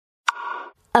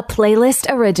a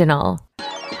playlist original.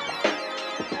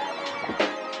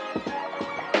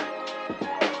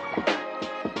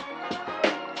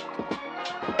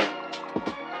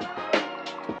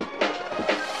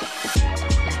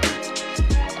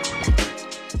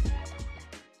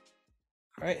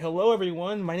 All right, hello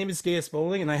everyone. My name is Gaius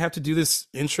Bowling, and I have to do this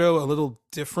intro a little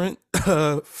different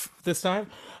this time.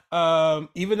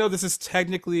 Even though this is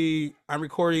technically, I'm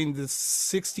recording the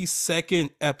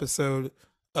 62nd episode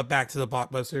of Back to the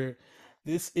Blockbuster.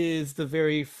 This is the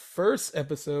very first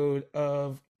episode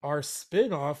of our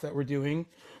spin-off that we're doing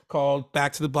called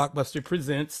Back to the Blockbuster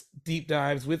Presents Deep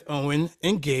Dives with Owen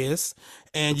and Gaius.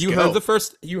 And Let's go.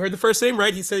 you heard the first name,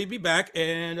 right? He said he'd be back,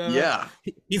 and Yeah,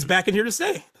 he's back in here to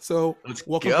stay. So let's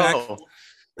welcome back. go.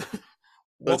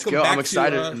 Let's Welcome go. back I'm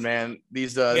excited, to man.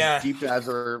 These yeah, deep dives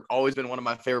are always been one of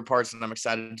my favorite parts, and I'm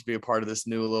excited to be a part of this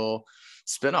new little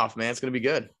spinoff, man. It's gonna be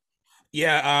good.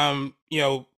 yeah.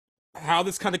 How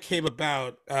this kind of came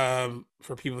about,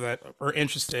 for people that are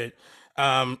interested.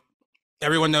 Um,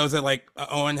 Everyone knows that like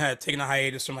Owen had taken a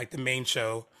hiatus from like the main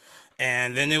show,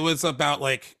 and then it was about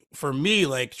like for me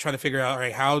like trying to figure out, all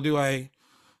right, how do I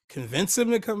convince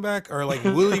him to come back, or like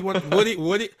would he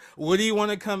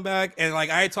want to come back? And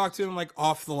like I talked to him like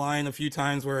off the line a few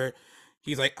times where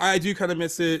he's like, I do kind of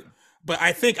miss it, but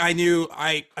I think I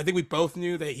think we both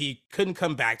knew that he couldn't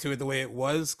come back to it the way it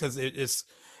was, because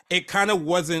it kind of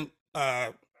wasn't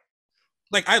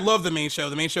like, I love the main show.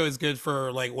 The main show is good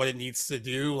for like what it needs to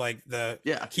do, like the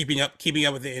Yeah, keeping up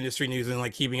with the industry news and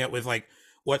like keeping up with like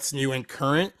what's new and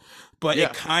current. But it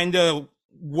yeah. kind of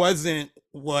wasn't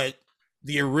what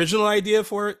the original idea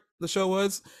for the show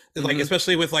was. Like hmm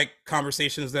especially with like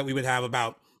conversations that we would have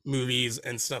about movies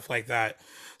and stuff like that.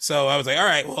 So I was like, all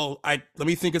right, well, I let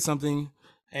me think of something.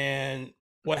 And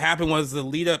what happened was the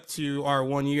lead up to our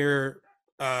 1 year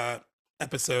uh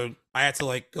episode, I had to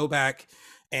like go back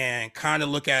and kind of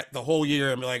look at the whole year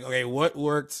and be like, okay, what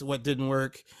worked, what didn't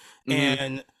work. hmm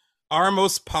And our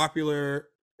most popular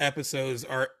episodes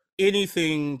are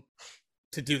anything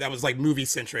to do that was like movie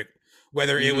centric,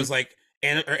 whether it hmm was like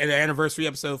an anniversary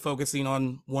episode focusing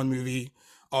on one movie,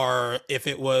 or if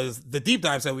it was the deep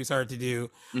dives that we started to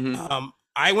do. hmm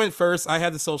I went first. I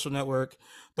had the social network,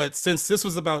 but since this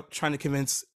was about trying to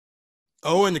convince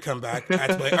Owen to come back, I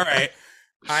had to be like, all right.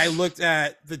 I looked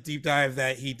at the deep dive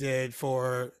that he did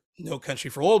for No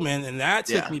Country for Old Men, and that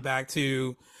took Yeah. me back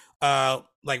to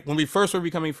like when we first were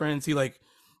becoming friends. He like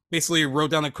basically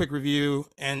wrote down a quick review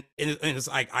and in his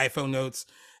like iPhone notes,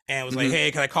 and was like, hmm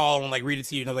hey, can I call and like read it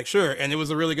to you? And I was like, sure. And it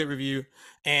was a really good review.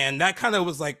 And that kind of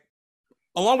was like,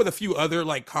 along with a few other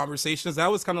like conversations,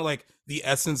 that was kind of like the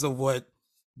essence of what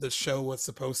the show was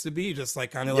supposed to be, just like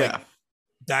kind of like Yeah.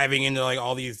 diving into like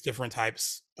all these different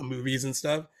types of movies and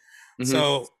stuff. hmm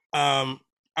So I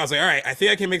was like, all right, I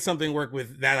think I can make something work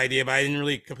with that idea, but I didn't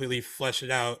really completely flesh it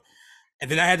out.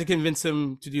 And then I had to convince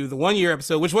him to do the 1 year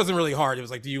episode, which wasn't really hard. It was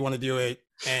like, do you want to do it?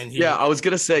 And Yeah, he I was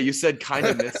gonna say you said kind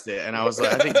of missed it, and I was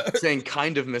like, I think saying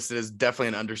kind of missed it is definitely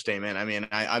an understatement. I mean,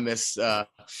 I miss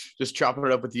just chopping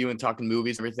it up with you and talking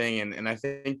movies, and everything, and I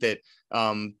think that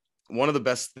one of the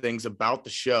best things about the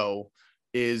show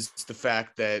is the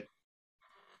fact that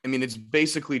I mean, it's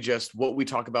basically just what we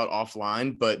talk about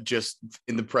offline, but just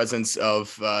in the presence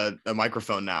of a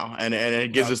microphone now, and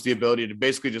it gives yeah, us the ability to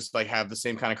basically just like have the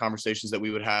same kind of conversations that we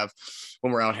would have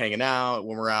when we're out hanging out,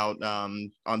 when we're out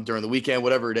on during the weekend,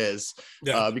 whatever it is.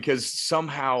 yeah, Because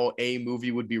somehow a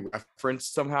movie would be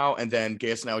referenced somehow, and then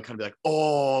Gaius and I would kind of be like,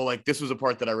 "Oh, like this was a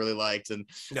part that I really liked, and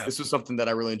yeah, this was something that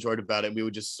I really enjoyed about it." And we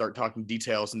would just start talking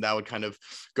details, and that would kind of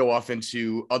go off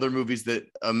into other movies that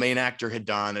a main actor had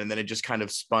done, and then it just kind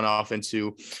of spun off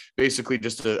into basically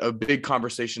just a big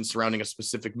conversation surrounding a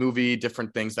specific movie,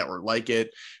 different things that were like it,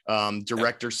 yeah,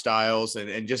 director styles,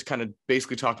 and just kind of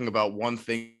basically talking about one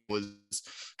thing was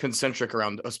concentric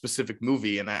around a specific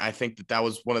movie. And I think that that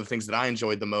was one of the things that I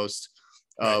enjoyed the most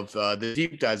right. of the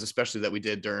deep dives, especially that we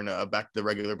did during the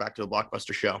regular Back to the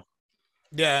Blockbuster show.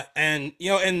 Yeah. And,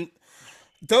 and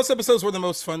those episodes were the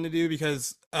most fun to do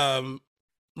because,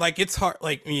 like it's hard.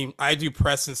 Like, I mean, I do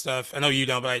press and stuff. I know you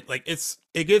don't, but like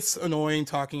it gets annoying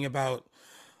talking about,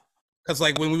 because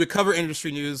like when we would cover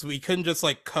industry news, we couldn't just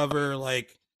like cover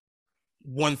like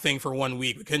one thing for 1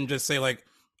 week. We couldn't just say like,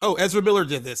 "Oh, Ezra Miller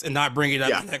did this," and not bring it up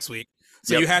Yeah. the next week.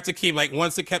 So you Yep. had to keep like,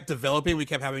 once it kept developing, we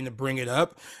kept having to bring it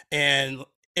up. And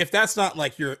if that's not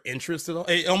like your interest at all,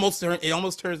 it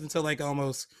almost turns into like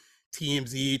almost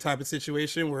TMZ type of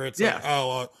situation where it's like, Yeah.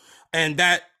 oh, and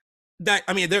that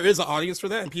I mean, there is an audience for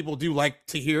that, and people do like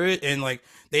to hear it, and like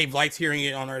they've liked hearing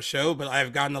it on our show. But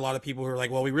I've gotten a lot of people who are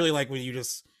like, well, we really like when you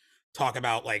just talk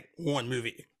about like one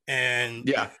movie, and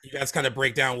Yeah. you guys kind of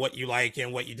break down what you like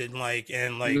and what you didn't like,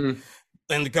 and like Mhm.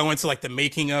 and go into like the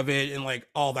making of it and like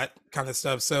all that kind of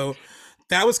stuff. So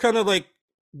that was kind of like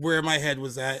where my head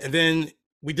was at. And then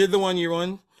we did the 1 year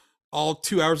one, all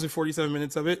 2 hours and 47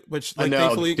 minutes of it, which I like know,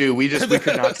 thankfully, dude. We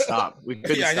could not stop. We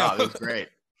couldn't yeah, I stop. It know. was great.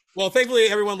 Well, thankfully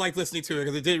everyone liked listening to it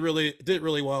because it did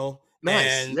really well.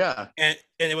 Nice. Yeah. And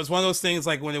it was one of those things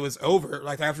like when it was over,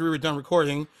 like after we were done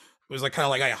recording, it was like kind of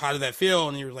like, how did that feel?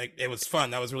 And you were like, it was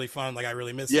fun. That was really fun. Like I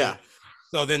really missed Yeah. it.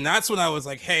 So then that's when I was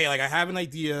like, hey, like I have an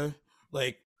idea.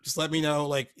 Like just let me know,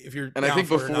 like if you're. And I down think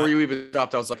for it or before not. you even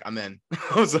stopped, I was like, I'm in.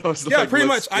 I was Yeah, like, pretty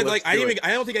let's- much. I let's like. I do didn't. it.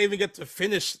 I don't think I even get to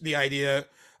finish the idea.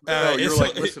 No, you were it's-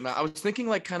 like, listen, I was thinking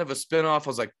like kind of a spin-off. I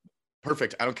was like,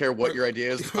 perfect. I don't care what your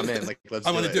idea is. I'm in. Like, let's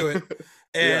I do want it. to do it.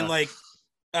 And Yeah. like,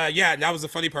 yeah, that was the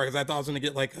funny part because I thought I was gonna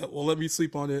get like, well, let me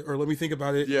sleep on it or let me think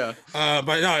about it. Yeah.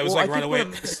 But no, it was Well, like I right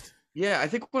think away. I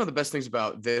think one of the best things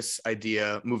about this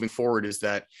idea moving forward is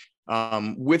that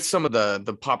with some of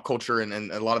the pop culture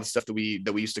and a lot of the stuff that we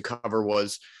used to cover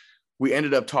was we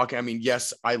ended up talking. I mean,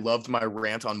 yes, I loved my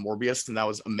rant on Morbius and that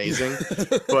was amazing,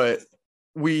 but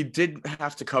we did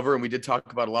have to cover and we did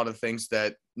talk about a lot of things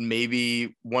that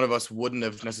maybe one of us wouldn't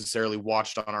have necessarily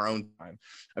watched on our own time.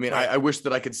 I mean, Right. I wish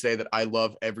that I could say that I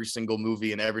love every single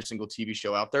movie and every single TV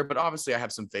show out there, but obviously I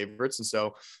have some favorites. And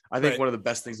so I think Right. one of the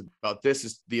best things about this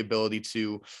is the ability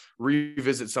to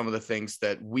revisit some of the things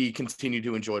that we continue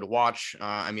to enjoy to watch.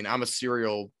 I mean, I'm a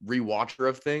serial rewatcher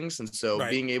of things. And so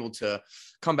Right. being able to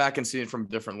come back and see it from a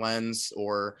different lens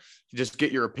or just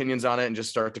get your opinions on it and just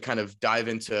start to kind of dive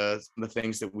into the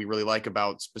things that we really like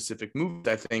about specific movies,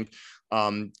 I think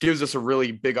gives us a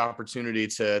really big opportunity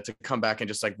to come back and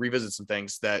just like revisit some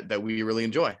things that we really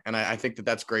enjoy. And I think that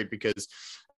that's great because as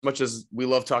much as we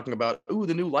love talking about,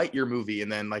 the new Lightyear movie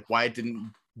and then like why it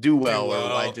didn't do well or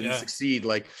why it didn't yeah. succeed,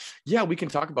 like, yeah, we can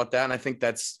talk about that. And I think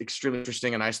that's extremely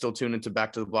interesting. And I still tune into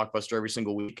Back to the Blockbuster every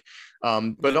single week.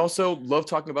 But also love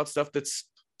talking about stuff that's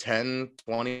 10,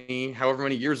 20, however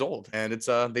many years old. And it's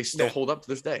they still hold up to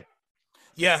this day.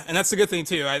 Yeah, and that's the good thing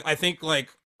too. I think like,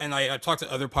 and I talked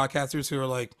to other podcasters who are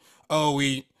like, oh,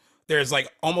 there's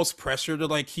like almost pressure to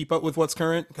like keep up with what's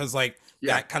current because like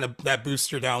that kind of that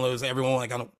boosts your downloads. Everyone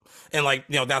like and like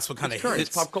that's what kind of current. hits.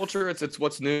 It's pop culture. It's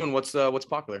what's new and what's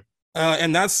popular.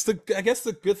 And that's I guess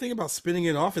the good thing about spinning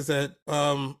it off is that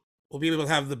we'll be able to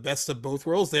have the best of both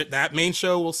worlds. That main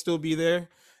show will still be there.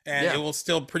 And it will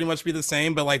still pretty much be the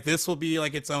same, but like this will be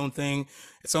like its own thing,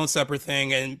 its own separate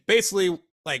thing. And basically,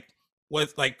 like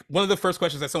one of the first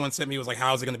questions that someone sent me was like,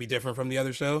 how is it going to be different from the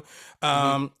other show?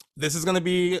 This is going to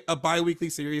be a bi-weekly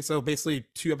series, so basically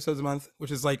 2 episodes a month,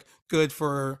 which is like good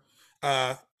for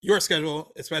your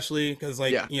schedule, especially because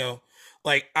like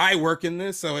like I work in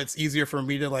this, so it's easier for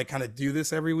me to like kind of do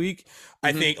this every week.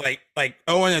 I think like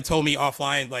Owen had told me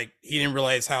offline, like he didn't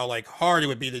realize how like hard it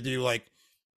would be to do like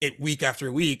it week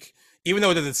after week, even though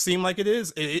it doesn't seem like it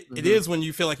is. It is when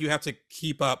you feel like you have to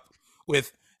keep up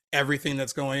with everything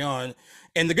that's going on.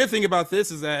 And the good thing about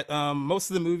this is that most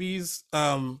of the movies,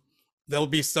 there'll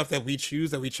be stuff that we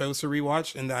chose to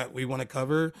rewatch and that we want to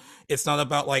cover. It's not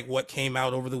about like what came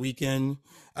out over the weekend.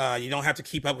 You don't have to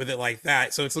keep up with it like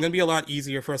that. So it's going to be a lot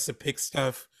easier for us to pick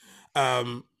stuff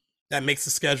that makes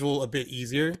the schedule a bit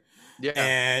easier. Yeah.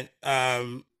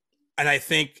 And I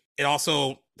think it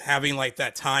also having like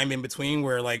that time in between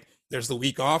where like there's the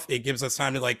week off, it gives us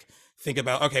time to like think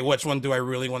about, okay, which one do I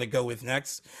really want to go with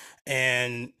next?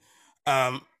 And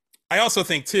I also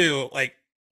think too, like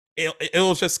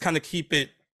it'll just kind of keep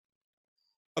it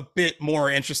a bit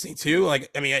more interesting too. Like,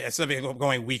 I mean, instead of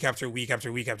going week after week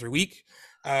after week after week,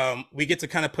 we get to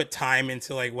kind of put time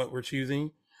into like what we're choosing.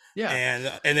 Yeah. And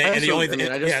the only thing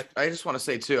I just want to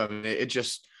say too, I mean, it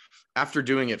just, after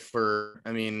doing it for,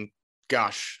 I mean,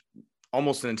 gosh,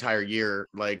 almost an entire year,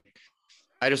 like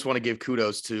I just want to give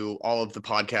kudos to all of the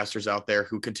podcasters out there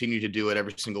who continue to do it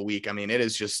every single week. I mean, it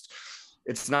is just,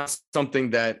 it's not something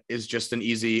that is just an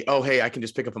easy, oh, hey, I can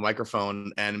just pick up a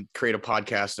microphone and create a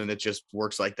podcast and it just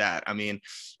works like that. I mean,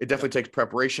 it definitely takes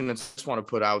preparation. I just want to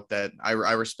put out that I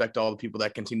respect all the people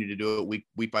that continue to do it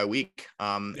week by week.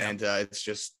 And it's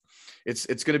just, it's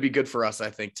going to be good for us, I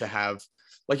think, to have,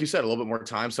 like you said, a little bit more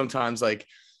time. Sometimes like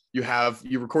you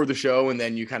record the show and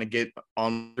then you kind of get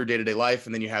on your day-to-day life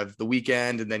and then you have the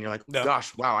weekend and then you're like,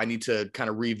 gosh, wow, I need to kind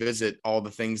of revisit all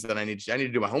the things that I need to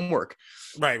do my homework.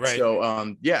 Right.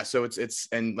 So, so it's,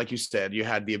 and like you said, you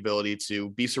had the ability to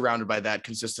be surrounded by that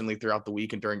consistently throughout the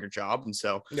week and during your job. And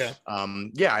so,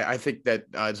 I think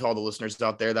that to all the listeners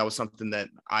out there, that was something that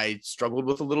I struggled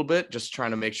with a little bit, just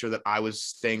trying to make sure that I was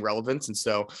staying relevant. And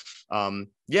so,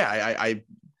 I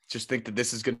just think that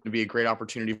this is going to be a great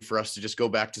opportunity for us to just go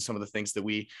back to some of the things that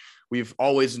we've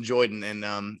always enjoyed, and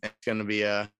it's going to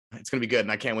be good,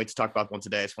 and I can't wait to talk about one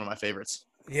today. It's one of my favorites.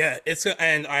 Yeah,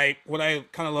 and I what I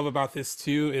kind of love about this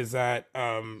too is that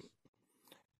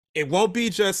it won't be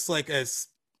just like a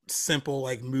simple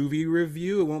like movie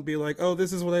review. It won't be like, oh,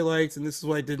 this is what I liked and this is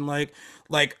what I didn't like.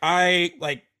 Like I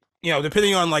like,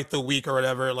 depending on like the week or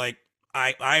whatever, like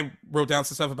I wrote down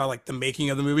some stuff about like the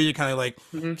making of the movie to kind of like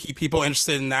Mm-hmm. keep people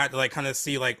interested in that, to like kind of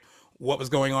see like what was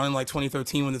going on in like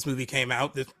 2013 when this movie came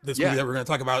out. This movie Yeah. that we're going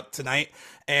to talk about tonight,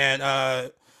 and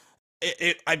I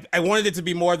wanted it to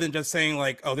be more than just saying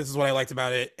like, oh, this is what I liked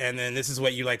about it, and then this is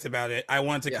what you liked about it. I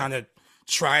wanted to Yeah. kind of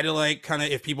try to like kind of,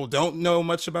 if people don't know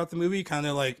much about the movie, kind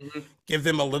of like Mhm. give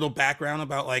them a little background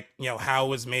about like how it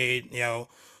was made,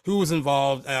 who was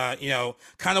involved,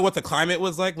 kind of what the climate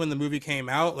was like when the movie came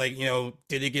out. Like,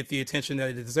 did it get the attention that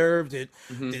it deserved?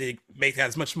 Mhm. Did it make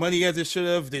as much money as it should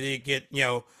have? Did it get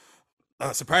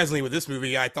surprisingly with this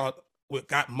movie, I thought it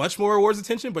got much more awards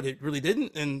attention, but it really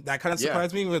didn't, and that kind of Yeah.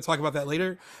 surprised me. We're gonna talk about that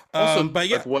later. Also, But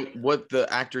yeah, like what the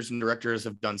actors and directors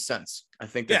have done since. I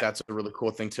think that Yeah. that's a really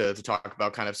cool thing to talk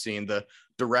about, kind of seeing the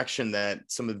direction that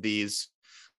some of these,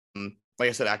 like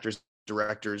I said, actors,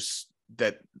 directors,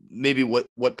 that maybe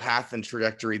what path and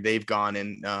trajectory they've gone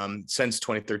in since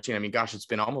 2013. I mean, gosh, it's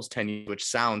been almost 10 years, which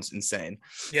sounds insane.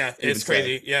 yeah, Even it's say.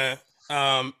 crazy. Yeah.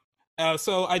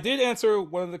 So I did answer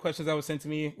one of the questions that was sent to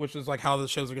me, which was like how the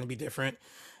shows are going to be different.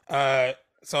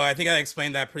 So I think I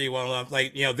explained that pretty well enough.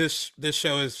 Like, this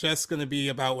show is just going to be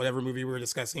about whatever movie we're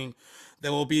discussing.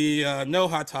 There will be no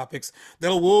hot topics.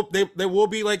 There will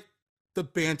be like the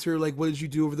banter, like what did you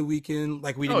do over the weekend?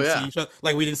 Like we Oh, didn't yeah. see each other.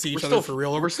 Like we didn't see each We're other still for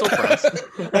real. We're still friends.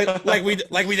 like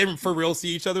we didn't for real see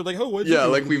each other. Like, oh, what? Yeah,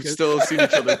 like we've still seen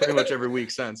each other pretty much every week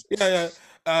since. Yeah.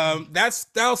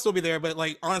 That'll still be there, but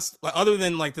like honest, like, other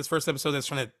than like this first episode that's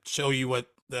trying to show you what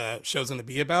the show's going to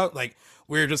be about, like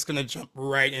we're just going to jump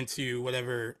right into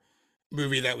whatever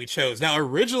movie that we chose. Now,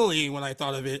 originally when I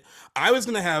thought of it, I was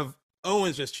going to have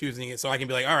Owens just choosing it so I can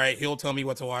be like, all right, he'll tell me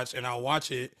what to watch and I'll watch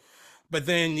it. But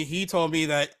then he told me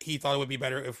that he thought it would be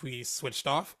better if we switched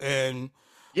off, and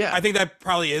Yeah. I think that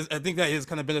is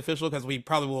kind of beneficial because we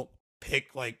probably will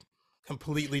pick like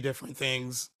completely different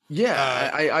things.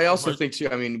 Yeah, I also but- think too.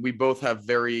 I mean, we both have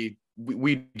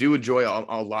we do enjoy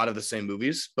a lot of the same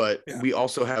movies, but Yeah. we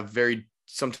also have very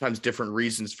sometimes different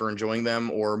reasons for enjoying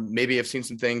them, or maybe I've seen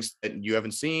some things that you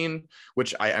haven't seen,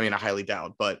 which I mean I highly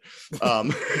doubt, but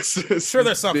Sure,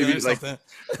 there's something. maybe, There's like, something.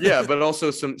 yeah, but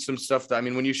also some stuff that, I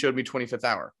mean, when you showed me 25th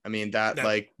Hour, I mean that Yeah.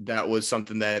 like that was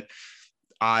something that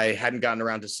I hadn't gotten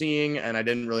around to seeing and I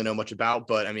didn't really know much about,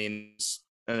 but I mean it's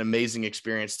an amazing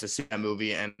experience to see that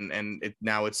movie, and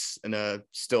now it's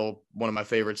still one of my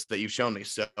favorites that you've shown me.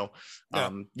 So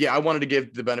I wanted to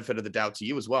give the benefit of the doubt to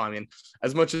you as well. I mean,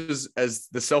 as much as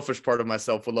the selfish part of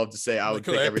myself would love to say I would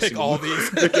pick every single all these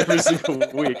pick every single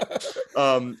week,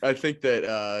 I think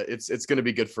that it's going to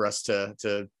be good for us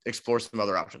to explore some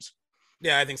other options.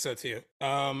 Yeah, I think so too.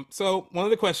 So one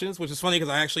of the questions, which is funny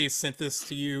because I actually sent this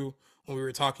to you when we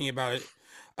were talking about it,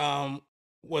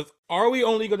 was, are we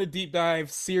only going to deep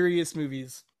dive serious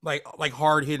movies, like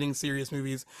hard hitting serious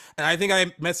movies? And I think I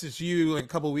messaged you like a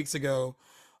couple of weeks ago.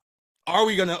 Are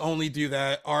we going to only do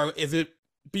that, or is it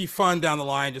be fun down the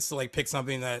line just to like pick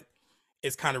something that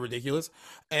is kind of ridiculous?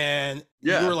 And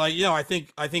you Yeah. were like, I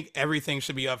think everything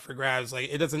should be up for grabs. Like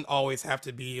it doesn't always have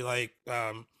to be like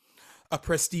a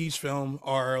prestige film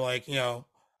or like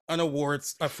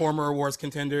a former awards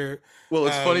contender. Well,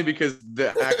 it's funny because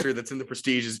the actor that's in The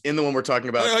Prestige is in the one we're talking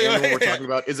about, Oh, and yeah, the one we're yeah. talking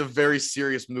about is a very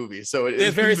serious movie. So It's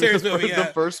a very serious movie, The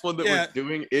yeah. first one that Yeah. we're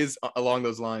doing is along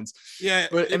those lines. Yeah,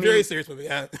 But, it's I a very mean- serious movie.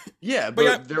 Yeah, Yeah,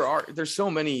 But but there's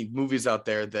so many movies out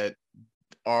there that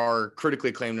are critically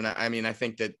acclaimed, and I mean I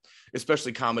think that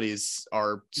especially comedies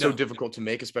are so No. difficult to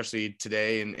make, especially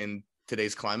today in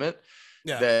today's climate,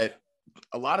 yeah, that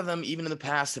a lot of them even in the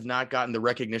past have not gotten the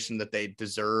recognition that they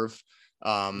deserve.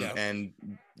 Yeah. And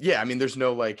yeah, I mean there's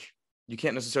no like, you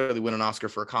can't necessarily win an Oscar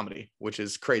for a comedy, which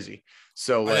is crazy.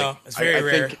 So I like know it's very I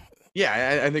rare. think,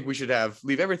 I think we should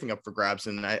leave everything up for grabs.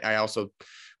 And I also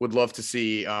would love to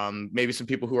see maybe some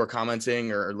people who are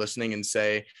commenting or listening and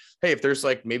say, hey, if there's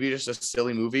like maybe just a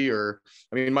silly movie, or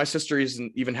I mean, my sister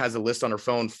even has a list on her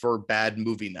phone for bad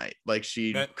movie night. Like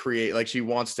she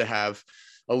wants to have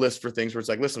a list for things where it's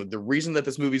like, listen, the reason that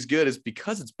this movie's good is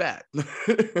because it's bad.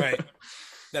 Right,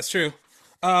 that's true.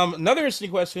 Another interesting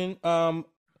question.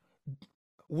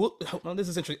 This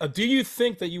is interesting. Do you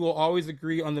think that you will always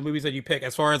agree on the movies that you pick?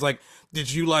 As far as like,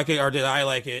 did you like it or did I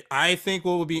like it? I think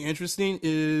what would be interesting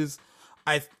is,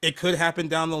 it could happen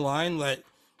down the line that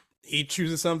he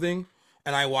chooses something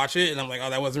and I watch it and I'm like, oh,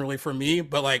 that wasn't really for me,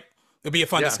 but like it'd be a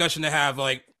fun Yeah. discussion to have,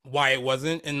 like why it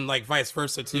wasn't, and like vice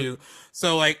versa Mhm. too.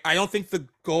 So like I don't think the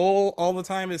goal all the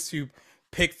time is to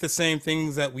pick the same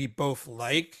things that we both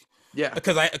like, Yeah.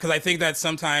 because I think that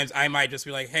sometimes I might just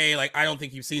be like, hey, like I don't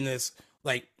think you've seen this,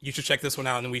 like you should check this one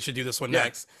out and we should do this one Yeah.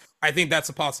 next. I think that's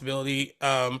a possibility.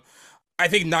 I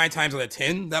think 9 times out of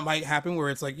 10 that might happen where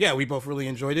it's like, yeah, we both really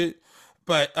enjoyed it,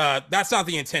 but that's not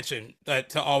the intention.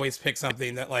 To always pick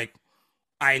something that like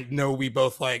I know we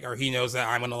both like, or he knows that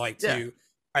I'm gonna like Yeah. too.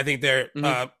 I think there,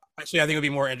 Mhm. actually, I think it'd be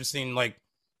more interesting, like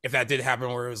if that did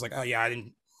happen, where it was like, oh yeah, I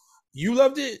didn't, you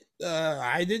loved it,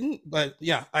 I didn't, but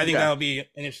yeah, I think that Yeah. would be an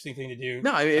interesting thing to do.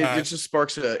 No, I mean it Uh, just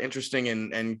sparks an interesting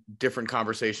and different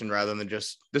conversation rather than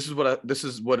just this is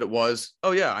what it was.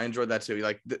 Oh yeah, I enjoyed that too.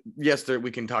 Like yes, there, we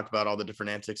can talk about all the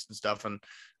different antics and stuff, and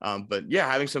but yeah,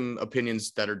 having some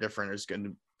opinions that are different is going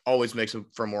to always makes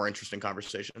for a more interesting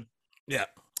conversation. yeah.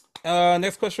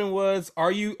 Next question was,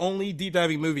 are you only deep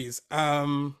diving movies?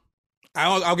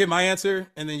 I'll get my answer,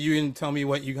 and then you can tell me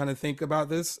what you kind of think about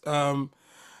this.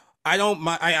 I don't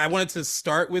mind. I wanted to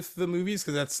start with the movies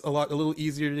because that's a little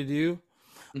easier to do.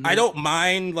 I Hmm. don't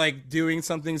mind like doing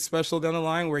something special down the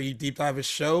line where you deep dive a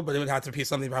show, but it would have to be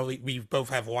something probably we both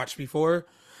have watched before.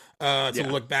 To Yeah.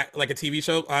 look back like a TV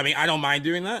show. I mean, I don't mind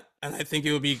doing that, and I think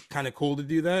it would be kind of cool to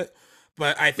do that.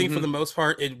 But I think for Hmm. the most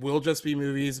part, it will just be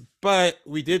movies. But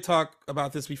we did talk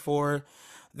about this before,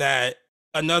 that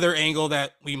another angle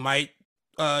that we might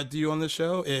do on the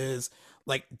show is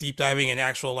like deep diving an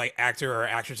actual like actor or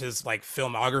actress's like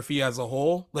filmography as a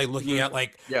whole, like Hmm.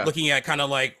 Yeah. looking at kind of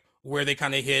like where they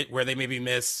kind of hit, where they maybe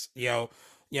miss,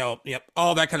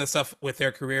 all that kind of stuff with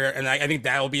their career. And I think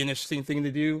that'll be an interesting thing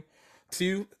to do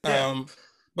too. Yeah.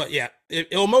 But yeah,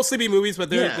 it'll mostly be movies,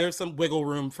 but Yeah. there's some wiggle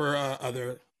room for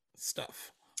other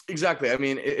stuff. Exactly. I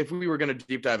mean, if we were going to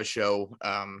deep dive a show,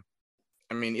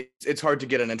 I mean, it's hard to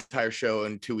get an entire show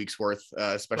in 2 weeks worth,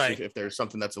 especially Right. if there's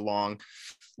something that's a long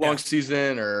Yeah.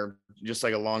 season or just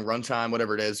like a long runtime,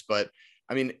 whatever it is. But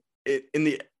I mean, in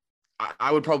the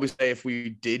I would probably say if we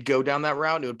did go down that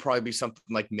route, it would probably be something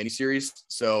like miniseries.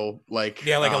 So like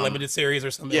Yeah, like a limited series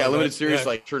or something yeah, like limited that. series Yeah.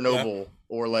 like Yeah. Chernobyl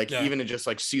or like Yeah. even in just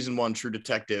like season one True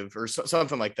Detective or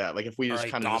something like that. Like if we Or just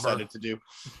like kind of Dahmer. decided to do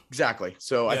exactly.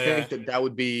 So I Yeah. Yeah. think that that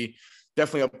would be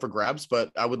definitely up for grabs,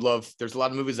 but I would love, there's a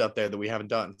lot of movies out there that we haven't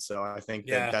done. So I think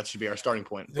that Yeah. that should be our starting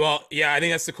point. Well, yeah, I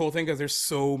think that's the cool thing because there's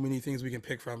so many things we can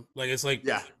pick from. Like it's like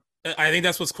Yeah. I think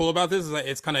that's what's cool about this is that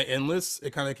it's kind of endless.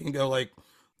 It kind of can go like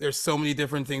there's so many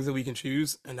different things that we can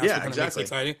choose, and that's what Yeah, kind of makes it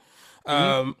exactly. exciting. Hmm.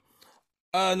 Um,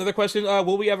 another question: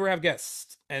 will we ever have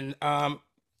guests? And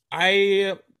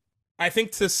I I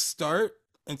think to start,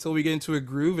 until we get into a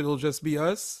groove, it'll just be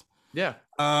us. Yeah.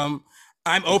 Um,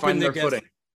 I'm We're open finding to our guests.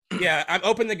 footing. Yeah, I'm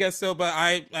open to guests though, but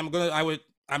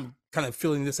I'm kind of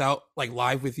filling this out like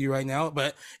live with you right now.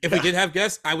 But if we Yeah. did have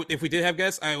guests, if we did have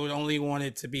guests, I would only want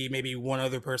it to be maybe one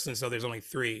other person, so there's only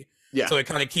three. Yeah. So it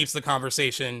kind of keeps the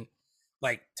conversation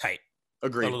like tight a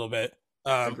Agreed. little bit.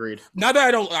 Um, Agreed. not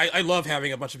that I love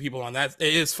having a bunch of people on that.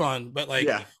 It is fun, but like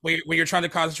Yeah. when you're trying to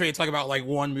concentrate and talk about like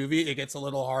one movie, it gets a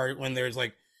little hard when there's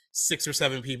like 6 or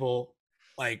 7 people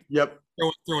like Yep.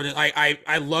 throw it in.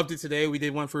 I loved it today. We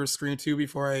did one for Screen 2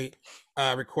 before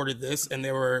I recorded this, and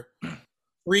there were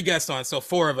 3 guests on, so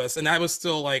 4 of us, and that was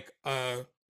still like a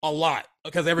lot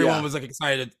because everyone Yeah. was like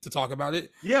excited to talk about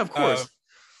it. Yeah, of Uh, course.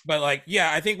 but like,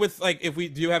 yeah, I think with like if we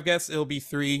do have guests, it'll be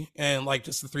 3 and like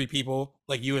just the 3 people,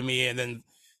 like you and me, and then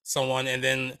someone, and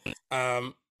then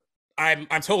um, I'm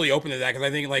totally open to that because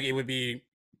I think like it would be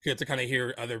good to kind of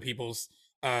hear other people's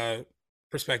uh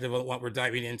perspective on what we're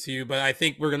diving into. But I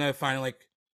think we're gonna find like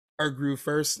our groove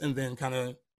first, and then kind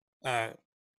of uh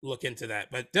look into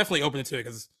that. But definitely open to it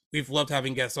because we've loved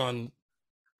having guests on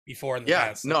before in the Yeah.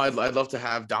 past. So No, I'd love to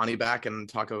have Donnie back and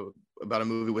talk about a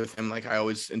movie with him. Like I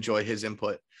always enjoy his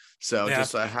input. So yeah,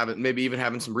 just maybe even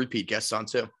having some repeat guests on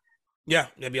too. yeah,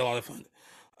 that'd be a lot of fun.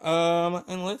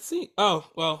 And let's see. Oh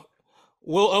well,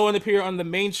 will Owen appear on the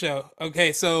main show?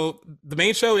 Okay, so the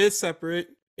main show is separate.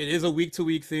 It is a week to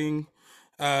week thing.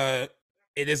 Uh,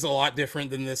 it is a lot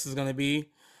different than this is going to be.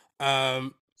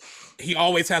 Um, he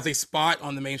always has a spot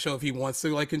on the main show if he wants to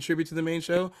like contribute to the main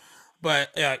show, but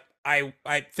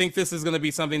I think this is going to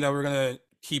be something that we're going to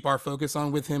keep our focus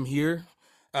on with him here.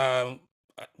 Um,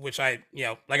 which like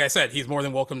I said, he's more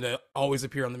than welcome to always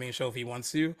appear on the main show if he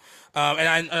wants to.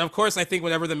 And of course, I think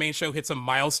whenever the main show hits a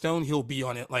milestone, he'll be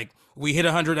on it. Like we hit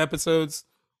 100 episodes,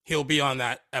 he'll be on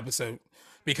that episode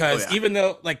Oh because yeah. even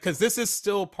though because this is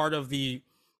still part of the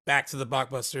Back to the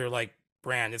Blockbuster like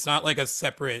brand, it's not like a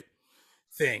separate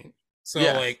thing. So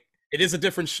Yeah. like it is a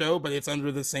different show, but it's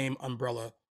under the same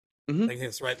umbrella. Mhm. Like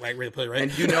it's right way to put it, right?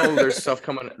 And there's stuff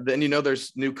coming. Then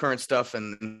there's new current stuff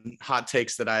and hot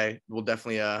takes that I will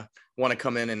definitely want to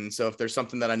come in. And so if there's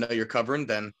something that I know you're covering,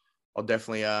 then I'll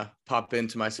definitely pop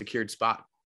into my secured spot.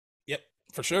 Yep,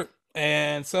 for sure.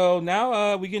 And so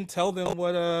now we can tell them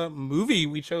what movie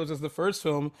we chose as the first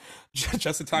film,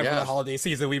 just in time for the Yeah, holiday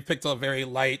season. We picked a very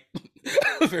light,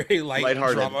 very light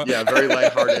lighthearted. drama. Yeah, very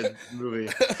lighthearted movie.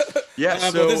 Yeah.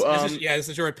 But So this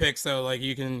is your pick, so like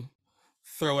you can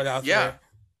throw it out yeah. there.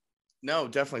 No,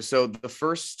 definitely. So the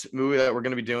first movie that we're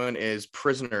going to be doing is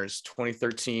Prisoners,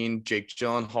 2013, Jake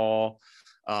Gyllenhaal.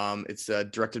 It's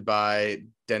directed by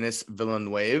Denis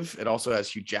Villeneuve. It also has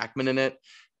Hugh Jackman in it.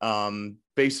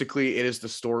 Basically, it is the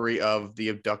story of the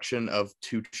abduction of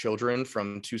two children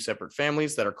from two separate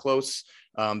families that are close.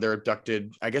 They're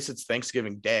abducted, I guess it's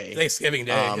Thanksgiving Day. Thanksgiving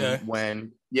Day,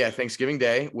 Thanksgiving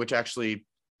Day, which actually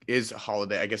is a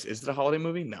holiday. I guess, is it a holiday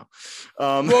movie? No.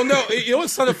 Well, no, it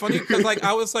was kind of funny because like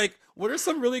I was like, what are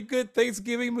some really good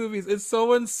Thanksgiving movies? And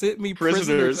someone sent me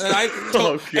Prisoners, and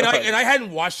I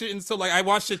hadn't watched it until like I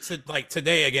watched it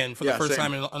today again for the first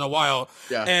time in a while.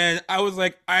 Yeah. And I was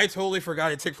like, I totally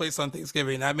forgot it took place on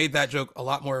Thanksgiving. That made that joke a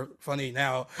lot more funny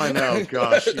now. I know,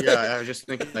 gosh, yeah. I was just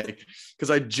thinking like, because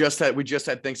we just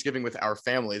had Thanksgiving with our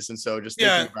families, and so just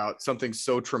thinking about something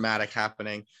so traumatic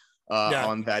happening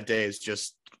on that day is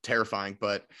just terrifying.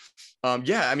 But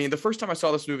I mean, the first time I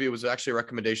saw this movie, it was actually a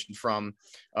recommendation from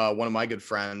one of my good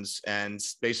friends, and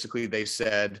basically they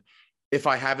said, if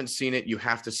I haven't seen it, you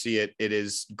have to see it. It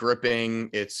is gripping.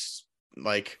 It's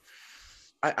like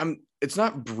it's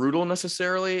not brutal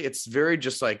necessarily. It's very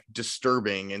just like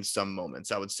disturbing in some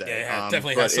moments, I would say. Yeah,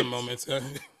 definitely has some moments.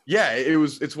 Yeah,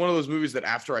 it's one of those movies that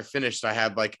after I finished, I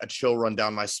had like a chill run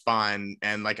down my spine,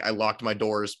 and like I locked my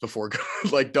doors before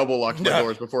like double locked my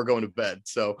doors before going to bed.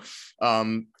 So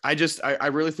I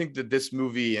really think that this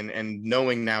movie, and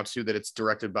knowing now too that it's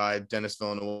directed by Denis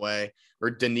Villeneuve or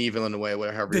Denis Villeneuve,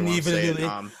 whatever you want to say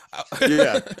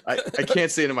it. I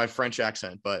can't say it in my French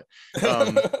accent, but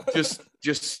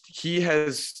just he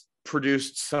has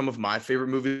produced some of my favorite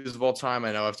movies of all time.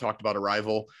 I know I've talked about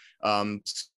Arrival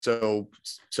so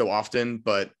often,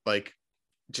 but like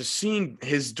just seeing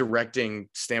his directing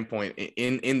standpoint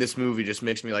in this movie just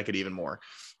makes me like it even more.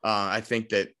 I think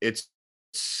that it's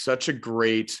such a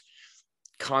great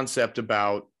concept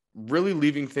about really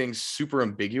leaving things super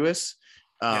ambiguous.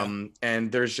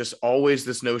 And there's just always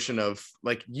this notion of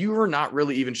like, you are not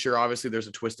really even sure. Obviously there's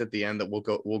a twist at the end that we'll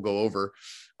go over.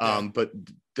 But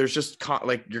there's just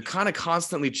you're kind of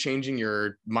constantly changing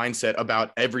your mindset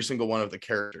about every single one of the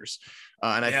characters.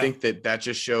 And I think that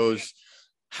just shows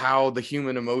how the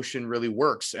human emotion really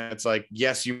works. And it's like,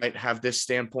 yes, you might have this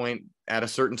standpoint at a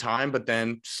certain time, but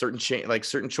then certain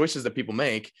choices that people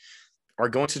make are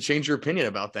going to change your opinion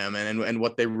about them and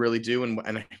what they really do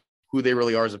and who they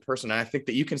really are as a person. And I think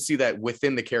that you can see that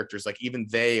within the characters, like even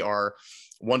they are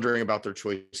wondering about their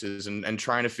choices and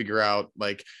trying to figure out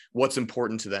like what's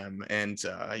important to them. And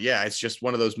it's just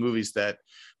one of those movies that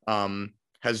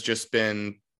has just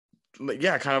been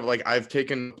kind of like I've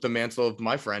taken the mantle of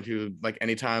my friend who, like,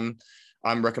 anytime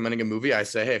I'm recommending a movie, I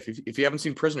say, hey, if you haven't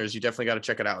seen Prisoners, you definitely got to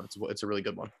check it out. It's a really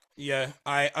good one. Yeah,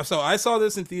 I saw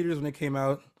this in theaters when it came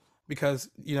out because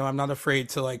I'm not afraid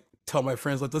to like tell my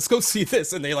friends like, let's go see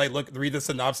this, and they like read the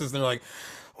synopsis and they're like,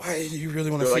 why do you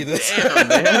really want to see this? Damn,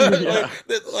 man. Yeah.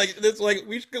 it's like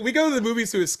we go to the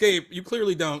movies to escape. You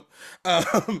clearly don't.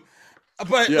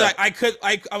 But like,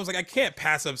 I was like, I can't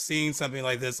pass up seeing something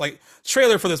like this. Like,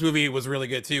 trailer for this movie was really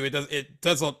good too. It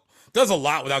does a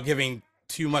lot without giving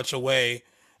too much away.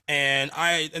 And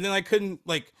then I couldn't,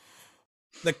 like,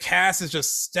 the cast is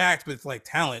just stacked with like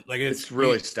talent. Like it's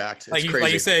really stacked. It's crazy.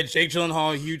 Like you said, Jake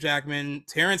Gyllenhaal, Hugh Jackman,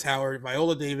 Terrence Howard,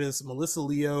 Viola Davis, Melissa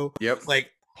Leo. Yep.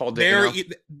 Like Paul Dano.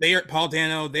 Paul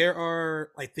Dano. There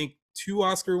are, I think, 2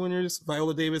 Oscar winners,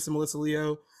 Viola Davis and Melissa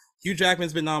Leo. Hugh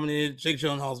Jackman's been nominated. Jake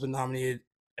Gyllenhaal's been nominated.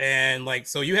 And like,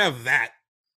 so you have that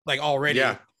like already.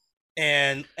 Yeah.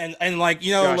 And like,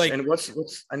 Gosh, like, and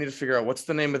what's I need to figure out what's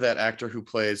the name of that actor who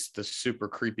plays the super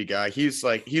creepy guy. He's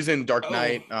in Dark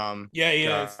Knight. David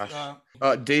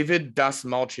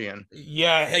Dastmalchian.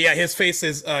 Yeah, his face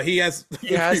is he has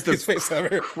the face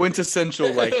ever.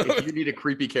 Quintessential, like, if you need a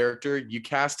creepy character, you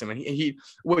cast him. And he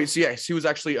was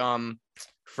actually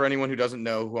for anyone who doesn't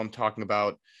know who I'm talking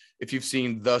about, if you've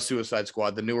seen The Suicide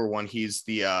Squad, the newer one, he's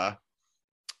the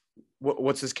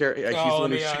what's his character? He's the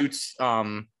one who shoots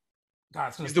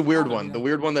he's the weird one. The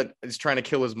weird one that is trying to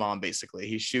kill his mom, basically.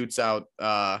 He shoots out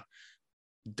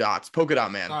dots. Polka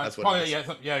Dot Man. That's what it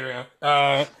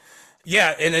is.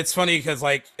 Yeah, and it's funny because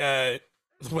like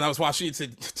when I was watching it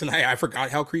tonight, I forgot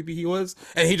how creepy he was,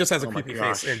 and he just has a Oh my creepy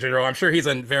face in gosh. general. I'm sure he's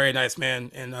a very nice man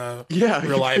in Yeah,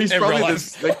 real life. he's In real probably life,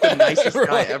 this like the nicest Real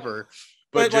guy life. ever.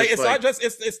 But But like, just it's not like just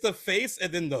it's the face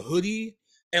and then the hoodie,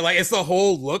 and like it's the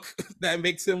whole look that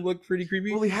makes him look pretty well,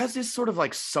 creepy. he has this sort of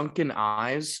like sunken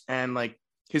eyes and like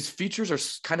his features are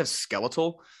kind of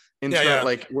skeletal in Yeah, turn yeah,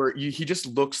 like he just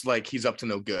looks like he's up to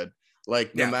no good.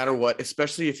 Like no yeah, matter what,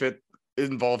 especially if it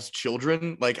involves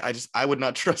children, like I would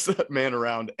not trust that man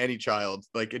around any child.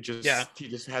 Like it yeah. just he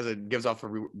just has a gives off a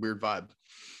weird vibe.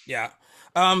 Yeah.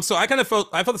 So I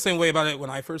felt the same way about it when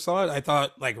I first saw it. I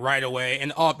thought like right away,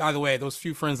 and oh, by the way, those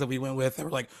few friends that we went with that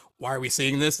were like, "Why are we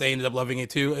seeing this?" They ended up loving it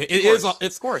too. Of course.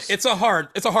 Of course. It's a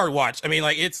hard watch. I mean,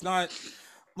 like it's not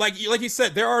like you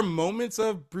said, there are moments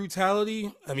of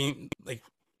brutality. I mean, like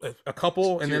a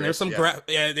couple, and then there's Serious, some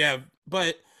yeah. yeah,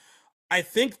 but I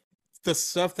think the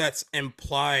stuff that's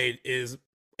implied is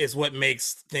what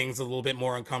makes things a little bit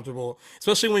more uncomfortable,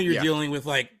 especially when you're Yeah. dealing with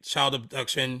like child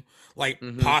abduction, like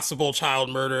Hmm. possible child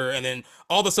murder, and then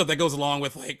all the stuff that goes along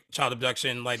with like child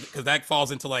abduction, like because that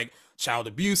falls into like child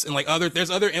abuse and like there's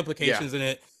other Yeah. implications in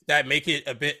it that make it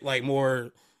a bit like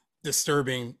more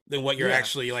disturbing than what you're Yeah.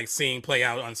 actually like seeing play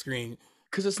out on screen.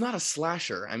 Because it's not a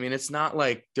slasher. I mean, it's not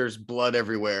like there's blood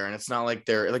everywhere, and it's not like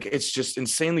they're like it's just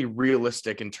insanely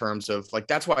realistic in terms of like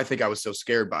that's why I think I was so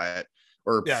scared by it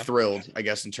or Yeah, thrilled, I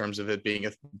guess, in terms of it being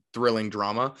a thrilling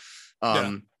drama. yeah,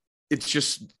 Um, it's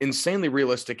just insanely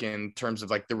realistic in terms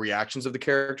of like the reactions of the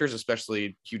characters,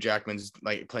 especially Hugh Jackman's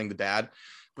like playing the dad,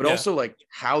 but yeah. also like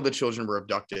how the children were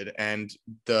abducted and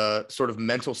the sort of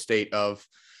mental state of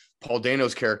Paul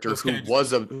Dano's character Those kind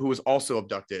who was also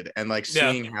abducted and like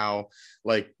yeah, seeing how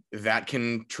like that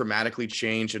can traumatically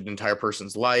change an entire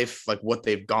person's life, like what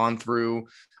they've gone through.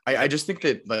 I yep, just think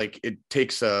that like it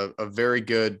takes a very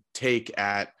good take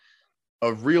at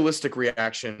a realistic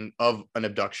reaction of an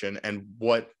abduction and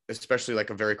what especially like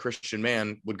a very Christian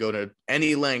man would go to any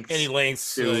any lengths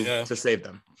lengths. Yeah. to save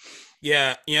them.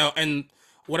 Yeah, and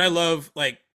what I love,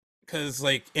 like, because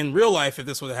like in real life, if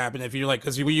this would happen, if you're like,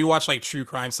 because when you watch like true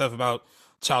crime stuff about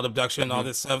child abduction and all Mhm.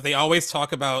 this stuff, they always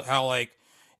talk about how like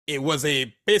it was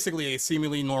a basically a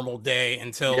seemingly normal day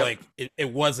until Yep. like it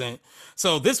wasn't.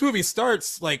 So this movie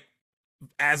starts like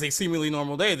as a seemingly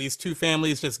normal day. These two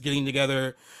families just getting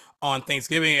together on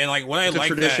Thanksgiving, and like what I It's a like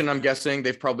that tradition. I'm guessing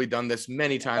they've probably done this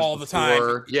many times all the time.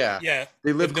 before. Yeah. Yeah,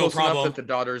 They with live no close enough that problem. the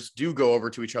daughters do go over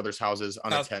to each other's houses Uh,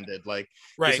 unattended. Like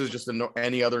this right. is just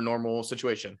any other normal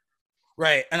situation.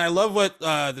 Right. And I love what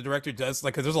the director does,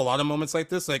 like, because there's a lot of moments like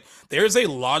this. Like, there's a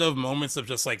lot of moments of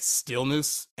just like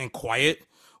stillness and quiet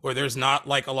where there's not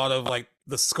like a lot of like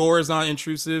the score is not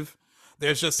intrusive.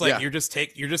 There's just like Yeah.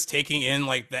 you're just taking in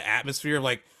like the atmosphere of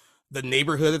like the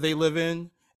neighborhood that they live in,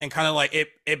 and kind of like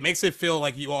it makes it feel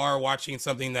like you are watching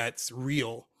something that's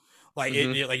real. Like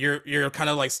Hmm. like you're kind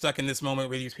of like stuck in this moment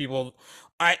with these people.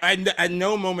 At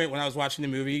no moment when I was watching the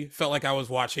movie felt like I was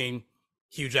watching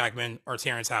Hugh Jackman or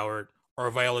Terrence Howard or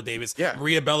Viola Davis. Yeah.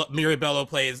 Maria Bello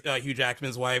plays Hugh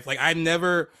Jackman's wife. Like I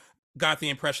never got the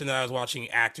impression that I was watching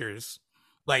actors.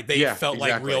 Like they Yeah, felt like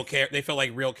exactly. they felt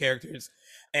like real characters.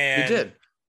 They And did.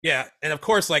 yeah, and of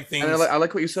course like And things. I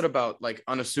like what you said about like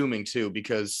unassuming too,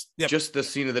 because Yep. just the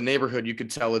scene of the neighborhood, you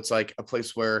could tell it's like a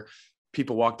place where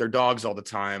people walk their dogs all the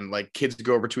time. Like kids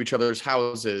go over to each other's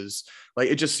houses. Like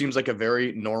it just seems like a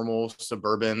very normal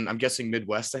suburban. I'm guessing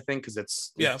Midwest, I think,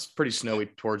 because Yeah. it's pretty snowy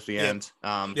towards the Yeah. end.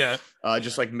 Yeah.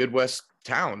 Just like Midwest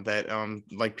town that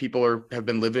like people have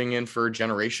been living in for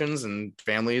generations and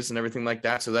families and everything like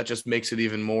that. So that just makes it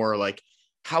even more like,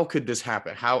 how could this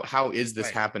happen? How is this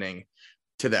Right. happening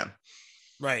to them?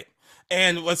 Right.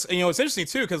 And what's it's interesting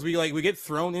too because we get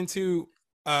thrown into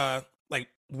like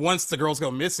once the girls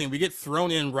go missing, we get thrown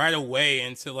in right away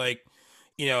into like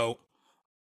you know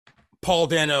Paul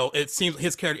Dano. It seems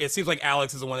his character. It seems like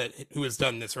Alex is the one who has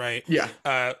done this, right? Yeah.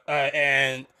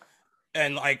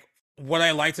 And like what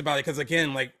I liked about it because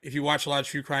again, like if you watch a lot of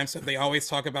true crime stuff, they always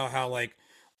talk about how like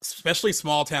especially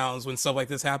small towns when stuff like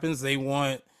this happens, they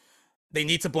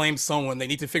need to blame someone. They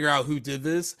need to figure out who did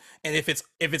this. And if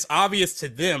it's obvious to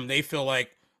them, they feel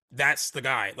like that's the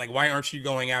guy. Like, why aren't you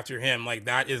going after him? Like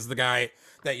that is the guy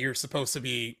that you're supposed to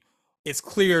be. It's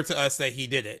clear to us that he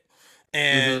did it.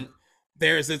 And Hmm.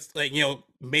 there's this like,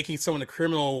 making someone a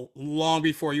criminal long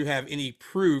before you have any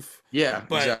proof. Yeah,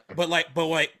 But exactly.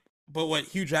 but what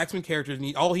Hugh Jackman characters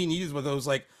need, all he needs were those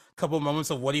like couple moments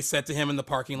of what he said to him in the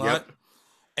parking lot, Yep.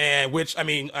 and which I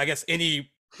mean, I guess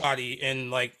anybody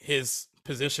in like his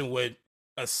position would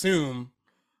assume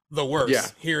the Yeah.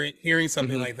 worst, hearing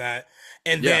something Hmm. like that,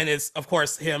 and Yeah. then it's of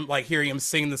course him like hearing him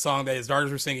sing the song that his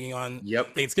daughters were singing on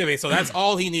Yep. Thanksgiving. So that's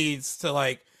all he needs to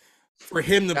like for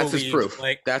him to That's his believe. proof.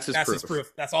 Like That's his his proof.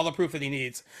 proof. That's all the proof that he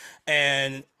needs.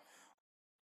 And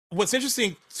what's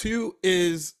interesting too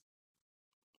is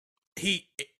he.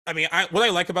 I mean, what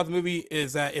I like about the movie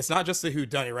is that it's not just the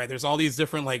whodunit, right? There's all these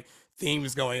different like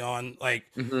themes going on, like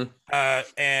Hmm.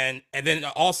 and then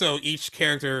also each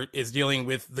character is dealing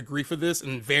with the grief of this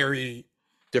in very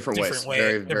Different ways. Very,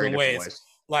 very different different ways. ways.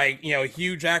 Like, you know,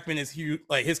 Hugh Jackman is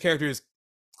like his character is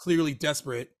clearly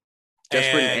desperate,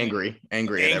 Desperate and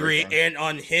angry at everything. and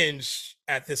unhinged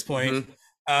at this point.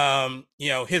 You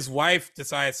know, his wife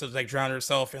decides to like drown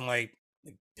herself in like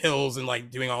pills and like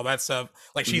doing all that stuff.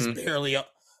 Like she's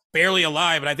barely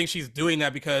alive, but I think she's doing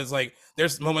that because like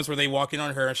there's moments where they walk in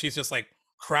on her and she's just like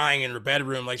crying in her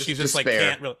bedroom, like she's just despair. like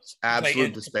can't really, Absolute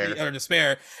like, despair. Utter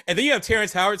despair. And then you have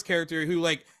Terrence Howard's character who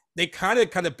like they kind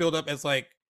of build up as like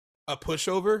a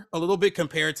pushover a little bit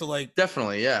compared to like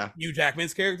Definitely, yeah. Hugh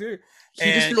Jackman's character.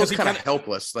 He just feels kind of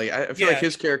helpless. Like I feel like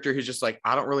his character, he's just like,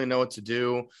 I don't really know what to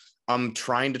do. I'm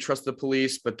trying to trust the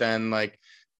police, but then like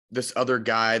this other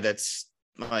guy that's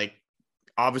like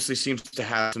obviously seems to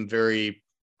have some very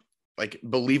like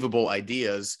believable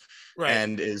ideas, right,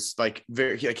 and is like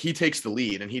very like he takes the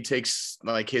lead and he takes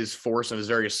like his force and is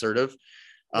very assertive.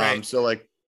 Right. So like,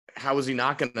 how is he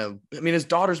not gonna? I mean, his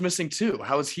daughter's missing too.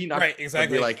 How is he not? Right,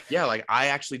 exactly. Be like, yeah, like I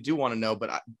actually do want to know,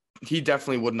 but he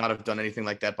definitely would not have done anything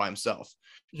like that by himself.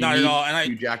 Not at all. And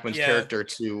Hugh Jackman's character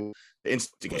to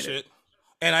instigate it.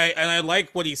 And I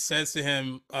like what he says to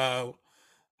him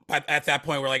at that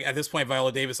point, where like at this point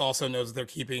Viola Davis also knows that they're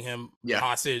keeping him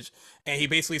hostage, and he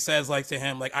basically says like to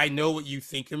him like, I know what you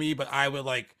think of me, but I would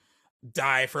like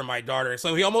die for my daughter.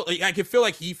 So he almost, I can feel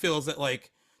like he feels that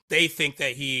like they think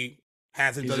that he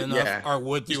hasn't done enough or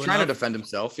would do enough. He's trying to defend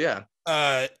himself.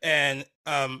 But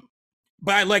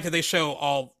I like that they show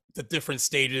all the different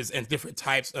stages and different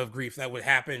types of grief that would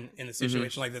happen in a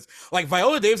situation like this. Like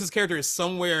Viola Davis's character is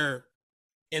somewhere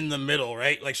in the middle,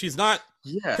 right? Like she's not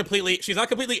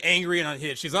completely angry and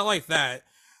unhinged. She's not like that.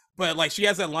 But like she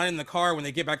has that line in the car when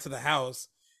they get back to the house,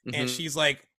 and she's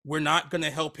like, we're not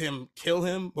gonna help him kill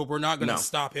him, but we're not gonna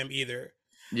stop him either.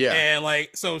 Yeah. And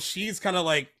like, so she's kind of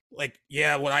like,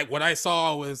 yeah, what I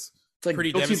saw was like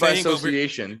pretty guilty devastating. By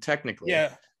association, technically.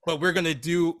 Yeah. But we're gonna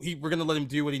let him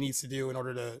do what he needs to do in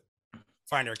order to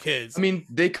find our kids. I mean,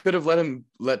 they could have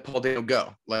let Paul Dano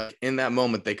go. Like in that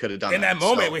moment, they could have done in that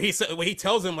moment where he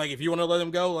tells him like, if you want to let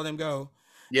him go, let him go.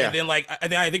 Yeah. And then like,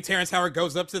 I think Terrence Howard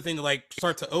goes up to the thing to like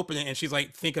start to open it, and she's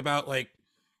like, think about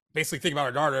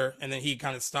her daughter, and then he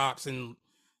kind of stops and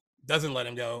doesn't let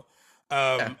him go.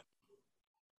 I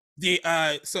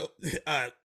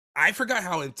forgot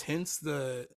how intense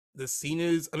the scene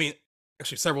is. I mean,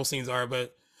 actually several scenes are,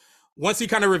 but once he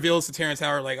kind of reveals to Terrence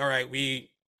Howard, like, all right,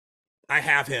 I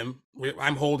have him.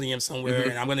 I'm holding him somewhere,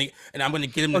 and I'm gonna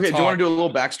get him. Okay, to talk. Do you want to do a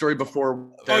little backstory before?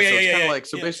 That? Oh yeah, so it's yeah. Like,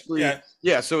 so basically,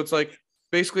 So it's like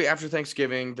basically after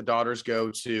Thanksgiving, the daughters go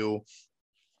to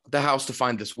the house to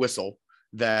find this whistle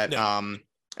that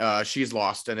she's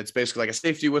lost, and it's basically like a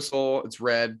safety whistle. It's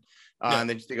red. And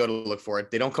they go to look for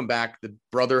it. They don't come back. The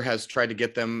brother has tried to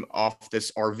get them off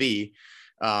this RV.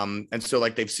 And so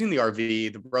like they've seen the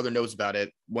RV, the brother knows about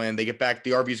it. When they get back,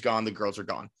 the RV's gone, the girls are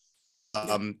gone.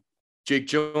 Jake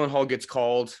Gyllenhaal gets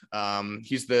called.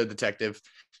 He's the detective.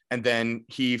 And then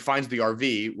he finds the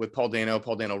RV with Paul Dano.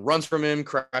 Paul Dano runs from him,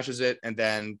 crashes it, and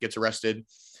then gets arrested.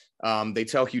 They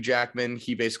tell Hugh Jackman.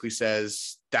 He basically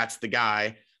says, that's the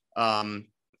guy.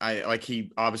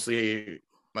 He obviously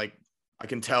like, I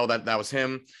can tell that was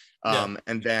him.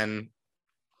 And then,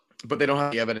 but they don't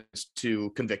have the evidence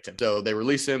to convict him. So they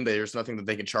release him. There's nothing that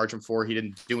they can charge him for. He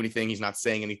didn't do anything. He's not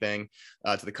saying anything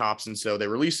to the cops. And so they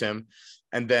release him.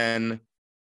 And then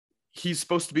he's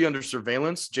supposed to be under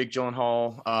surveillance. Jake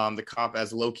Gyllenhaal, the cop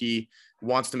as Loki,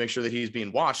 wants to make sure that he's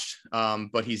being watched,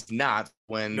 but he's not.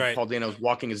 When Paul Dano's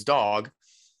walking his dog,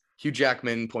 Hugh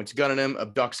Jackman points a gun at him,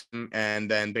 abducts him, and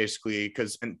then basically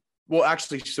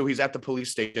so he's at the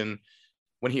police station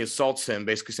when he assaults him,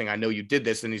 basically saying, I know you did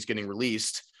this, and he's getting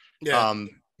released.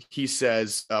 He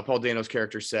says, Paul Dano's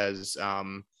character says,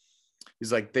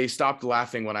 he's like, they stopped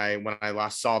laughing when I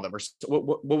last saw them. Or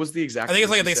what was the exact? I think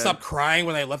it's like they stopped crying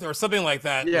when I left, or something like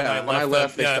that. Yeah, when I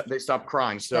left, they stopped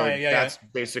crying. So that's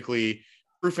basically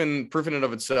proof in and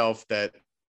of itself that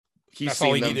he's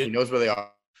seen them. He knows where they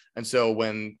are. And so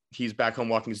when he's back home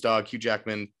walking his dog, Hugh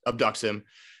Jackman abducts him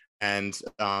and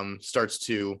starts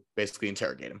to basically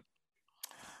interrogate him.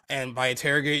 And by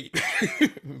interrogate,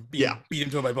 beat him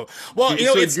to a boat. Well,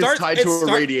 so it starts tied to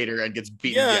a radiator and gets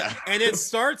beaten. Yeah, and it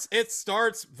starts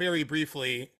very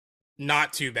briefly,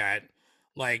 not too bad,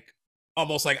 like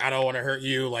almost like, I don't want to hurt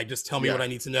you, like just tell me what I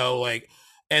need to know, like,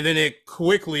 and then it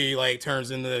quickly like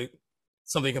turns into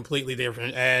something completely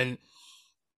different. And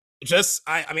just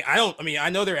I mean, I don't I mean, I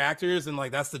know they're actors and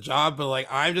like that's the job, but like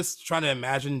I'm just trying to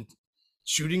imagine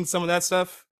shooting some of that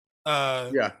stuff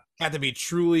Yeah, had to be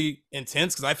truly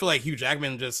intense, because I feel like Hugh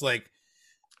Jackman just like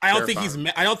terrifying.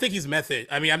 I don't think he's method.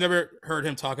 I mean, I've never heard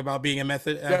him talk about being a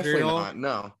method actor at Definitely all. not.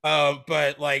 No.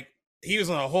 But like he was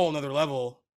on a whole another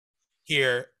level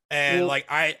here, and Well, like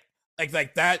I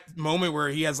like that moment where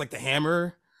he has like the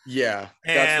hammer yeah,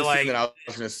 that's and the scene that like I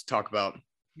was going to talk about.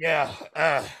 yeah,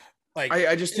 like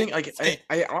I just think like insane.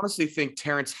 I honestly think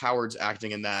Terrence Howard's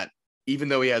acting in that, even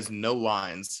though he has no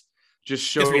lines, just His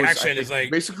shows I reaction think is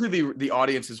like basically the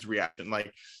audience's reaction.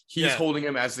 Like he's yeah, holding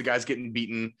him as the guy's getting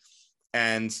beaten,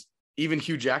 and even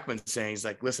Hugh Jackman saying he's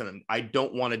like, listen, I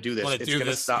don't want to do this. want to It's do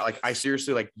gonna this. stop. Like I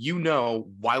seriously like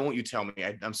why won't you tell me?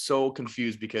 I'm so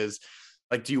confused because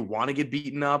like do you want to get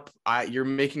beaten up? You're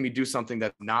making me do something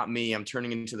that's not me. I'm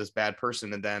turning into this bad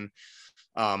person, and then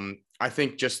I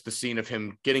think just the scene of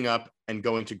him getting up and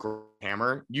going to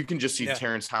hammer, you can just see Yeah,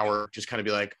 Terrence Howard just kind of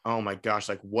be like, oh my gosh,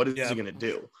 like what is yeah, he gonna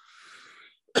do?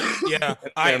 yeah.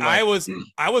 And like,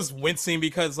 I was wincing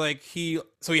because like he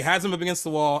has him up against the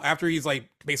wall after he's like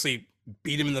basically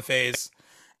beat him in the face,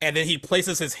 and then he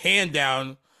places his hand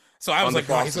down. So I on was the like,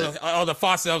 oh, he's faucet. gonna, oh, the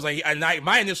faucet. I was like, and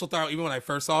my initial thought, even when I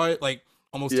first saw it, like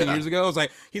almost 10 years Yeah. ago, I was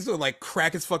like, he's gonna like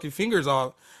crack his fucking fingers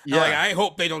off. And like, Yeah. I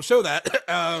hope they don't show that.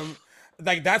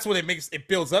 Like that's what it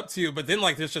builds up to. But then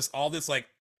like, there's just all this like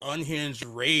unhinged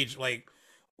rage, like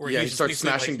where Yeah. He he's just starts basically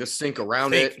smashing like the sink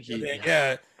around it. fake. He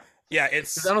Yeah, yeah.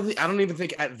 because I don't even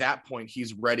think at that point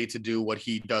he's ready to do what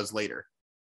he does later.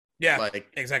 Yeah, Like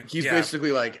exactly. he's Yeah,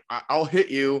 basically like, I'll hit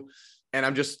you and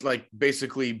I'm just like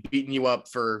basically beating you up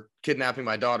for kidnapping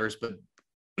my daughters. But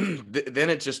then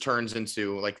it just turns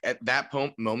into like at that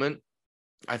moment,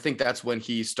 I think that's when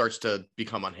he starts to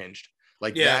become unhinged.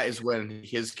 Like yeah, that is when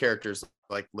his character's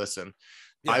like, listen,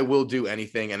 I yeah. will do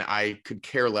anything and I could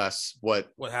care less What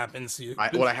happens to you?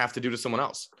 what I have to do to someone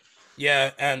else.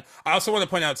 Yeah, and I also want to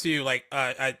point out too, like,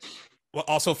 I what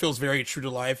also feels very true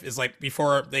to life is like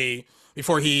before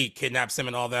he kidnaps him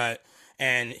and all that,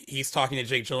 and he's talking to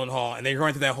Jake Gyllenhaal, and they're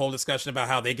going through that whole discussion about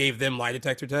how they gave them lie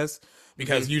detector tests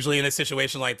because Mm-hmm. usually in a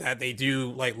situation like that they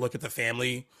do like look at the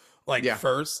family like Yeah.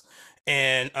 first,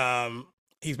 and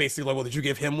he's basically like, well, did you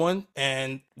give him one?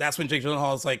 And that's when Jake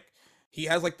Gyllenhaal is like, he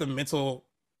has like the mental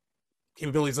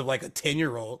capabilities of like a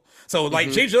 10-year-old. So like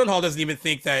Mm-hmm. Jake Gyllenhaal doesn't even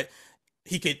think that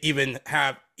he could even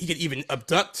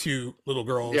abduct two little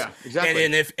girls. Yeah, exactly.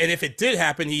 And if it did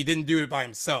happen, he didn't do it by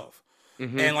himself.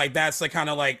 Mm-hmm. And like that's like kind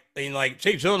of like, I mean, like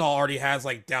Jake Gyllenhaal already has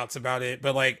like doubts about it,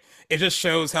 but like it just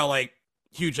shows how like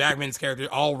Hugh Jackman's character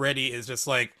already is just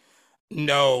like,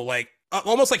 no, like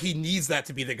almost like he needs that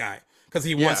to be the guy because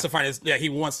Yeah. he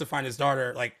wants to find his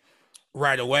daughter like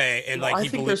right away, and No, like I he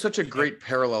think believes. there's such a great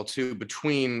parallel too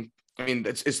between. I mean,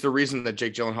 it's the reason that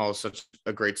Jake Gyllenhaal is such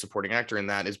a great supporting actor in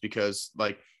that is because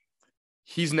like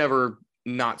he's never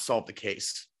not solved the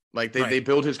case. Like they Right.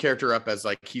 build his character up as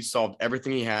like he's solved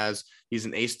everything he has. He's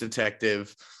an ace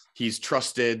detective. He's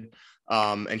trusted.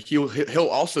 And he'll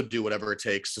also do whatever it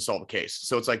takes to solve a case.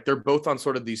 So it's like they're both on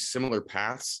sort of these similar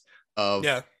paths of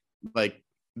Yeah. like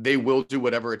they will do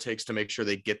whatever it takes to make sure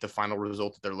they get the final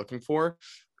result that they're looking for.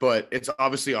 But it's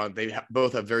obviously on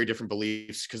both have very different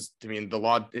beliefs because I mean the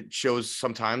law it shows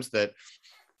sometimes that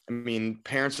I mean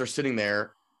parents are sitting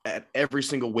there at every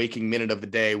single waking minute of the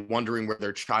day wondering where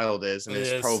their child is, and It it's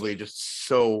is. probably just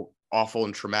so awful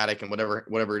and traumatic and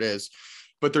whatever it is.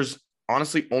 But there's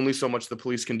honestly only so much the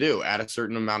police can do at a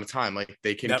certain amount of time. Like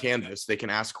they can Yep. canvass, they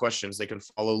can ask questions, they can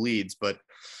follow leads, but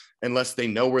unless they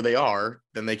know where they are,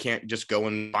 then they can't just go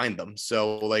and find them.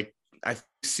 So like I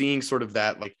seeing sort of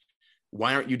that like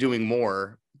why aren't you doing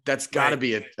more? That's got to Right.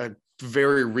 be a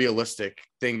very realistic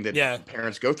thing that Yeah.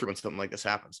 parents go through when something like this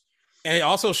happens. And it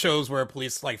also shows where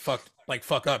police like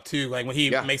fuck up too. Like when he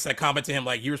Yeah. makes that comment to him,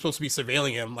 like you were supposed to be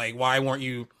surveilling him. Like why weren't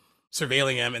you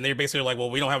surveilling him? And they're basically like, well,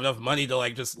 we don't have enough money to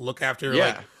like just look after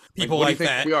like Yeah. Like, people what do you like think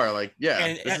that. we are? Like, yeah,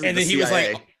 And this isn't and the then he was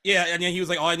CIA. like, yeah, and then he was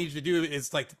like, all I need you to do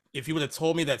is like if you would have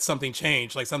told me that something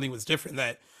changed, like something was different,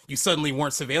 that you suddenly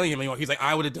weren't surveilling him anymore. He's like,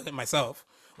 I would have done it myself.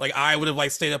 Like I would have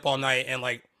like stayed up all night and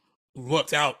like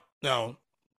looked out,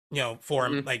 for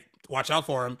him, Mhm. like watch out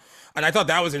for him. And I thought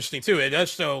that was interesting too. It does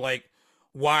show like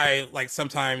why like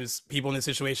sometimes people in this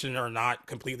situation are not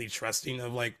completely trusting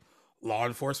of like law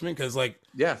enforcement because like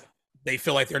Yeah. they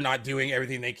feel like they're not doing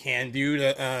everything they can do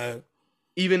to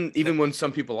Even when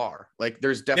some people are like,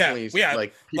 there's yeah, definitely yeah,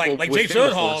 like people like Jake within the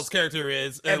Gyllenhaal's force, character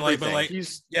is, and like, but everything. like,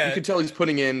 He's you yeah, can tell he's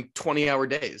putting in 20-hour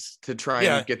days to try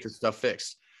yeah, and get this stuff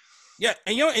fixed. yeah,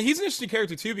 and and he's an interesting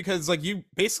character too because like you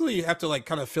basically have to like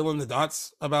kind of fill in the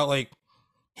dots about like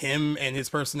him and his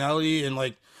personality, and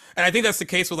like, and I think that's the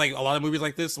case with like a lot of movies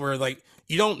like this, where like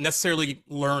you don't necessarily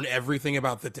learn everything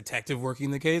about the detective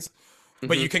working the case,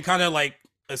 but Mhm. you can kind of like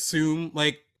assume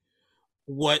like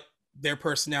what their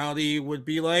personality would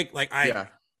be like. Yeah.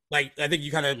 I think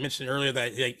you kind of mentioned earlier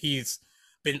that like he's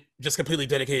been just completely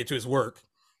dedicated to his work,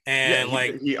 Yeah, and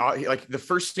like he like the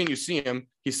first scene you see him,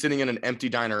 he's sitting in an empty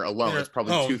diner alone. It's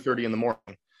probably home, 2:30 in the morning.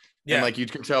 And yeah, like you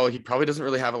can tell he probably doesn't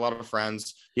really have a lot of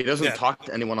friends. He doesn't yeah, talk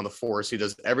to anyone on the force. He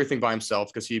does everything by himself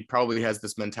because he probably has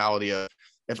this mentality of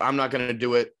if I'm not going to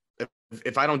do it,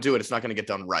 if I don't do it, it's not going to get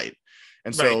done right.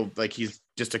 And right, so like he's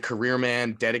just a career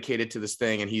man dedicated to this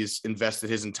thing, and he's invested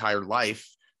his entire life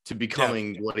to yeah,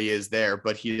 becoming what he is there,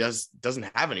 but he doesn't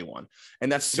have anyone.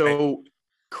 And that's right, so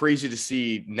crazy to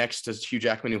see next to Hugh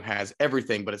Jackman, who has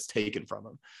everything, but it's taken from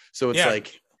him. So it's yeah,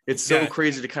 like it's so yeah,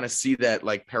 crazy to kind of see that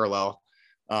like parallel.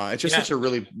 It's just yeah. such a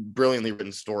really brilliantly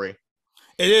written story.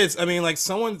 It is. I mean, like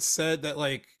someone said that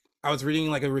like I was reading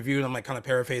like a review and I'm like kind of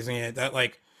paraphrasing it that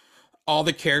like all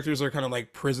the characters are kind of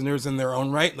like prisoners in their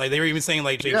own right. Like they were even saying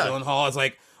like Jake Yeah. Gyllenhaal is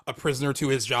like a prisoner to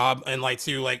his job and like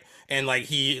to like and like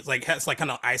he like has like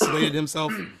kind of isolated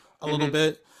himself a little Hmm.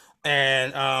 bit.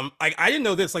 And like I didn't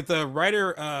know this like the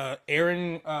writer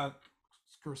Aaron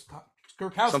Skirkowski.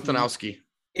 Somethingowski.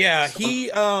 Yeah, Some,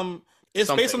 he it's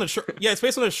based on something. a short yeah, it's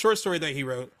based on a short story that he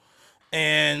wrote.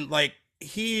 And like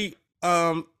he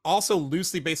also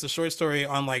loosely based a short story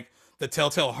on like The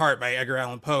Telltale Heart by Edgar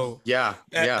Allan Poe. Yeah.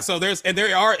 Yeah. So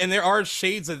there are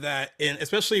shades of that, and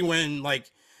especially when like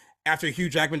after Hugh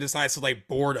Jackman decides to like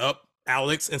board up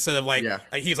Alex instead of Yeah.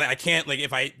 like he's like I can't like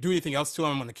if I do anything else to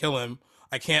him I'm gonna kill him.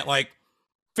 I can't like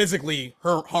physically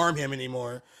harm him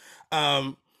anymore.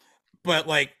 Um, but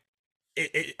like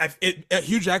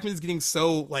Hugh Jackman is getting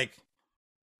so like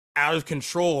out of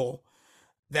control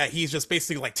that he's just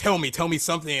basically like tell me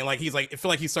something, and like he's like I feel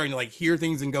like he's starting to like hear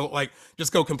things and go like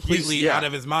just go He's completely out yeah.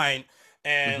 of his mind.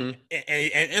 and Hmm.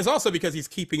 and it's also because he's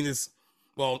keeping this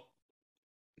well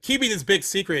keeping this big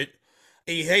secret.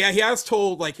 He has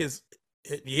told like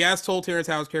he has told Terrence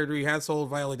Howard's character, he has told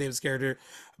Viola Davis' character,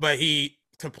 but he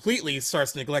completely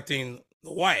starts neglecting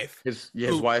the wife His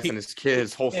who wife and he his kid,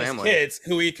 his whole his family. kids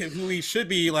who he should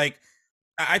be like.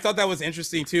 I thought that was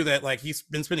interesting too. That like he's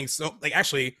been spending so like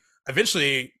actually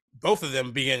eventually both of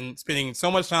them being spending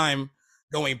so much time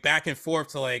going back and forth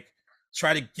to like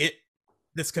try to get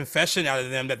this confession out of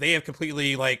them that they have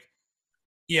completely like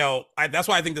that's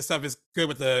why I think this stuff is good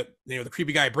with the the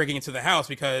creepy guy breaking into the house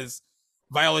because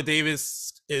Viola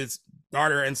Davis is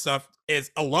daughter and stuff is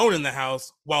alone in the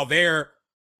house while they're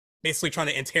basically trying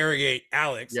to interrogate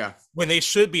Alex Yeah. when they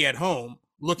should be at home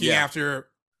looking Yeah. after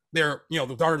their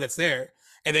the daughter that's there.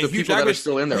 And then The Hugh people that Jackman are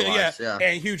still in their yeah, lives. Yeah.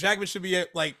 and Hugh Jackman should be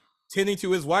like tending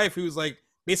to his wife who's like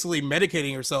basically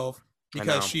medicating herself I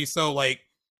because know. she's so like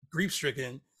grief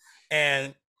stricken.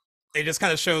 And it just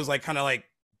kind of shows like kind of like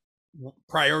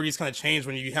priorities kind of change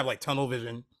when you have like tunnel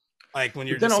vision, like when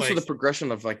you're But then just also like the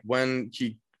progression of like when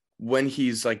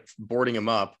he's like boarding him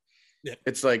up, yeah,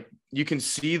 it's like you can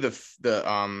see the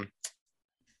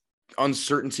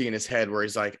uncertainty in his head where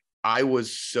he's like, I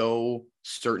was so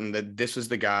certain that this was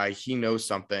the guy, he knows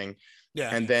something,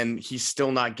 yeah, and then he's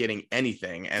still not getting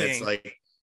anything. And it's thing. like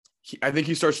I think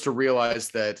he starts to realize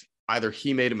that either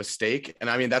he made a mistake, and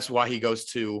I mean that's why he goes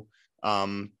to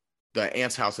the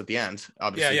aunt's house at the end, Yeah,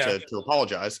 obviously yeah. to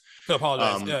apologize. To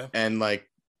apologize. Yeah. And like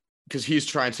because he's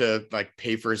trying to like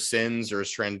pay for his sins or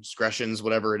his transgressions,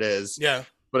 whatever it is. Yeah.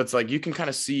 But it's like you can kind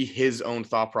of see his own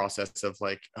thought process of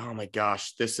like, oh my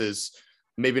gosh, this is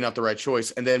maybe not the right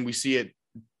choice. And then we see it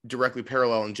directly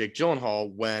parallel in Jake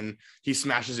Gyllenhaal when he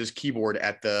smashes his keyboard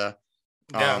at the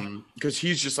Yeah. because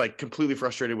he's just like completely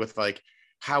frustrated with like,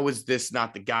 how is this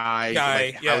not the guy?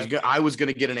 Guy, Like yeah. I was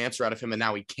gonna get an answer out of him and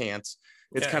now he can't.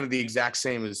 It's Yeah. kind of the exact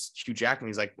same as Hugh Jackman.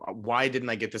 He's like, why didn't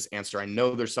I get this answer? I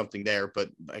know there's something there, but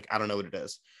like I don't know what it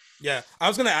is. Yeah. I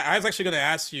was actually gonna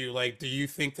ask you, like, do you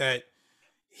think that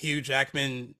Hugh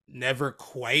Jackman never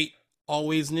quite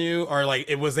always knew? Or like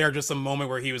it was there just a moment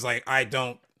where he was like, I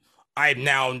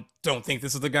now don't think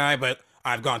this is the guy, but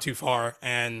I've gone too far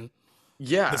and this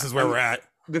Yeah. is where we're at.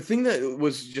 The thing that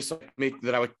was just like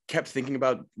that I kept thinking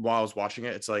about while I was watching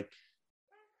it, it's like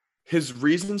his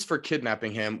reasons for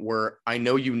kidnapping him were, I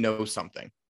know you know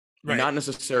something. Right. Not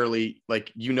necessarily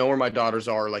like, you know where my daughters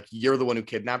are, like you're the one who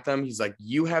kidnapped them. He's like,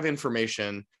 you have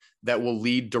information that will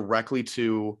lead directly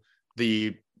to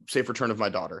the safe return of my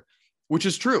daughter, which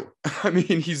is true. I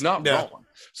mean, he's not Yeah. wrong.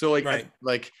 So like, Right.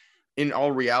 like in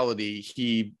all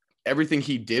reality, everything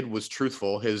he did was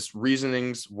truthful. His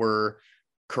reasonings were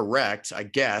correct, I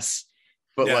guess.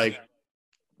 But Yeah. like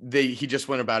he just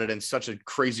went about it in such a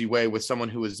crazy way with someone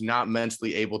who is not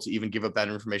mentally able to even give up that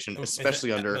information,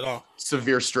 especially under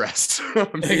severe stress.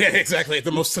 Yeah, exactly.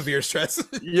 The most severe stress.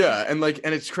 Yeah. And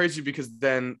it's crazy because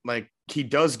then like he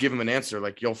does give him an answer,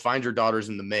 like, you'll find your daughters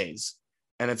in the maze.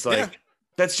 And it's like,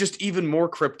 that's just even more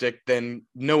cryptic than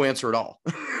no answer at all.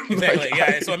 Exactly.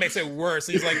 So it makes it worse.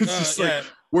 He's like, like,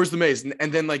 where's the maze?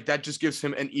 And then like that just gives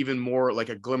him an even more like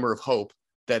a glimmer of hope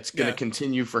that's going to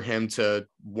continue for him to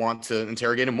want to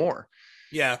interrogate him more.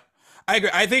 Yeah, I agree.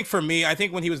 I think for me,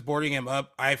 when he was boarding him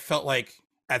up, I felt like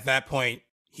at that point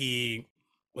he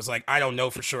was like, I don't know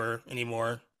for sure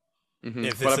anymore. Mm-hmm.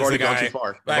 If this but I've already gone too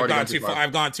far.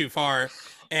 I've gone too far.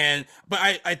 But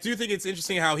I do think it's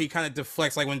interesting how he kind of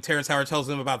deflects, like when Terrence Howard tells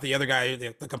him about the other guy,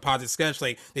 the composite sketch,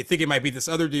 like they think it might be this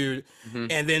other dude. Mm-hmm.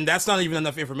 And then that's not even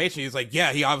enough information. He's like,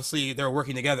 yeah, they're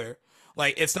working together.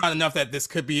 Like, it's not enough that this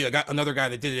could be another guy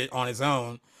that did it on his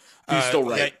own. He's still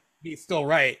right. He's still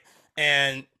right.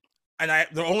 And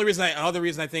the other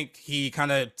reason I think he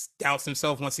kind of doubts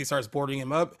himself once he starts boarding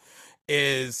him up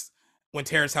is when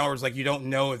Terrence Howard's like, you don't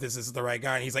know if this is the right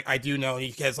guy. And he's like, I do know. And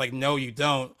he says like, no, you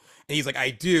don't. And he's like,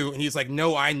 I do. And he's like,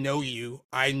 no, I know you.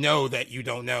 I know that you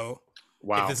don't know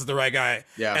if this is the right guy.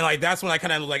 Yeah. And like, that's when I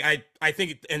kind of like, I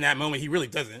think in that moment, he really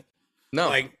doesn't. No.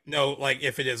 Like, no, like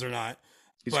if it is or not.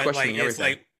 He's questioning everything. It's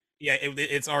like,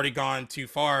 it's already gone too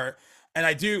far. And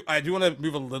I do want to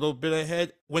move a little bit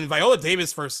ahead. When Viola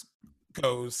Davis first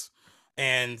goes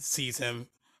and sees him,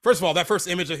 first of all, that first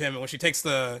image of him when she takes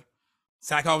the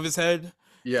sack off of his head,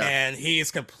 and he's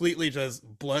completely just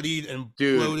bloodied and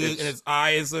bloated, and his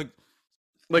eyes look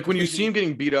like when you see him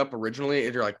getting beat up originally,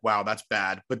 you're like, wow, that's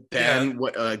bad. But then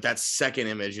that second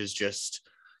image is just,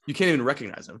 you can't even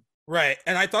recognize him. Right.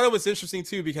 And I thought it was interesting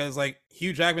too, because like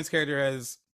Hugh Jackman's character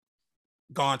has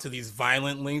gone to these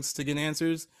violent lengths to get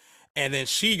answers. And then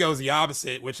she goes the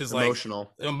opposite, which is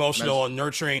emotional and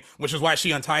nurturing, which is why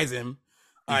she unties him.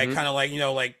 Mm-hmm. Kind of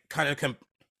like,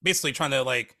 basically trying to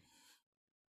like,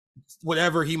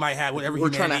 whatever he might have, whatever he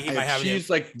might have. She's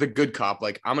like the good cop.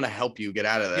 Like, I'm going to help you get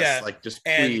out of this. Yeah. Like, just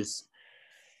please.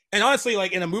 And honestly,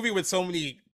 like in a movie with so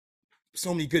many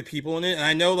good people in it. And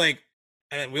I know like,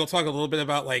 and we'll talk a little bit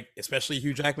about like, especially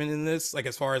Hugh Jackman in this, like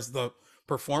as far as the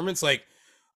performance, like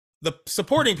the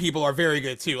supporting people are very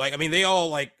good too. Like, I mean, they all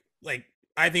like,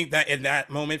 I think that in that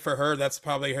moment for her, that's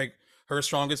probably like her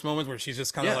strongest moment where she's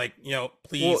just kind of like,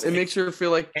 please. Well, it makes her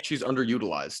feel like she's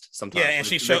underutilized sometimes. Yeah.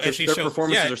 And their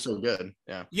performances are so good.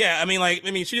 Yeah. Yeah. I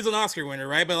mean, she's an Oscar winner,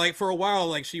 right? But like for a while,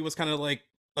 like she was kind of like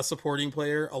a supporting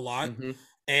player a lot. Mm-hmm.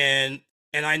 And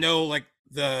I know like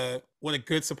what a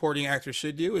good supporting actor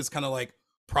should do is kind of like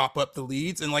prop up the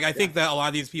leads. And like, I think that a lot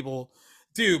of these people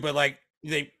do, but like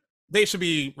they should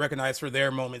be recognized for their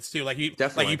moments too. Like you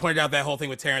pointed out that whole thing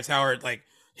with Terrence Howard, like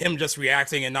him just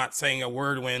reacting and not saying a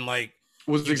word when like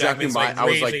was exactly my, I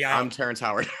was like, I'm Terrence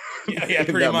Howard. yeah,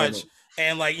 pretty much. Moment.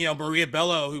 And like, Maria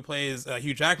Bello, who plays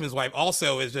Hugh Jackman's wife,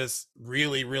 also is just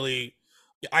really, really,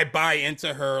 I buy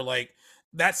into her. Like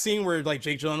that scene where like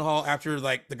Jake Gyllenhaal, after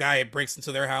like the guy breaks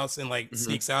into their house and like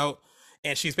sneaks out,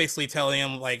 and she's basically telling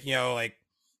him like, like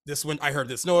this one, I heard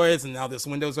this noise and now this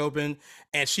window's open,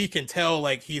 and she can tell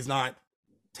like he's not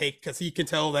because he can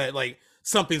tell that like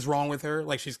something's wrong with her.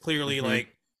 Like she's clearly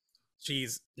like,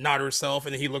 she's not herself.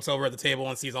 And then he looks over at the table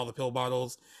and sees all the pill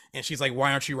bottles. And she's like,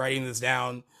 why aren't you writing this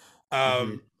down?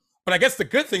 But I guess the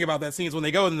good thing about that scene is when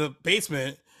they go in the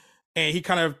basement and he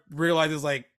kind of realizes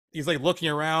like, he's like looking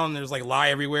around, there's like lye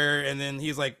everywhere. And then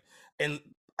he's like, and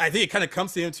I think it kind of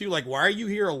comes to him too. Like, why are you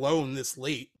here alone this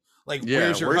late? Like,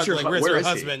 where's your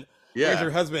husband? Yeah. Where's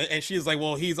her husband? And she's like,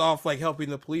 well, he's off like helping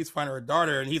the police find her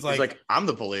daughter. And he's like, I'm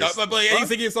the police. But he's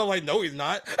thinking himself like, no, he's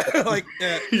not. Like,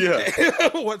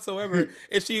 whatsoever.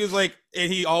 And she was like,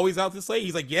 and he always out this late.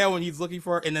 He's like, yeah, when he's looking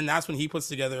for her. And then that's when he puts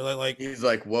together like he's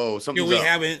like, whoa, something's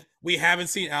up. We haven't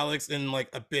seen Alex in like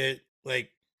a bit, like,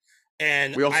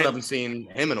 and we also haven't seen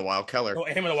him in a while, Keller. Oh,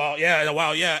 him in a while,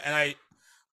 yeah. And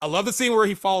I love the scene where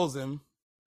he follows him.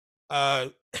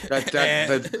 The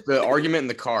argument in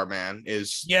the car, man,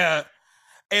 is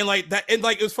and like that, and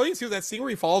like it was funny too. That scene where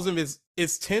he follows him is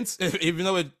tense, even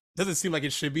though it doesn't seem like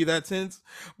it should be that tense.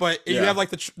 But you have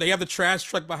like they have the trash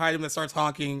truck behind him that starts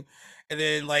honking, and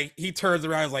then like he turns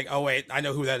around and is like, oh wait, I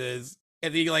know who that is,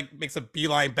 and then he like makes a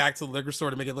beeline back to the liquor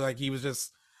store to make it look like he was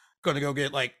just gonna go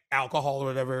get like alcohol or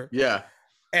whatever. Yeah,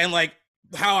 and like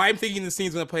how I'm thinking the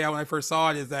scene's gonna play out when I first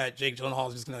saw it is that Jake Gyllenhaal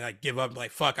is just gonna like give up, and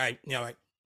like fuck, I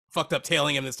fucked up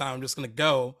tailing him this time, I'm just gonna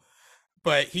go.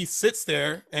 But he sits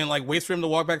there and like waits for him to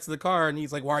walk back to the car, and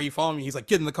he's like, why are you following me? He's like,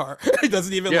 get in the car. He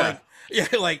doesn't even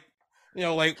like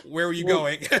where were you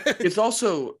going? It's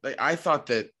also like, I thought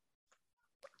that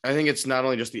I think it's not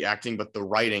only just the acting, but the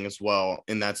writing as well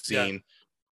in that scene.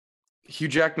 Hugh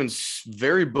Jackman's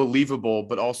very believable,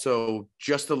 but also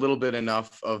just a little bit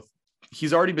enough of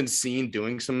he's already been seen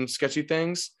doing some sketchy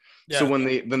things. So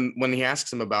when he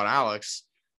asks him about Alex,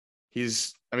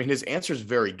 his answer is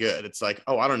very good. It's like,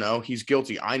 oh, I don't know. He's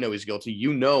guilty. I know he's guilty.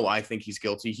 I think he's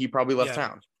guilty. He probably left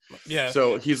town. Yeah.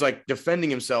 So he's like defending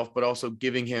himself, but also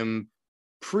giving him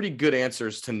pretty good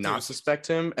answers to not suspect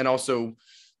him. And also,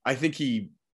 I think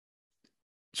he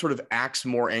sort of acts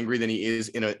more angry than he is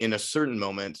in a certain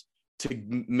moment to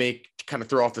kind of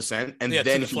throw off the scent. And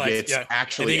then he gets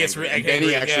actually angry. And then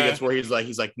he actually gets where he's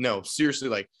like, no, seriously,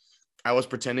 like, I was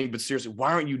pretending, but seriously,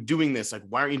 why aren't you doing this? Like,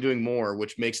 why aren't you doing more?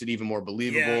 Which makes it even more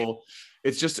believable.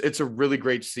 Yeah. It's a really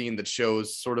great scene that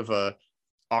shows sort of a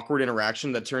awkward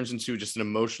interaction that turns into just an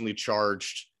emotionally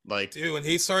charged, like, dude, when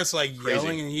he starts like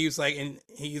yelling and he's like,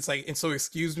 and so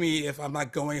excuse me if I'm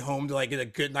not going home to like get a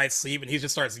good night's sleep, and he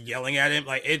just starts yelling at him.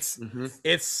 Like it's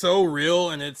so real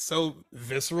and it's so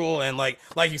visceral. And like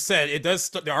you said,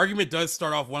 the argument does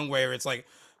start off one way where it's like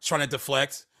trying to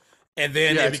deflect. And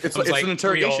then it's like an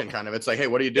interrogation kind of. It's like, hey,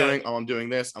 what are you doing? Yeah. Oh, I'm doing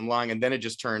this. I'm lying. And then it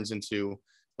just turns into,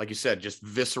 like you said, just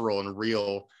visceral and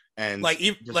real. And like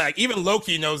even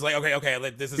Loki knows, like, okay,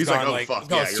 like, this is gone, like,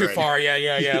 it's too far.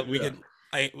 Yeah.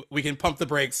 We can pump the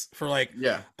brakes for like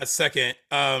a second.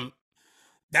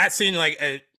 That scene,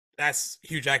 like, that's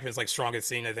Hugh Jackman's like strongest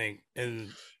scene, I think.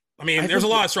 And I mean, there's a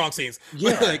lot of strong scenes.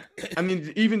 Yeah. Like, I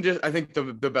mean, even just, I think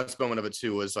the best moment of it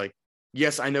too was like,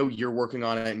 yes, I know you're working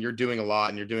on it and you're doing a lot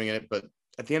and you're doing it, but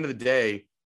at the end of the day,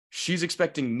 she's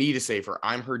expecting me to save her.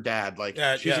 I'm her dad. Like,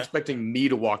 she's expecting me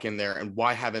to walk in there, and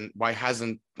why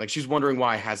hasn't, like, she's wondering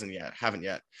why I haven't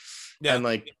yet. Yeah. And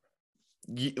like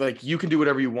you can do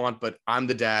whatever you want, but I'm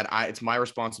the dad. It's my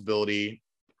responsibility.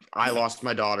 I lost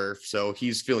my daughter. So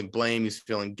he's feeling blame. He's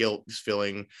feeling guilt. He's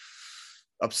feeling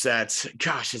upset.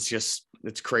 Gosh,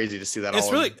 it's crazy to see that. It's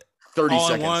all really in 30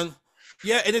 seconds.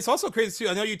 Yeah, and it's also crazy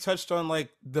too. I know you touched on like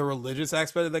the religious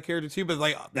aspect of that character too, but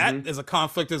like that is a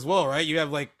conflict as well, right? You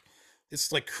have like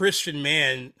this like Christian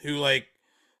man who like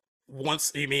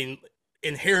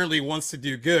inherently wants to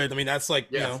do good. I mean, that's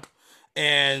like, you know,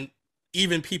 and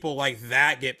even people like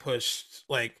that get pushed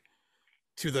like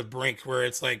to the brink where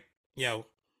it's like, you know,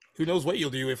 who knows what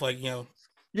you'll do if, like, you know,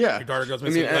 your daughter goes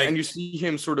missing. I mean, and you see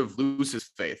him sort of lose his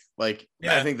faith. Like,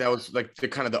 I think that was like the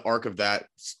kind of the arc of that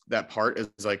part is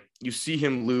like, you see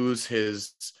him lose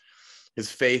his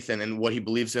faith and what he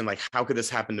believes in. Like, how could this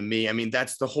happen to me? I mean,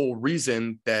 that's the whole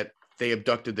reason that they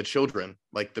abducted the children.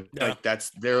 Like like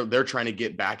that's they're trying to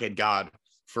get back at God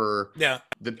for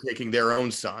taking their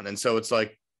own son. And so it's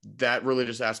like that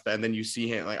religious aspect. And then you see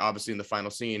him, like, obviously in the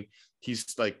final scene,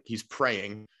 he's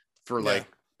praying for like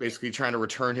basically trying to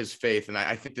return his faith. And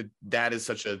I think that is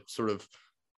such a sort of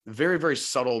very, very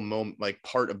subtle moment, like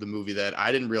part of the movie that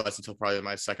I didn't realize until probably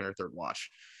my second or third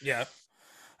watch. Yeah.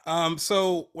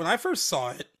 So when I first saw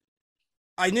it,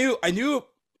 I knew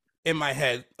in my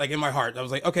head, like in my heart, I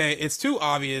was like, okay, it's too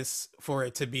obvious for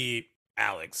it to be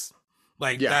Alex.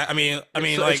 Like that. I mean,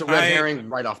 it's a red herring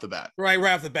right off the bat. Right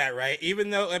off the bat, right? Even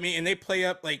though, I mean, and they play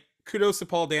up, like, kudos to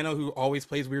Paul Dano, who always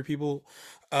plays weird people.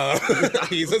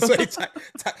 He's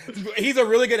a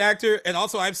really good actor, and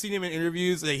also I've seen him in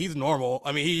interviews. He's normal.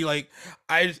 I mean, he like,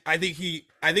 I think he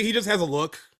just has a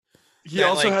look. He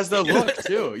also has that look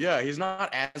too. Yeah, he's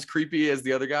not as creepy as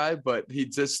the other guy, but he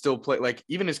just still play, like,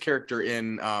 even his character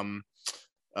in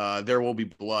There Will Be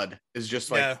Blood is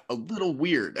just like a little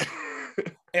weird.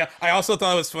 Yeah, I also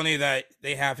thought it was funny that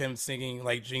they have him singing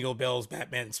like Jingle Bells,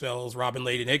 Batman Spells, Robin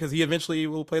Lady Nick, because he eventually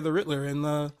will play the Riddler in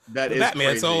the Batman.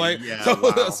 Crazy. So like,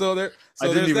 I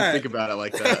didn't even think about it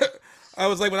like that. I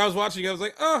was like, when I was watching, I was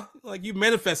like, oh, like, you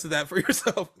manifested that for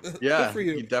yourself. Yeah, good for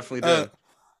you. He definitely did.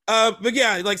 But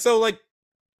yeah, like, so like,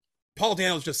 Paul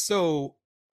Dano's just so,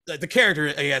 like, the character,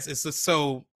 I guess, is just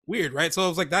so weird, right? So I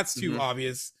was like, that's too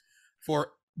obvious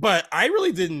but I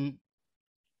really didn't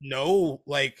know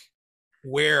like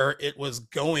where it was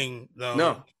going though.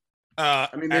 No. I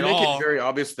mean, they make it very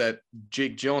obvious that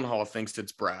Jake Gyllenhaal thinks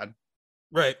it's Brad.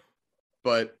 Right.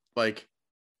 But like,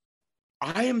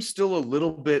 I am still a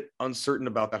little bit uncertain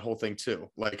about that whole thing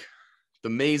too. Like, the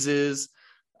mazes,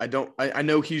 I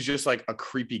know he's just like a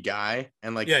creepy guy,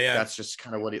 and like that's just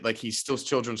kind of what he steals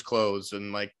children's clothes,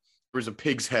 and like there's a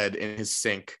pig's head in his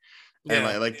sink.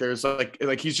 And like there's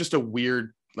like he's just a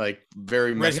weird, like,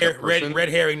 very messed up person. Red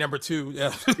herring number 2.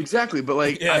 Yeah. Exactly. But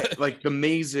like like the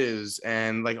mazes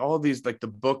and like all of these, like the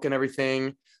book and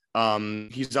everything.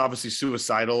 He's obviously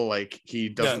suicidal. Like, he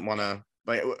doesn't want to,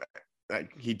 like,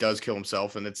 he does kill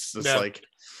himself, and it's just like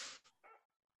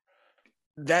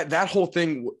that whole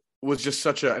thing was just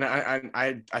such a, and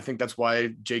I think that's why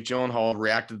Jake Gyllenhaal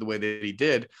reacted the way that he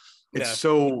did. It's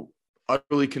so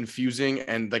utterly confusing,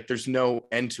 and like there's no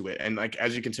end to it. And like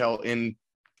as you can tell in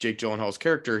Jake Gyllenhaal's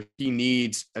character, he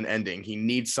needs an ending. He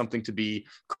needs something to be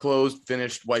closed,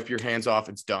 finished, wipe your hands off,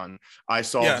 it's done. I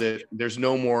solved it. There's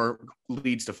no more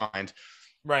leads to find.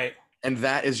 Right. And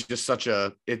that is just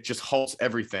it just halts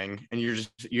everything, and you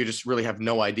just really have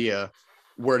no idea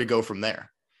where to go from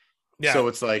there. Yeah. So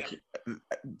it's like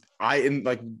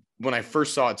when I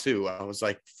first saw it too, I was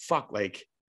like, fuck, like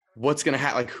what's gonna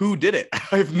happen? Like who did it?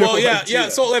 I have no idea. Yeah.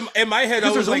 So in my head,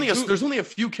 there's only a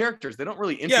few characters. They don't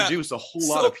really introduce a whole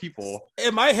lot of people.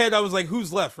 In my head, I was like,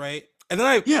 who's left, right? And then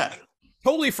I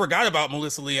totally forgot about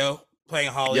Melissa Leo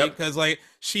playing Holly because like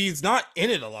she's not in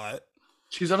it a lot.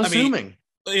 She's unassuming.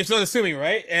 It's unassuming,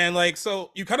 right? And like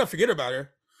so you kind of forget about her.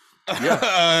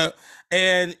 Yeah.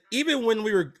 And even when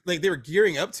we were like they were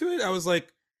gearing up to it, I was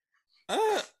like,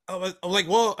 I was like,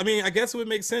 well, I mean, I guess it would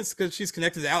make sense because she's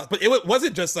connected to Alex. But it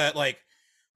wasn't just that, like,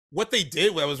 what they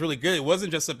did that was really good. It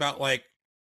wasn't just about like,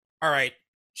 all right,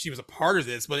 she was a part of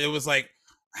this, but it was like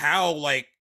how like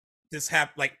this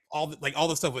happened, like all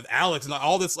the stuff with Alex and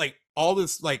all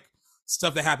this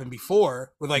stuff that happened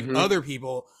before with like other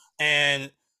people, and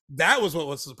that was what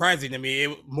was surprising to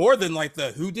me. More than like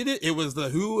the who did it, it was the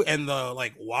who and the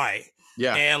like why.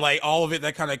 Yeah. And like all of it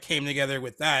that kind of came together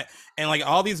with that. And like a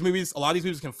lot of these movies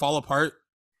can fall apart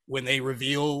when they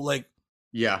reveal like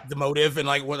the motive and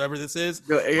like whatever this is.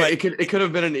 It could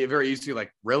have been very easy,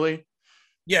 like, really?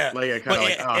 Yeah. Like I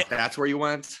kind of like, that's where you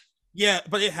went. Yeah,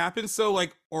 but it happens so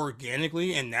like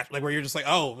organically and that like where you're just like,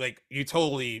 oh, like you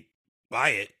totally buy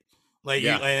it. Like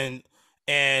you and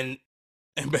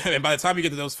by the time you get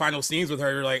to those final scenes with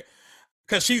her, you're like,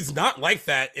 because she's not like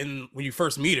that when you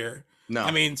first meet her. No,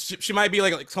 I mean she might be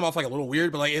like come off like a little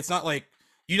weird, but like it's not like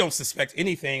you don't suspect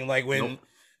anything. Like when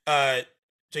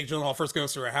Jake Gyllenhaal first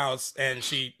goes to her house and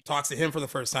she talks to him for the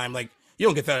first time, like you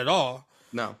don't get that at all.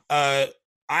 No,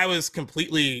 I was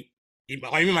completely.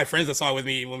 Even my friends that saw it with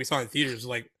me when we saw it in theaters,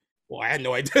 like, well, I had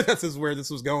no idea this is where this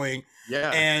was going.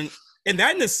 Yeah, and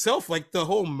that in itself, like the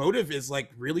whole motive is like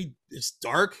really it's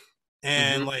dark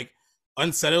and like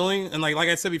unsettling, and like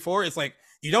I said before, it's like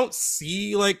you don't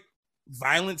see like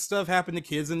violent stuff happen to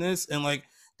kids in this, and like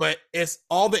but it's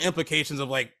all the implications of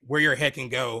like where your head can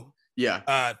go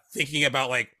thinking about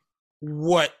like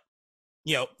what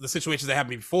the situations that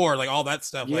happened before, like all that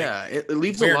stuff. It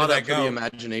leaves a lot up to the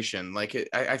imagination. Like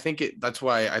I think that's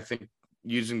why I think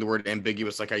using the word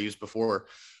ambiguous like I used before,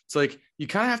 it's like you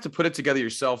kind of have to put it together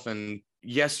yourself. And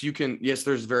yes,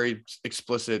 there's very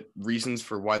explicit reasons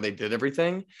for why they did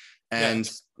everything, and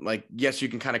like yes, you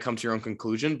can kind of come to your own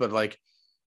conclusion, but like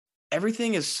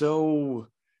everything is so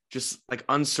just like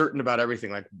uncertain about everything.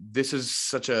 Like this is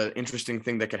such an interesting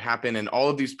thing that could happen, and all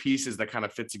of these pieces that kind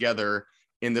of fit together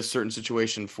in this certain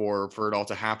situation for it all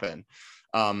to happen.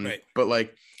 But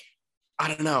like I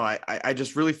don't know, I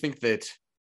just really think that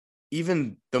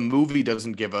even the movie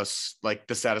doesn't give us like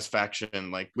the satisfaction.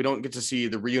 Like we don't get to see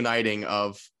the reuniting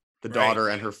of the daughter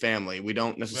and her family. We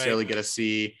don't necessarily get to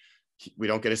see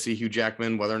Hugh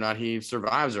Jackman, whether or not he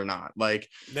survives or not. Like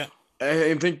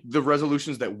I think the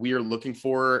resolutions that we're looking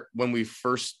for when we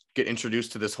first get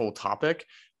introduced to this whole topic,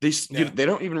 they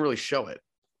don't even really show it,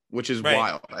 which is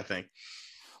wild, I think.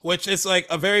 Which is like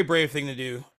a very brave thing to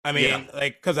do. I mean,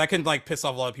 like, because I can like piss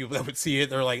off a lot of people that would see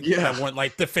it. They're like, I want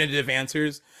like definitive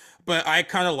answers. But I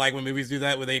kind of like when movies do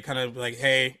that, where they kind of like,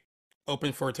 hey,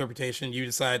 open for interpretation. You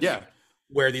decide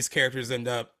where these characters end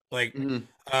up. Like, you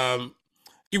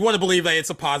want to believe that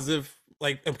it's a positive,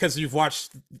 like, because you've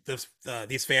watched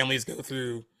these families go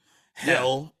through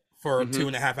hell for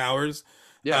 2.5 hours.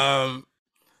 Yeah.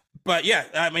 But yeah,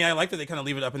 I mean, I like that they kind of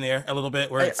leave it up in the air a little bit.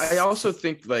 Where I also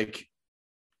think like.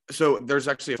 So there's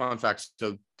actually a fun fact.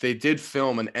 So they did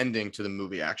film an ending to the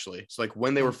movie, actually. So like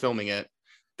when they were filming it,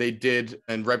 they did,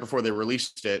 and right before they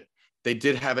released it, they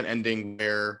did have an ending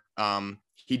where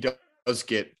he does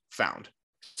get found.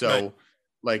 So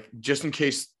like just in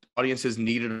case audiences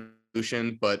needed a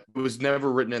solution, but it was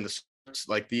never written in the scripts.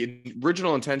 Like the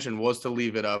original intention was to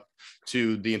leave it up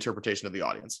to the interpretation of the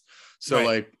audience. So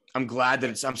like I'm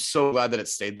so glad that it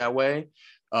stayed that way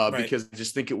because I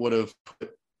just think it would have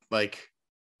put like.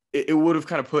 It would have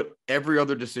kind of put every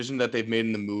other decision that they've made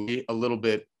in the movie a little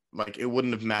bit like it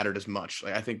wouldn't have mattered as much.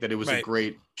 Like I think that it was a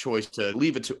great choice to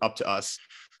leave it up to us.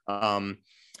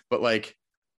 But like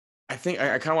I think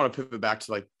I kind of want to pivot back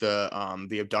to like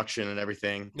the abduction and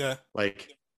everything. Yeah.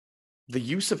 Like the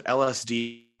use of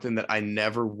LSD, something that I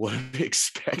never would have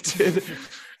expected.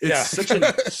 It's such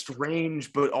a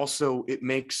strange, but also it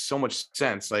makes so much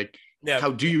sense. Like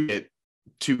how do you get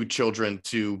two children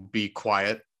to be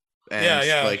quiet Yeah, and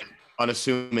yeah, like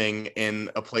unassuming in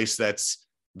a place that's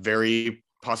very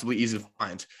possibly easy to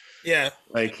find. yeah.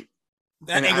 Like,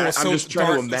 That and angle was I'm so just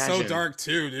trying to dark, so imagine. dark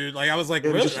too, dude. Like I was like, It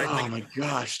was really? just, oh Like my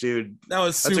gosh, dude. that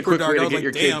was That's a super quick dark. way I to was get like,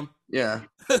 your kid. damn. Yeah.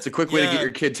 It's a quick way to get Yeah,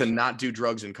 your kid to not do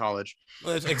drugs in college.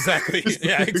 exactly.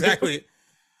 Yeah, exactly.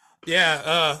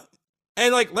 Yeah,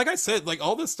 and like I said, like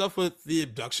all this stuff with the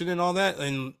abduction and all that,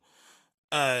 and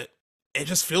uh, it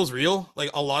just feels real. Like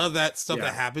a lot of that stuff that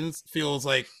Yeah. happens feels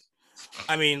like,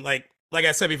 I mean, like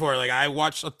I said before, like I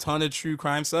watch a ton of true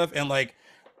crime stuff, and like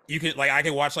you can like I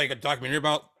can watch like a documentary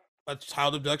about a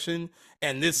child abduction,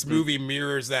 and this Mhm. movie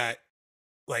mirrors that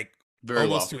like Very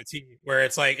almost well. to a T, where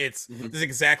it's like Mhm. this is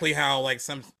exactly how like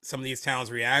some of these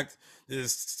towns react. This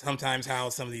is sometimes how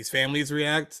some of these families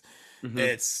react. Mhm.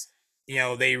 It's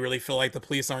they really feel like the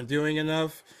police aren't doing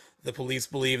enough. The police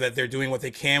believe that they're doing what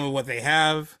they can with what they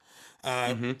have.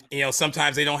 Uh, Mhm.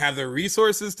 Sometimes they don't have the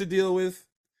resources to deal with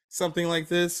something like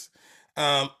this.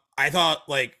 I thought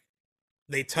like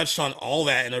they touched on all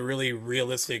that in a really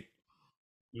realistic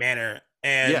manner,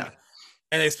 Yeah.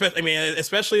 and especially I mean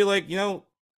especially like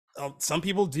some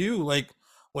people do like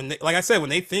when they like I said when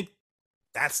they think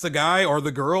that's the guy or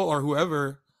the girl or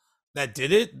whoever that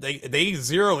did it, they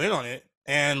zero in on it,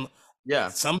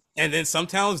 Yeah. and then some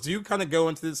towns do kind of go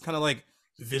into this kind of like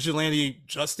vigilante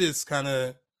justice kind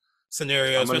of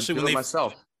scenario, I'm gonna especially when do it they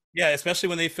myself. yeah, especially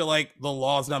when they feel like the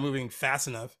law's not moving fast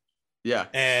enough. Yeah.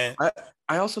 And I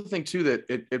I also think too that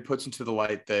it puts into the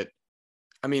light that,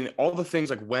 I mean, all the things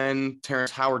like when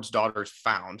Terrence Howard's daughter is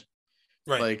found,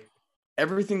 right, like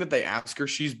everything that they ask her,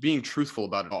 she's being truthful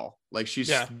about it all. Like she's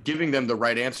yeah, giving them the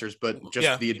right answers, but just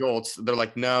yeah, the adults, they're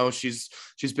like, no, she's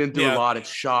been through a yeah, lot. It's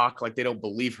shock. Like they don't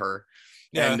believe her.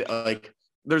 yeah, And like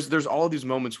there's all of these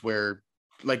moments where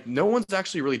like no one's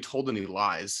actually really told any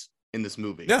lies in this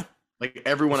movie. yeah, Like it's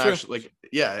everyone true. actually, like,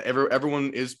 yeah,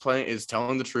 everyone is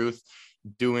telling the truth,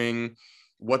 doing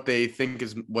what they think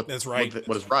is That's right.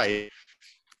 what is right.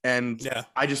 And Yeah,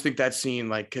 I just think that scene,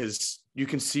 like, because you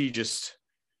can see just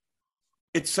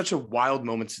it's such a wild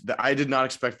moment that I did not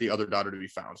expect the other daughter to be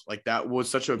found. Like that was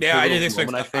such a yeah, I pivotal didn't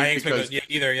expect moment, I I think, didn't expect that because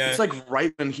yeah, either. Yeah, it's like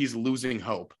right when he's losing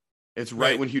hope. It's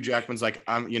right right. when Hugh Jackman's like,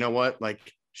 you know what? Like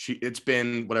it's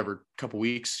been whatever, couple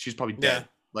weeks. She's probably Yeah, dead.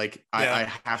 Like yeah,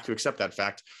 I have to accept that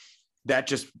fact. That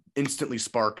just instantly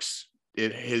sparks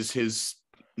his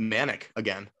manic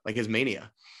again, like his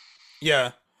mania.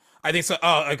 yeah. I think so.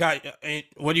 Oh, I got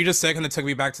what you just said. Kind of took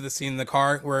me back to the scene in the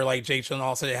car where like Jake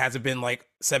Gyllenhaal said it hasn't been like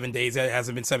 7 days. It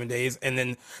hasn't been 7 days, and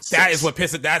then Six.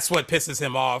 that's what pisses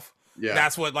him off. Yeah.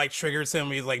 That's what like triggers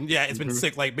him. He's like, yeah, it's been Mhm.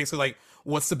 sick. Like basically, like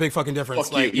what's the big fucking difference?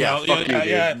 Fuck you. Like Yeah. Fuck you, yeah, dude.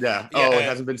 yeah, Yeah. Oh, it yeah,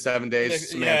 hasn't been 7 days. yeah,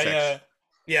 Semantics. yeah.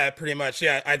 Yeah, pretty much.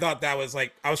 Yeah, I thought that was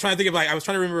like I was trying to think of like I was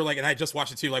trying to remember like, and I just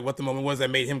watched it too. Like what the moment was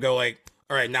that made him go like,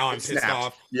 all right, now I'm It pissed snapped.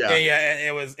 off. Yeah. And yeah,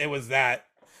 it was that.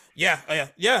 Yeah, yeah,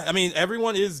 yeah. I mean,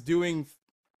 everyone is doing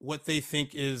what they think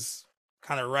is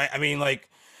kind of right. I mean, like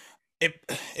it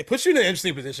it puts you in an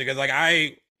interesting position because like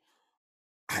I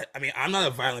mean, I'm not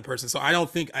a violent person, so I don't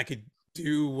think I could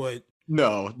do what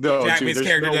No, no, dude. Jackman's There's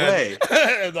character no does.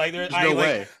 way. Like There's no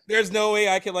way. there's no way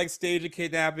I could like stage a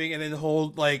kidnapping and then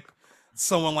hold like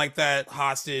someone like that I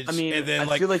hostage mean, and then I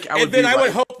like feel like I and would then be I would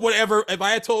like, hope whatever if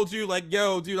I had told you like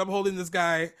yo dude I'm holding this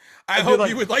guy I I'd be hope you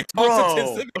like, would like talk to Tim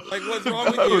bro. Simmons like what's wrong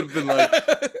with I you. would have been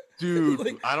like, dude,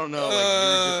 Like I don't know.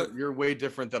 Like you're way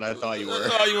different than I thought you were.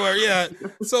 oh you are yeah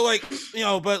so like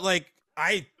but like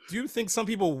I do think some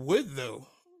people would though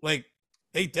like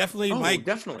they definitely Oh, might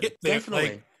definitely, get there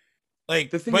definitely. like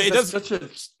The thing but is, it that's does such a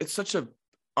it's such a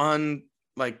un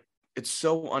like it's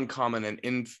so uncommon and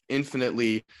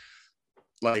infinitely,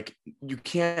 like, you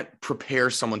can't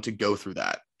prepare someone to go through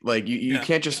that. Like you yeah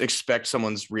can't just expect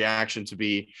someone's reaction to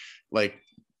be like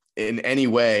in any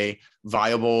way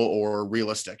viable or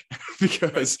realistic right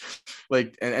because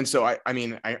like and so I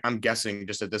mean I'm guessing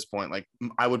just at this point like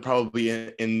I would probably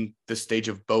be in the stage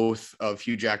of both of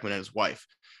Hugh Jackman and his wife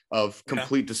of yeah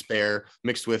complete despair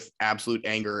mixed with absolute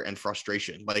anger and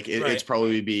frustration. Like it's right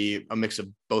probably be a mix of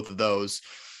both of those.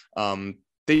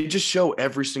 They just show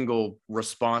every single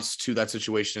response to that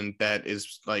situation that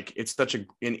is like it's such a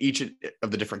in each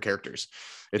of the different characters.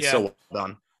 It's so yeah well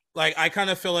done. like I kind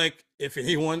of feel like if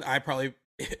anyone, I probably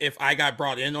if I got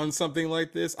brought in on something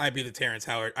like this, I'd be the Terrence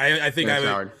Howard. I think I Terrence would.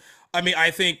 Howard. I mean,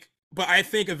 I think, but I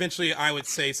think eventually I would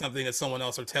say something to someone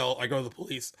else or tell or go to the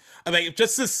police. I mean,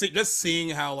 just seeing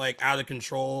how like out of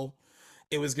control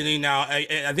it was getting now.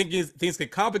 I think things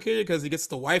get complicated because he gets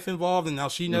the wife involved and now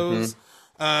she Hmm. knows.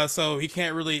 So he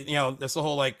can't really, there's the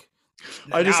whole like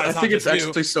I Now it's not think it's just you.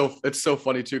 actually it's so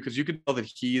funny too, because you can tell that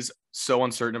he's so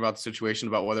uncertain about the situation,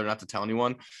 about whether or not to tell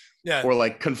anyone Yeah. or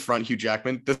like confront Hugh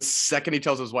Jackman. The second he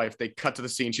tells his wife, they cut to the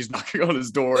scene. She's knocking on his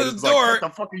door. And it's like, what the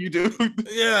fuck are you doing?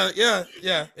 Yeah.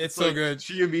 It's so like, good.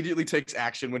 She immediately takes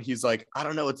action when he's like, I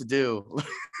don't know what to do.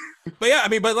 But yeah, I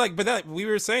mean, but that we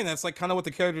were saying that's like kind of what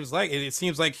the character is like. It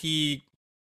seems like he,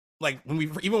 like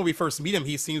when we first meet him,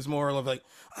 he seems more of like,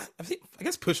 I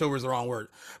guess pushover is the wrong word,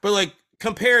 but like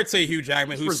compared to Hugh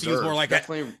Jackman, who seems more like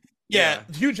definitely.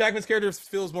 Hugh Jackman's character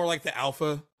feels more like the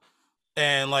alpha,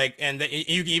 and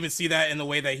you can even see that in the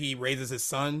way that he raises his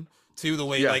son too. The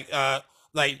way they don't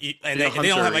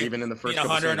have like even in the first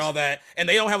Hunter and all that, and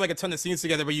they don't have like a ton of scenes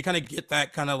together, but you kind of get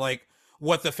that kind of like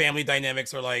what the family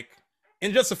dynamics are like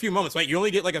in just a few moments, right? You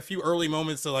only get like a few early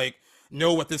moments to like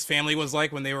know what this family was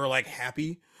like when they were like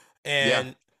happy,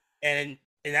 and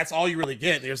that's all you really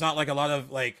get. There's not like a lot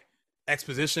of like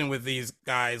exposition with these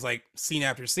guys, like scene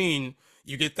after scene.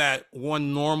 You get that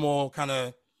one normal kind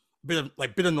of bit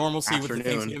of normalcy with the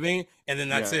Thanksgiving, and then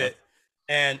that's it.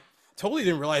 And totally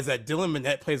didn't realize that Dylan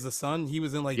Minnette plays the son. He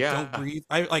was in like Don't Breathe.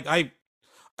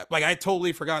 I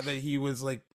totally forgot that he was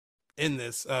like in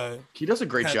this. He does a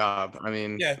great job. I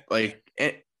mean,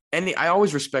 and I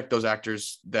always respect those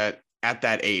actors that at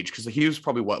that age, because he was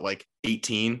probably what, like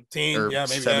 18 or maybe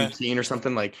 17 or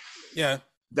something like. Yeah.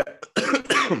 That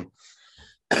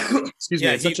excuse me.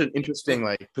 It's such an interesting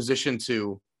like position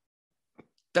to.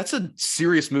 That's a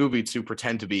serious movie to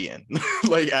pretend to be in,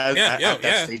 like at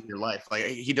that stage in your life. Like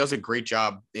he does a great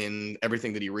job in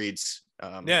everything that he reads.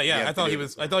 I thought he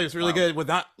was really good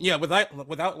without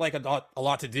like a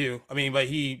lot to do. I mean, but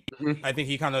I think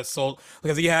he kind of sold,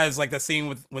 because he has like the scene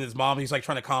with when his mom, he's like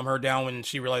trying to calm her down when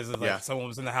she realizes like someone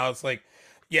was in the house. Like,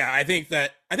 I think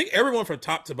everyone from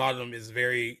top to bottom is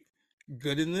very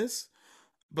good in this.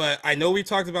 But I know we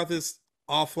talked about this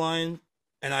offline,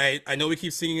 and I know we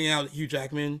keep singing out Hugh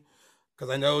Jackman,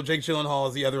 because I know Jake Gyllenhaal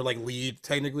is the other like lead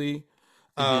technically.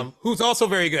 Who's also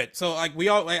very good. So like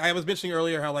I was mentioning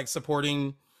earlier how like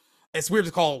supporting, it's weird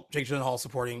to call Jake Gyllenhaal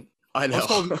supporting. I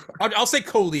know. I'll say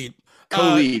co-lead.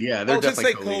 Co-lead, yeah. I'll just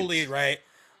say co-lead, right?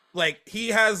 Like he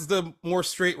has the more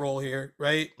straight role here,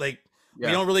 right? Like we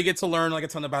don't really get to learn like a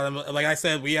ton about him. Like I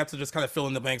said, we have to just kind of fill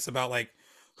in the blanks about like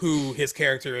who his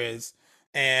character is,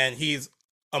 and he's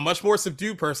a much more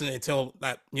subdued person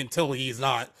until he's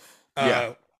not.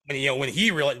 When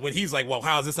he's like, well,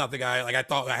 how is this not the guy? Like I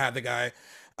thought I had the guy.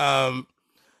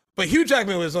 But Hugh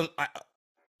Jackman was on.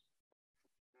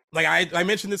 I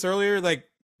mentioned this earlier. Like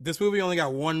this movie only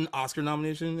got one Oscar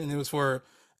nomination, and it was for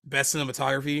best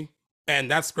cinematography,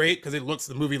 and that's great because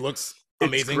the movie looks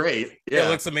amazing. It's great. Yeah, it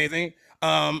looks amazing.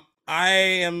 I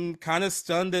am kind of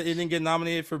stunned that it didn't get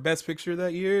nominated for Best Picture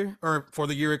that year, or for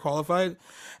the year it qualified,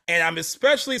 and I'm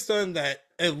especially stunned that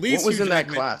at least what was in that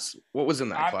class? What was in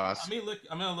that class?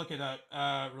 I'm gonna look it up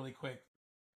really quick.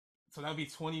 So that would be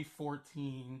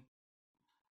 2014.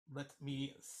 Let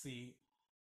me see.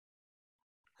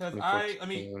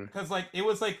 Because like it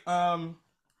was like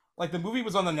the movie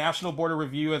was on the National Board of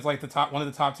Review as like one of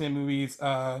the top 10 movies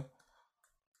of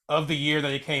the year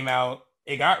that it came out.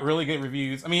 It got really good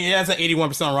reviews. I mean, it has an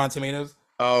 81% on Rotten Tomatoes.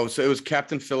 Oh, so it was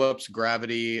Captain Phillips,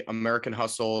 Gravity, American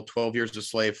Hustle, 12 Years a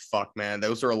Slave. Fuck, man,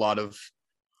 those are a lot of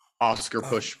Oscar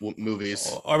push movies.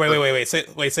 Oh, wait. Say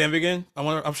them again.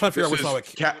 I'm trying to figure out which one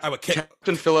I would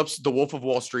Captain Phillips, The Wolf of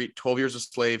Wall Street, 12 Years a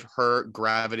Slave, Her,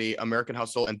 Gravity, American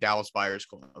Hustle, and Dallas Buyers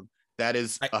Club. That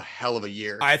is a hell of a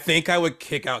year. I think I would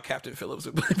kick out Captain Phillips. I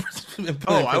would put Captain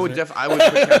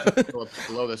Phillips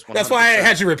below this one. That's why I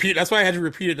had you repeat. it. I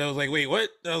was like, wait, what?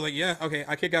 I was like, yeah, okay,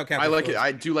 I kick out Captain. I like Phillips. it.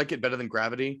 I do like it better than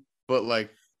Gravity, but like,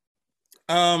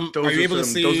 are you able to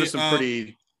see? Those are some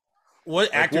pretty.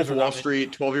 What actors? Wolf of Wall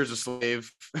Street, 12 Years a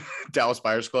Slave, Dallas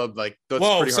Buyers Club. Like,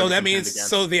 whoa! So that means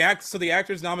the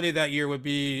actors nominated that year would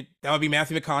be Matthew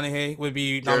McConaughey would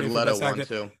be nominated for Best Actor.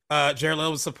 Too. Jared Leto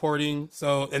was supporting.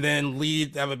 So and then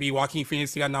lead that would be Joaquin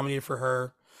Phoenix. He got nominated for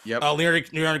Her. Yep. Leonardo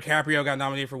DiCaprio got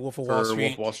nominated for Wolf of Wall Street.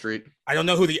 Wolf of Wall Street. I don't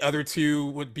know who the other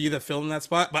two would be that fill in that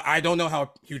spot, but I don't know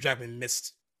how Hugh Jackman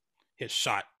missed his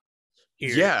shot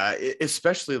here. Yeah,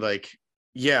 especially like.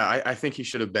 Yeah, I think he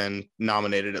should have been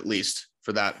nominated at least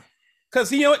for that.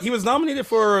 Because you know what, he was nominated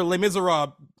for Les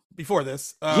Miserables before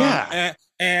this. And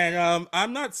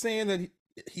I'm not saying that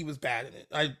he was bad in it.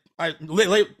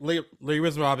 Les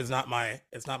Miserables is not my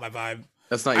vibe.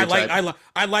 That's not your type.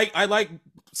 I like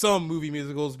some movie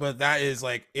musicals, but that is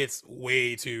like it's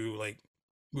way too like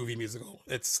movie musical.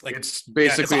 It's like it's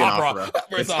basically an opera.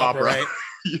 It's opera, right?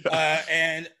 Yeah.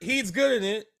 And he's good in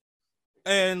it.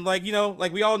 And like, you know,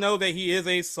 like we all know that he is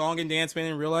a song and dance man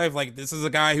in real life. Like this is a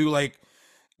guy who like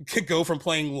could go from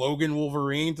playing Logan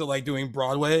Wolverine to like doing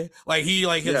Broadway. Like he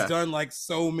like has Yeah. done like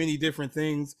so many different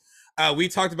things. We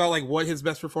talked about like what his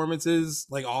best performance is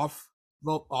like off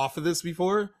of this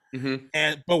before, Mm-hmm.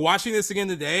 and but watching this again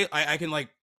today, I can like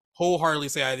wholeheartedly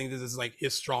say I think this is like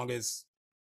his strongest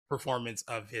performance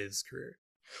of his career.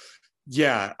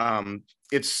 Yeah,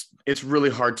 it's really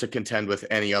hard to contend with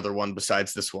any other one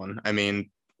besides this one. I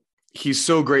mean, he's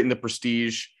so great in The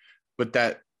Prestige, but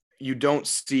that you don't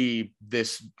see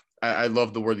this. I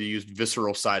love the word you used,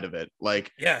 visceral side of it.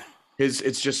 Like Yeah,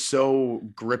 it's just so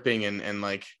gripping and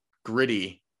like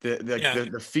gritty.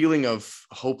 The feeling of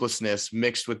hopelessness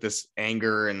mixed with this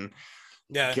anger and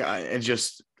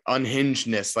just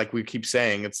unhingedness, like we keep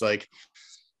saying. It's like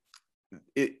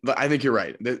I think you're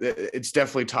right. It's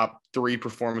definitely top 3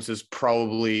 performances,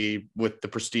 probably with The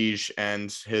Prestige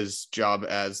and his job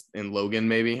as in Logan.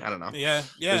 Maybe, I don't know. Yeah.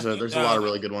 There's a lot of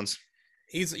really good ones.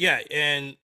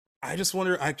 And I just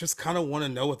wonder. I just kind of want to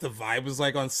know what the vibe was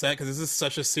like on set because this is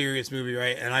such a serious movie,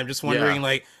 right? And I'm just wondering,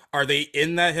 like, are they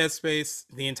in that headspace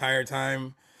the entire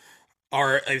time,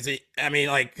 or is it? I mean,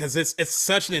 like, because it's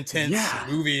such an intense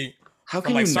movie. How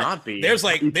can you not be? There's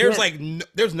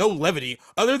no levity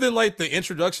other than like the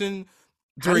introduction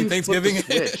during Thanksgiving.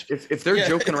 If they're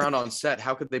joking around on set,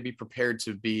 how could they be prepared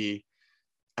to be?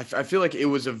 I feel like it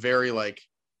was a very like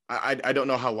I don't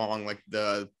know how long like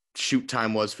the shoot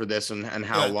time was for this and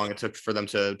how long it took for them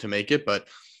to make it, but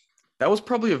that was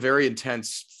probably a very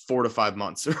intense 4 to 5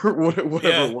 months or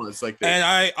whatever it was. Like, and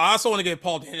I also want to give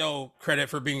Paul Dano credit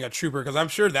for being a trooper because I'm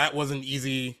sure that wasn't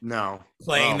easy.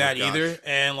 Playing that either,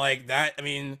 and like that. I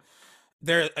mean,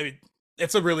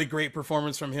 it's a really great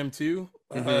performance from him too.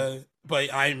 Mm-hmm.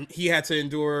 But he had to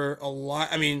endure a lot.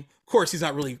 I mean, of course, he's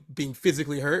not really being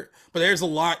physically hurt, but there's a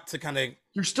lot to kind of.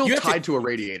 You're still tied to a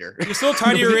radiator. You're still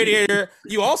tied to your radiator.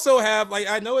 You also have like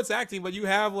I know it's acting, but you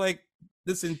have like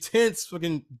this intense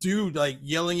fucking dude like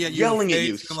yelling at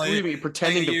you, screaming,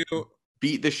 pretending to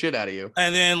beat the shit out of you.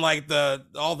 And then like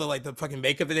all the fucking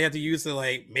makeup that they have to use to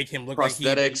like make him look prosthetics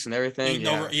like and everything.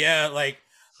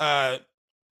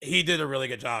 He did a really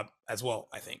good job as well,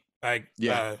 I think. I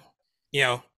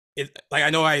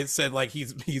know I said like he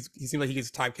seems like he gets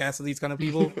typecast of these kind of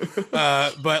people,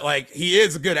 but like he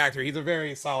is a good actor. He's a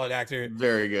very solid actor.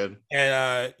 Very good.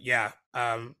 And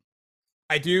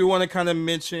I do want to kind of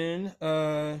mention.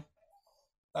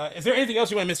 Is there anything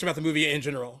else you want to mention about the movie in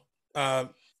general?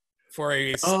 For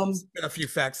a few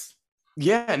facts.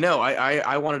 Yeah, no,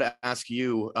 I wanted to ask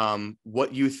you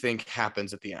what you think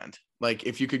happens at the end. Like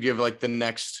if you could give like the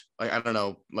next, like I don't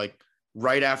know, like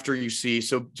right after you see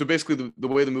so basically the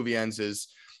way the movie ends is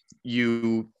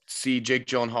you see Jake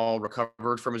Gyllenhaal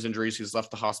recovered from his injuries. He's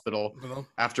left the hospital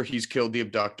after he's killed the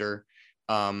abductor.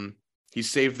 He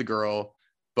saved the girl,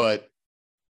 but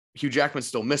Hugh Jackman's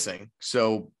still missing.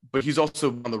 So, but he's also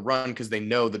on the run because they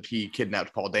know that he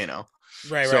kidnapped Paul Dano.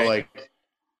 Right. Like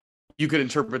you could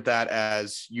interpret that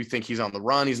as you think he's on the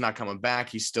run. He's not coming back.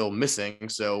 He's still missing.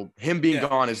 So him being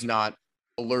gone is not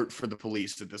alert for the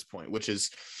police at this point, which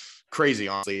is crazy,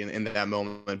 honestly, in that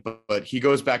moment. But he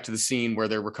goes back to the scene where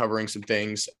they're recovering some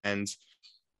things and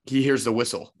he hears the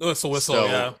whistle.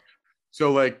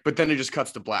 So like, but then it just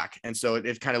cuts to black. And so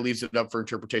it kind of leaves it up for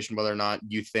interpretation, whether or not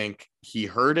you think he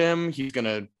heard him. He's going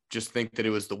to just think that it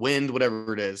was the wind,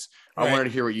 whatever it is. Right. I wanted to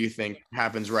hear what you think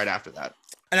happens right after that.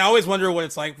 And I always wonder what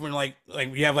it's like when like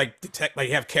you have like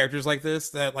you have characters like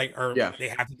this that like are they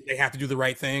have to do the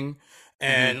right thing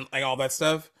and like all that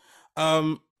stuff.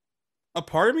 A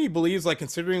part of me believes like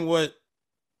considering what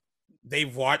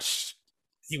they've watched,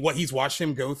 what he's watched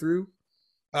him go through,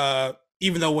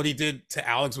 even though what he did to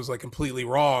Alex was like completely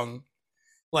wrong,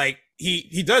 like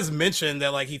he does mention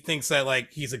that like he thinks that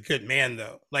like he's a good man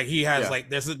though. Like he has like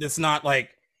this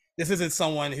isn't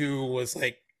someone who was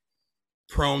like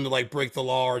prone to like break the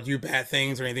law or do bad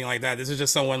things or anything like that. This is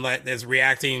just someone that is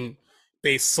reacting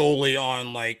based solely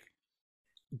on like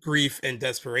grief and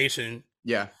desperation.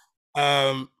 Yeah.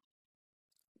 A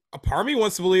part of me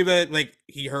wants to believe that like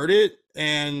he heard it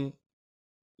and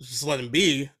just let him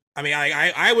be. I mean,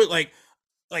 I would like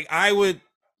I would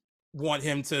want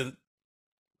him to.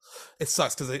 It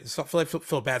sucks because I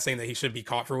feel bad saying that he should be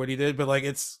caught for what he did, but like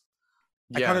I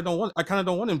kind of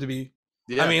don't want him to be.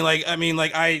 Yeah. I mean,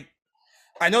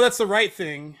 I know that's the right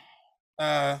thing,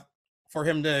 for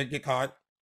him to get caught.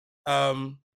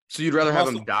 So you'd rather have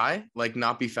him die, like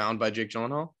not be found by Jake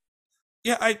Gyllenhaal?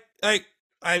 Yeah,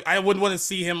 I wouldn't want to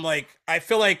see him like. I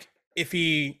feel like if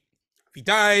he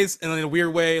dies and in a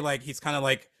weird way, like he's kind of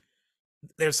like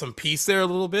there's some peace there a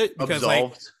little bit because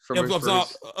absolved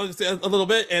a little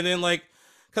bit, and then like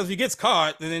because if he gets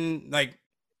caught, and then like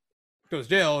goes to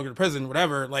jail or to prison,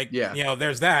 whatever. Like, Yeah. you know,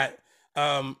 there's that.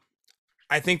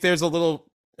 I think there's a little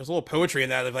poetry in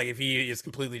that of like if he is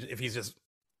completely if he's just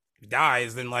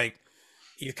dies, then like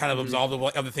he's kind of absolved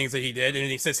of the things that he did,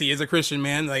 and he says he is a Christian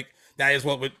man. Like that is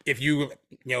what would if you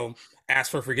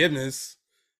ask for forgiveness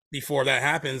before that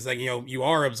happens, like you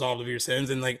are absolved of your sins,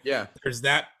 and like there's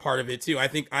that part of it too. I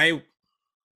think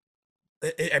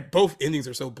both endings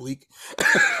are so bleak.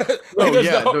 Like,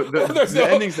 the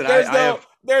endings that I have.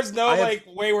 There's no like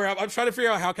way where I'm trying to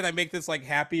figure out how can I make this like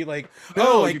happy, like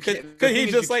could he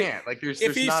just like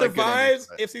if he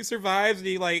survives and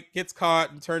he like gets caught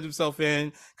and turns himself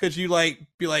in, could you like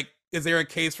be like, is there a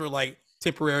case for like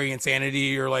temporary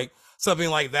insanity or like something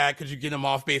like that? Could you get him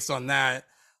off based on that?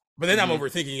 But then I'm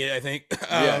overthinking it, I think.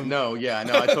 I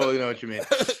totally know what you mean.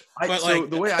 So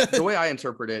the way I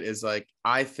interpret it is like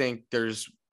I think there's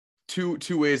two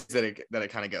ways that it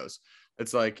kind of goes.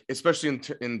 It's like, especially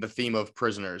in the theme of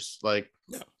prisoners, like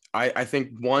I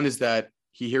think one is that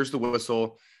he hears the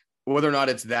whistle, whether or not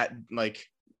it's that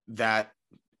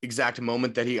exact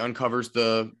moment that he uncovers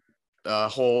the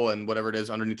hole and whatever it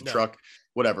is underneath the truck,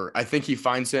 whatever. I think he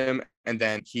finds him and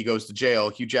then he goes to jail.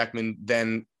 Hugh Jackman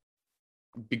then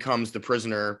becomes the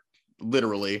prisoner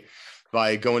literally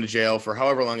by going to jail for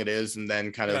however long it is, and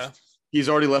then kind of he's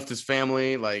already left his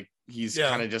family, like he's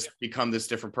kind of just become this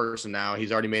different person now.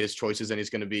 He's already made his choices and he's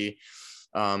going to be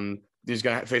he's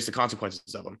going to face the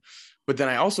consequences of them. But then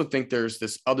I also think there's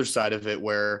this other side of it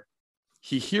where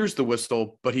he hears the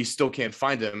whistle but he still can't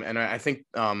find him, and I think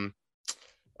the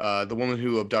woman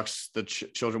who abducts the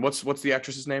children, what's the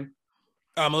actress's name?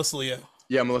 Melissa Leo.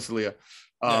 Yeah, Melissa Leo.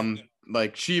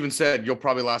 Like she even said, you'll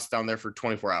probably last down there for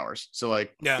 24 hours. So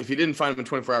like, if he didn't find him in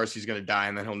 24 hours, he's going to die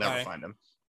and then he'll never find him.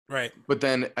 Right. But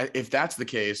then if that's the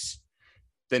case,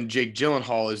 then Jake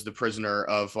Gyllenhaal is the prisoner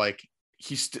of like,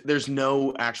 there's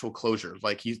no actual closure.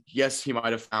 Like he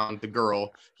might have found the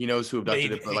girl. He knows who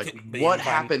abducted it, but like what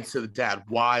happened to the dad?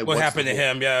 Why? What happened to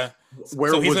him? Yeah.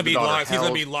 Where so he's was gonna the be daughter locked.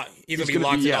 held? He's gonna be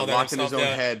locked in all that locked in his own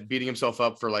himself, head, beating himself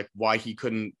up for like why he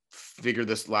couldn't figure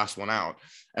this last one out.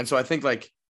 And so I think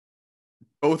like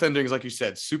both endings, like you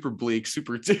said, super bleak,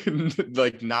 super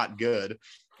like not good.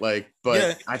 Like,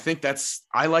 but I think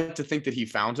I like to think that he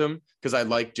found him because I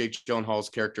like Jake Gyllenhaal's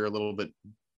character a little bit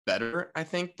better, I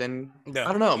think, than I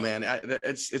don't know, man.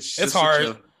 It's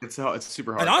hard. It's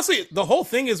super hard. And honestly, the whole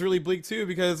thing is really bleak too,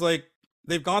 because like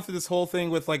they've gone through this whole thing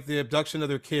with like the abduction of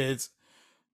their kids,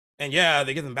 and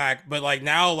they get them back, but like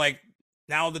now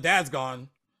the dad's gone.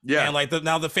 Yeah. And like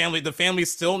now the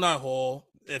family's still not whole.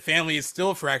 The family is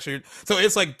still fractured. So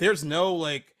it's like there's no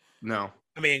like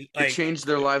I mean, like it changed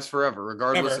their lives forever,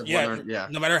 regardless of whether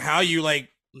no matter how you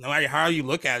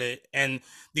look at it. And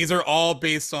these are all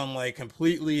based on like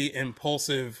completely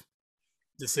impulsive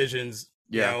decisions.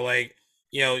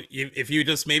 If you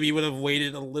just maybe would have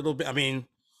waited a little bit. I mean,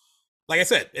 like I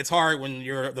said, it's hard when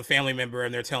you're the family member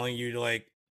and they're telling you to like,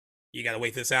 you got to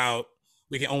wait this out.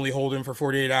 We can only hold him for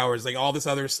 48 hours, like all this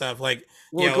other stuff. Like,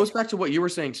 it goes back to what you were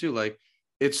saying too. Like,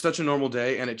 it's such a normal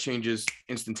day and it changes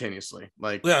instantaneously.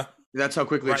 Like, that's how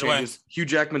quickly it changes. Away. Hugh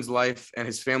Jackman's life and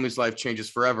his family's life changes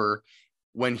forever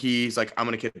when he's like, I'm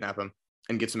going to kidnap him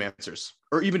and get some answers,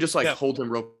 or even just like hold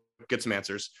him real, get some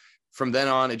answers. From then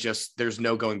on, there's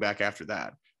no going back after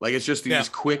that. Like, it's just these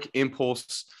quick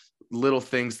impulse little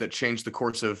things that change the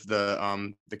course of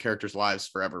the characters' lives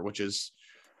forever, which is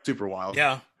super wild.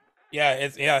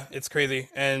 It's crazy.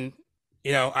 And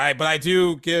I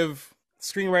do give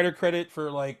screenwriter credit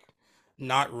for like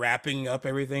not wrapping up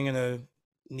everything in a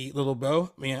neat little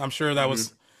bow. I mean, I'm sure that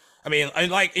was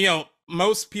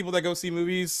most people that go see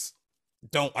movies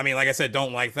don't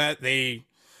like that. They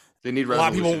need resolution. A lot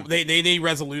of people they need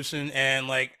resolution, and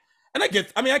like, and I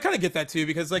kind of get that too,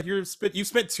 because like you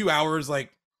spent 2 hours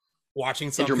like watching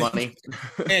something,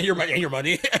 and your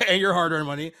money and your hard-earned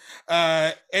money,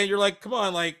 and you're like, come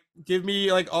on, like give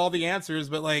me like all the answers,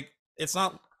 but like it's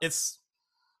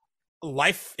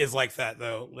life is like that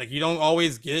though. Like you don't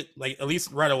always get, like, at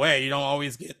least right away, you don't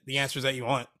always get the answers that you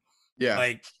want. Yeah.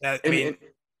 Like that,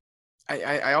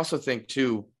 I also think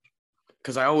too,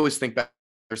 because I always think back,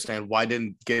 understand why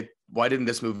didn't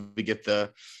this movie get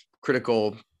the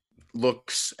critical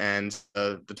looks and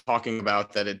the talking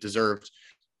about that it deserved.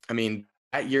 I mean,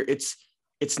 that year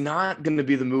it's not going to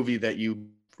be the movie that you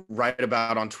write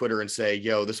about on Twitter and say,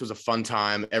 yo, this was a fun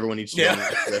time, everyone needs to know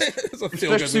this.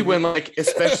 especially when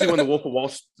the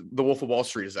Wolf of Wall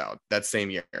Street is out that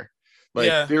same year.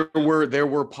 Like there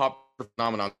were pop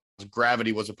phenomenon.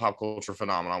 Gravity was a pop culture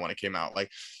phenomenon when it came out.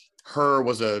 Like Her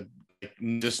was a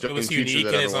dystopian future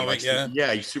that everyone likes.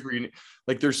 Super unique.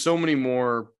 Like there's so many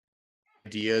more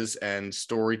ideas and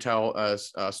stories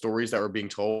that were being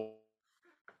told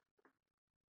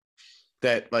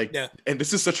that like, Yeah. and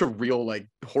this is such a real like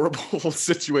horrible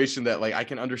situation that like I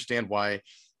can understand why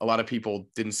a lot of people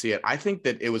didn't see it. I think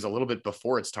that it was a little bit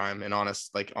before its time, and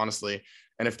honestly,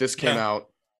 and if this came out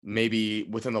maybe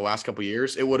within the last couple of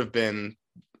years, it would have been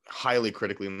highly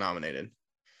critically nominated.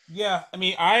 Yeah, I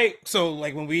mean, so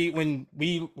like when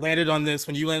we landed on this,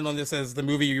 when you landed on this as the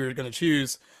movie you were going to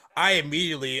choose, I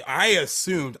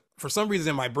assumed for some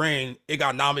reason in my brain it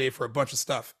got nominated for a bunch of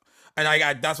stuff, and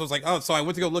that's what I was like, oh, so I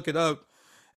went to go look it up,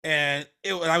 and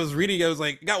when I was reading, it was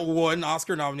like it got one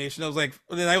Oscar nomination. And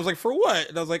then I was like, for what?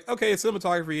 And I was like, okay,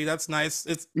 cinematography, that's nice.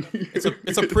 It's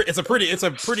a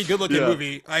pretty good looking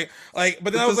movie. But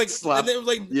then I was like, and then it was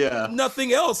like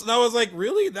nothing else, and I was like,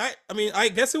 really? That, I mean, I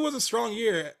guess it was a strong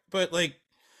year, but like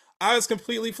I was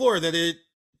completely floored that it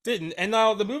didn't. And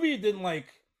now the movie didn't like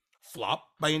flop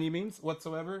by any means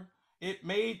whatsoever. It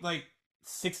made like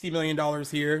 $60 million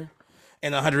here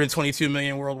and 122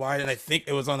 million worldwide, and I think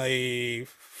it was on a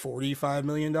 $45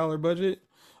 million budget,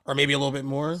 or maybe a little bit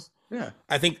more. Yeah,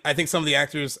 I think some of the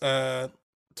actors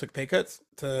took pay cuts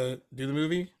to do the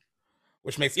movie,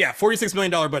 which makes $46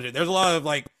 million budget. There's a lot of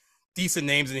like decent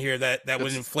names in here that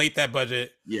would inflate that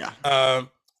budget. Yeah.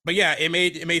 But yeah, it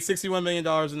made $61 million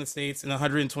in the States and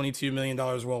 $122 million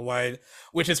worldwide,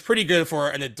 which is pretty good for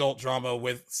an adult drama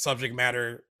with subject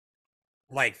matter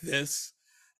like this.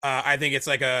 I think it's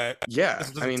like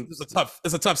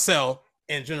it's a tough sell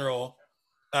in general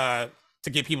to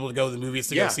get people to go to the movies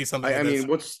to go see something.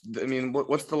 What's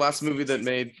the last movie that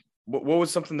made what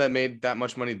was something that made that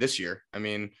much money this year? I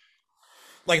mean,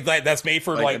 like that's made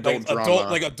for like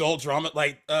adult drama.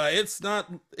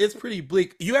 It's pretty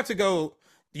bleak. You have to go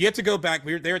back.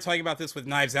 They were talking about this with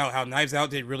Knives Out, how Knives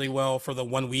Out did really well for the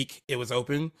 1 week it was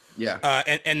open. Yeah.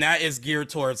 And that is geared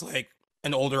towards like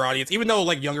an older audience, even though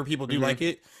like younger people do like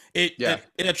it. It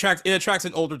attracts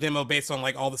an older demo based on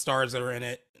like all the stars that are in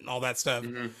it and all that stuff.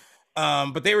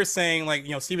 But they were saying like,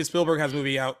 Steven Spielberg has a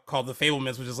movie out called The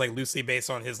Fabelmans, which is like loosely based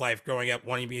on his life growing up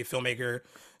wanting to be a filmmaker.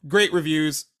 Great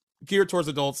reviews, geared towards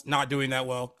adults, not doing that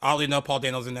well. Oddly enough, Paul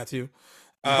Dano's in that too.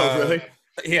 Oh, really?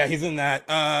 Yeah, he's in that.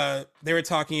 They were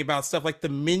talking about stuff like The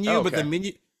Menu, but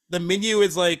the menu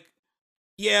is like,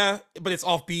 yeah, but it's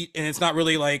offbeat and it's not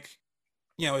really like,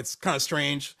 it's kind of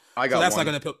strange. That's not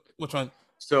gonna put which one.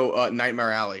 So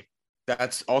Nightmare Alley.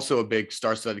 That's also a big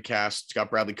star-studded cast. It's got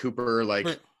Bradley Cooper,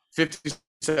 like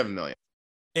 57 million.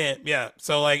 Yeah.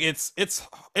 So like it's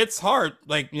hard,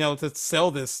 like, to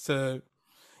sell this to,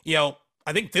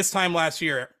 I think this time last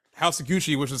year, House of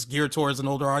Gucci, which was geared towards an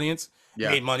older audience,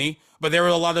 made money, but there were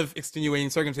a lot of extenuating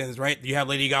circumstances, right? You had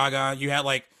Lady Gaga, you had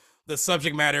like the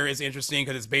subject matter is interesting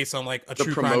because it's based on like a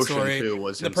true crime story.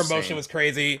 The promotion was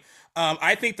crazy.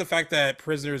 I think the fact that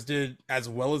Prisoners did as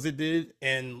well as it did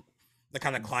in the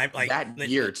kind of climb like that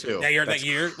year,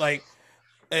 like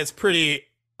it's pretty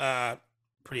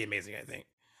amazing, I think.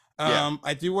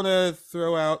 I do want to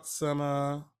throw out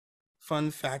some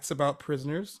fun facts about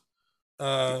Prisoners.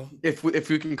 If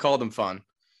we can call them fun.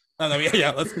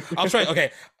 I'll try.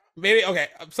 Okay. Maybe okay.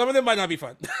 Some of them might not be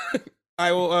fun.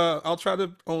 I'll try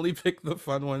to only pick the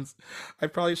fun ones. I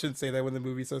probably shouldn't say that when the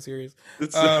movie's so serious.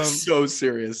 It's so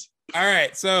serious. All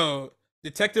right, so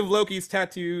Detective Loki's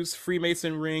tattoos,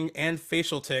 Freemason ring, and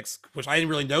facial tics, which I didn't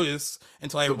really notice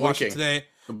until I watched it today,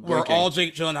 were all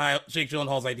Jake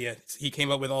Gyllenhaal's idea. He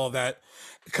came up with all of that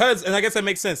and I guess that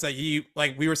makes sense that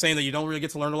we were saying that you don't really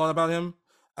get to learn a lot about him.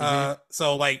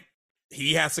 So like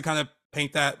he has to kind of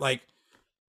paint that like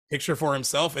picture for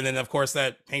himself, and then of course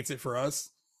that paints it for us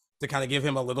to kind of give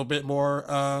him a little bit more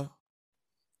of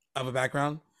a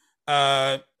background.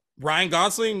 Ryan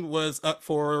Gosling was up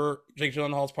for Jake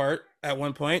Gyllenhaal's part at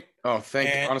one point. Oh,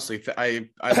 honestly, I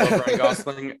love Ryan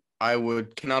Gosling. I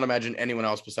cannot imagine anyone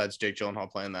else besides Jake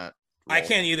Gyllenhaal playing that role. I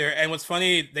can't either. And what's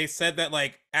funny, they said that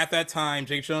like at that time,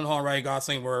 Jake Gyllenhaal and Ryan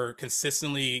Gosling were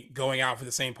consistently going out for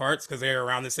the same parts because they were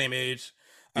around the same age.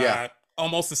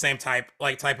 Almost the same type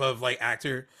of like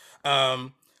actor.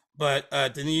 But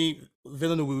Denis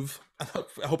Villeneuve, I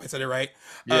hope I said it right.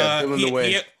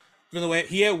 Villeneuve,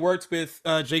 he had worked with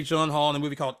Jake Gyllenhaal in a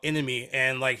movie called Enemy,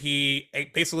 and like he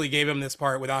basically gave him this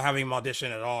part without having him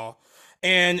audition at all.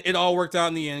 And it all worked out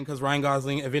in the end because Ryan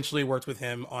Gosling eventually worked with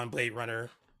him on Blade Runner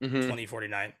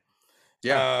 2049.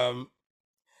 Yeah.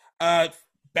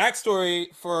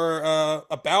 Backstory for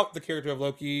about the character of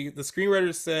Loki, the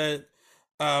screenwriter said,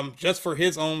 just for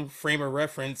his own frame of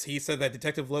reference, he said that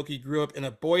Detective Loki grew up in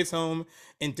a boys' home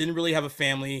and didn't really have a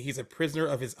family. He's a prisoner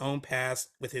of his own past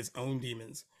with his own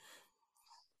demons,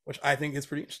 which I think is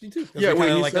pretty interesting too. Yeah,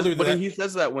 he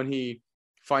says that when he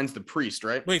finds the priest,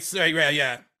 right? Wait, sorry,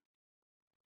 yeah.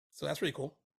 So that's pretty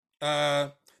cool.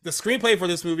 The screenplay for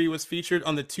this movie was featured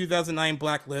on the 2009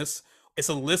 Blacklist. It's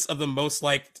a list of the most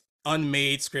liked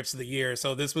unmade scripts of the year.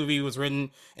 So this movie was written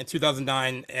in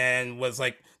 2009 and was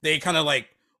like they kind of like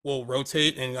will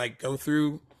rotate and like go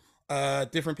through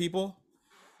different people,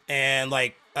 and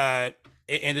like it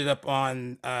ended up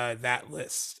on that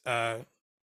list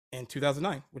in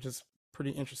 2009, which is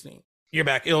pretty interesting. You're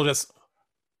back. They'll just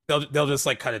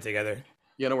like cut it together.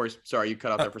 Yeah, no worries. Sorry, you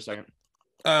cut out there for a second.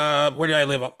 Where did I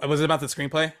live? Was it about the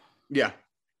screenplay? Yeah.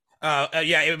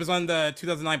 Yeah, it was on the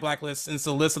 2009 Blacklist, and it's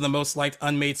a list of the most liked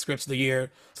unmade scripts of the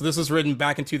year. So this was written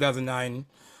back in 2009,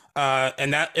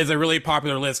 and that is a really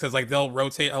popular list because like they'll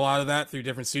rotate a lot of that through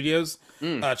different studios,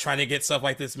 trying to get stuff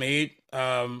like this made.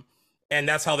 And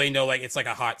that's how they know like it's like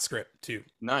a hot script too.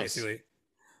 Nice. Basically.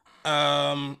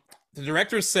 The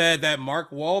director said that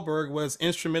Mark Wahlberg was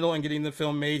instrumental in getting the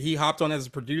film made. He hopped on as a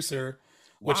producer,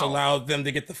 which allowed them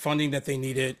to get the funding that they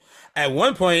needed. At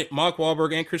one point, Mark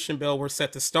Wahlberg and Christian Bale were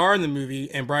set to star in the movie,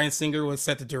 and Bryan Singer was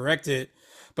set to direct it,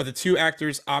 but the two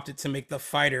actors opted to make The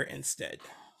Fighter instead.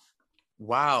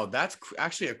 Wow, that's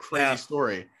actually a crazy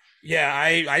story. Yeah,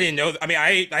 I didn't know. I mean,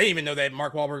 I didn't even know that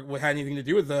Mark Wahlberg had anything to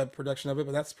do with the production of it,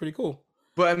 but that's pretty cool.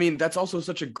 But I mean, that's also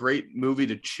such a great movie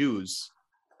to choose.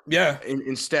 Yeah.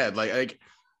 Instead, like,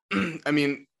 I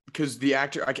mean, because the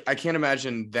actor, I can't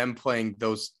imagine them playing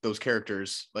those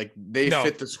characters. Like they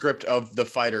fit the script of The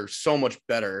Fighter so much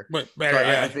better. But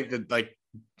I think that like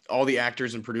all the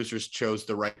actors and producers chose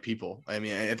the right people. I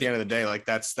mean, at the end of the day, like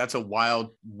that's a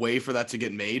wild way for that to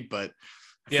get made, but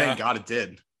thank God it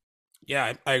did.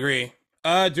 Yeah, I agree.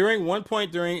 During one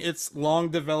point during its long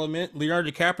development,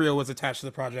 Leonardo DiCaprio was attached to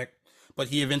the project, but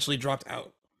he eventually dropped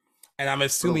out. And I'm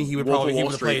assuming he would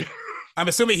have played. I'm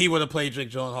assuming he would have played Jake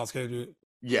Gyllenhaal's character.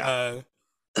 Yeah,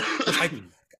 I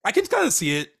can kind of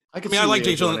see it. I like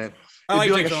Jake Gyllenhaal. I like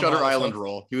Jake a Shutter Island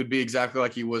role. He would be exactly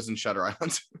like he was in Shutter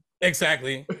Island.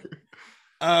 Exactly.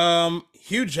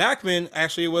 Hugh Jackman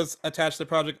actually was attached to the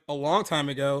project a long time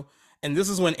ago, and this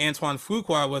is when Antoine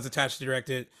Fuqua was attached to direct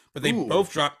it, but they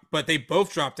both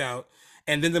dropped out.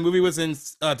 And then the movie was in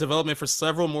development for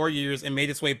several more years and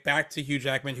made its way back to Hugh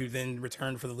Jackman, who then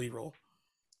returned for the lead role.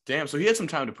 Damn, so he had some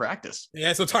time to practice.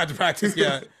 Yeah, some time to practice.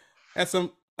 Yeah, had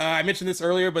some. I mentioned this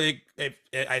earlier, but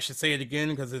I should say it again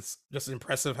because it's just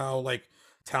impressive how like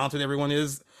talented everyone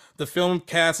is. The film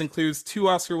cast includes 2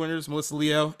 Oscar winners, Melissa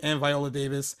Leo and Viola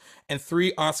Davis, and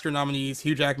 3 Oscar nominees: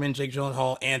 Hugh Jackman, Jake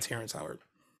Gyllenhaal, and Terrence Howard.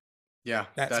 Yeah,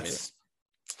 that's amazing.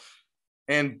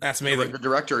 And that's amazing. The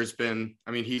director has been,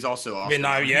 I mean, he's also awesome.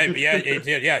 Yeah.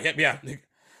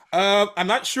 I'm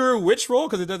not sure which role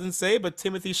because it doesn't say, but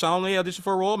Timothée Chalamet auditioned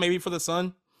for a role, maybe for The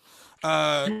Son. He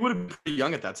would have been pretty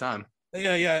young at that time.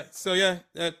 Yeah. So yeah,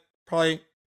 that probably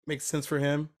makes sense for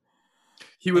him.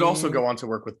 He would also go on to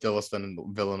work with Denis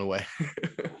Villeneuve.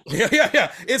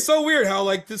 Yeah. It's so weird how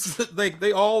like this is like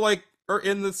they all like are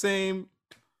in the same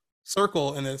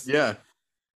circle in this. Yeah.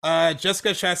 Jessica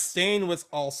Chastain was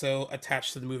also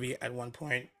attached to the movie at one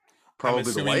point. Probably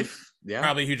the wife. Yeah.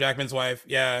 Probably Hugh Jackman's wife.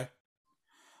 Yeah.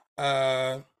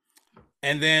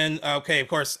 And then okay, of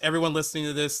course, everyone listening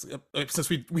to this, since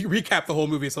we recapped the whole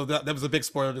movie, so that was a big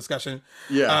spoiler discussion.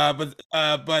 Yeah.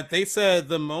 But they said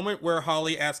the moment where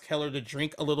Holly asked Keller to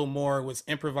drink a little more was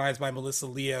improvised by Melissa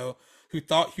Leo, who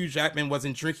thought Hugh Jackman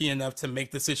wasn't drinking enough to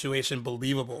make the situation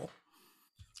believable.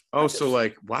 Oh, so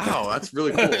like, wow, that's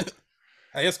really cool.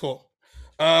 That is cool.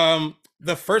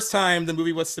 The first time the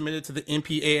movie was submitted to the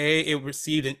MPAA, it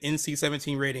received an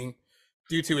NC-17 rating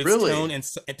due to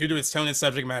its tone and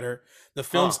subject matter. The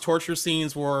film's torture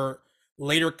scenes were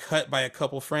later cut by a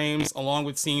couple frames, along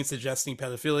with scenes suggesting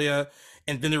pedophilia,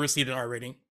 and then it received an R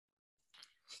rating.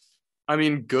 I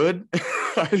mean, good.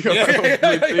 I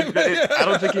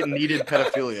don't think it needed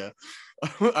pedophilia.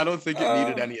 I don't think it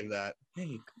needed any of that.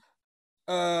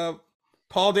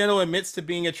 Paul Dano admits to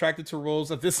being attracted to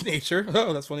roles of this nature.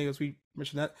 Oh, that's funny as we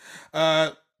mentioned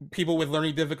that. People with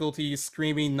learning difficulties,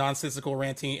 screaming, nonsensical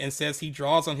ranting, and says he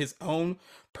draws on his own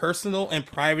personal and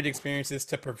private experiences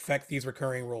to perfect these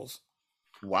recurring roles.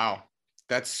 Wow.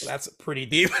 That's pretty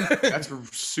deep. That's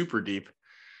super deep.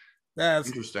 That's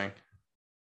interesting.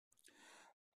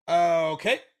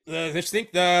 Okay.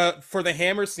 For the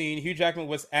hammer scene, Hugh Jackman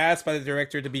was asked by the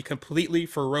director to be completely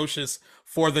ferocious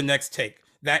for the next take.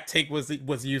 That take was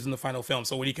used in the final film.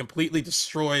 So when he completely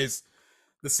destroys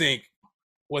the sink,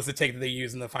 was the take that they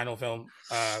used in the final film.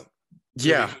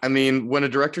 Yeah, I mean, when a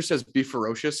director says be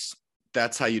ferocious,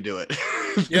 that's how you do it.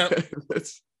 Yeah.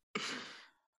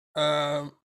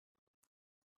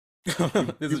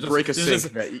 You break a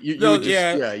sink.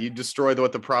 You destroy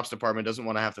what the props department doesn't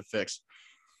want to have to fix.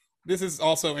 this is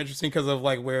also interesting because of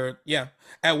like where, yeah,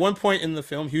 at one point in the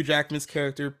film, Hugh Jackman's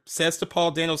character says to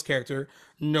Paul Dano's character,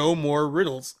 "No more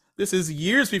riddles." This is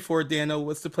years before Dano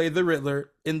was to play the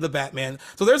Riddler in the Batman.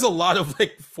 So there's a lot of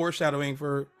like foreshadowing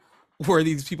for where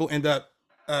these people end up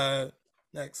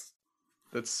next.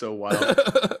 That's so wild.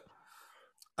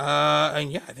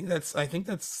 And yeah, I think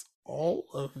that's all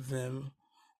of them.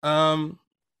 Um,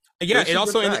 yeah, There's it some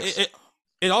also good ended, facts.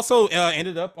 it also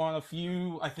ended up on a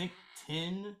few, I think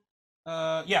 10,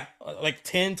 yeah, like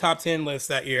 10 top 10 lists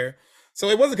that year. So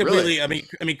it wasn't Really? completely.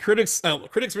 I mean,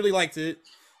 critics really liked it.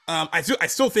 I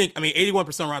still think. I mean,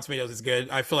 81% Rotten Tomatoes is good.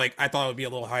 I feel like I thought it would be a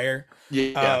little higher.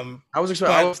 Yeah. Um, I was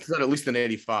expecting. I but was at least an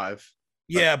 85.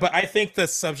 But yeah, but I think the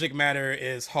subject matter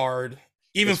is hard.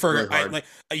 Even it's really for I hard. like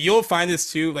you'll find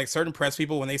this too. Like certain press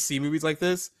people, when they see movies like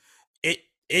this, it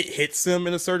it hits them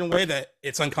in a certain way that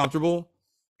it's uncomfortable,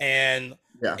 and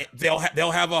Yeah.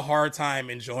 they'll have a hard time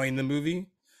enjoying the movie.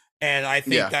 And I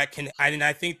think Yeah. that can.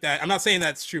 I think that I'm not saying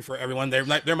that's true for everyone. There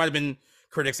might have been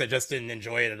critics that just didn't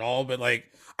enjoy it at all, but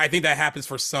like I think that happens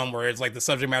for some where it's like the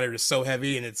subject matter is so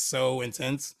heavy and it's so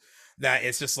intense that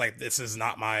it's just like this is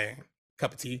not my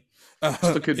cup of tea.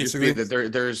 Also could just be Basically,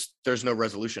 that there's no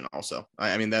resolution. Also,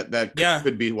 I mean that yeah.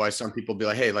 could be why some people be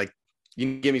like, hey, like you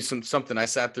can give me something I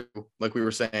sat through, like we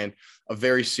were saying, a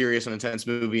very serious and intense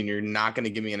movie, and you're not going to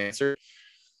give me an answer.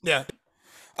 Yeah.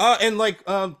 And like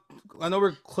I know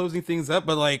we're closing things up,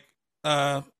 but like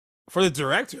uh for the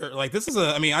director, like this is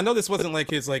a I mean, I know this wasn't like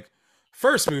his like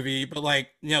first movie, but like,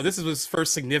 this is his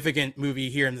first significant movie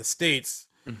here in the States.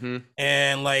 Mm-hmm.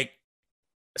 And like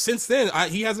since then,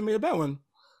 he hasn't made a bad one.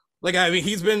 Like I mean,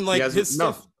 he's been He like hasn't. his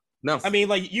No, stuff. no. I mean,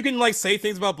 like you can like say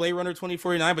things about Blade Runner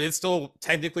 2049, but it's still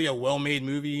technically a well-made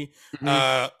movie. Mm-hmm.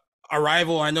 Uh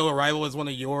Arrival, I know Arrival is one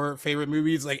of your favorite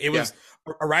movies. Like it Yeah. was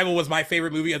Arrival was my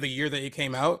favorite movie of the year that it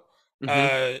came out.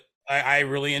 Mm-hmm. Uh I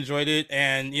really enjoyed it.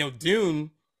 And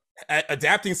Dune,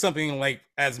 adapting something like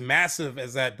as massive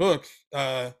as that book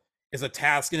is a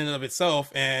task in and of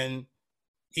itself. And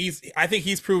I think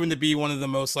he's proven to be one of the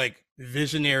most like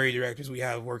visionary directors we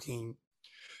have working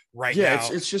right Yeah, now.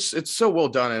 it's so well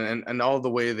done, and all the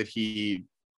way that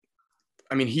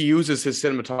I mean, he uses his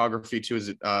cinematography to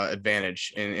his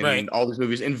advantage in Right. all these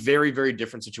movies in very, very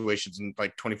different situations. In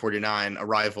like 2049,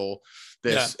 Arrival,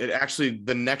 this Yeah. it actually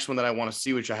the next one that I want to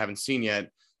see, which I haven't seen yet,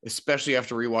 especially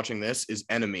after rewatching this, is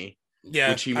Enemy, Yeah.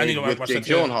 which he I need made to with watch Jake that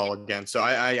too. Gyllenhaal again. So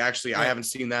I actually I Yeah. haven't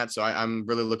seen that, so I'm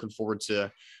really looking forward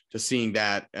to seeing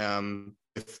that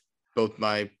with both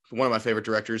one of my favorite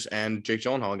directors and Jake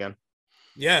Gyllenhaal again.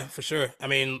 Yeah, for sure. I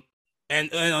mean, and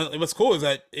what's cool is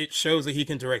that it shows that he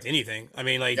can direct anything. I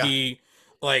mean, like Yeah. he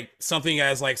like something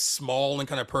as like small and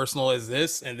kind of personal as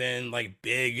this, and then like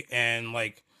big and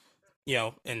like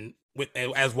and with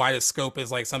and as wide a scope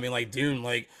as like something like Dune,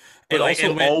 like But and like also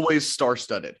and when always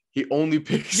star-studded. He only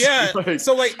picks yeah. like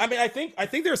So like I mean, I think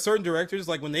there are certain directors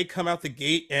like when they come out the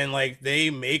gate and like they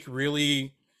make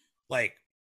really like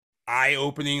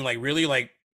eye-opening, like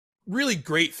really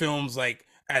great films, like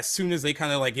as soon as they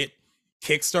kind of like get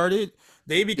kick-started,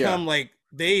 they yeah. become like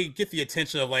they get the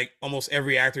attention of like almost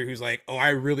every actor who's like, oh, I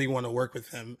really want to work with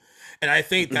him. And I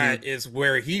think Hmm. that is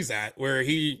where he's at, where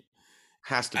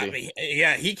Has to I be. mean,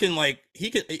 yeah, he could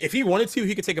if he wanted to,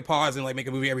 he could take a pause and like make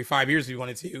a movie every 5 years if he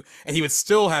wanted to, and he would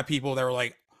still have people that were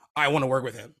like, I want to work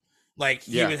with him. Like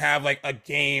he Yeah. would have like a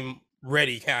game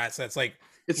ready cast that's like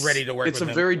ready to work It's with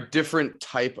a him. very different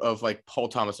type of like Paul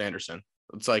Thomas Anderson.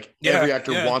 It's like Yeah, every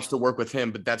actor yeah, wants to work with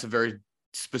him, but that's a very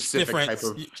different. Yeah,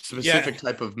 specific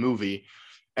type of movie.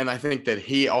 And I think that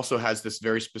he also has this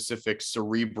very specific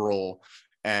cerebral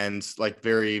and like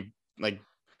very like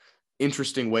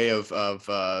interesting way of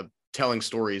telling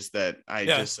stories that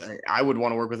yeah. I would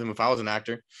want to work with him if I was an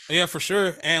actor. Yeah, for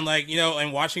sure. And like,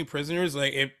 and watching Prisoners,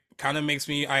 like it kind of makes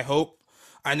me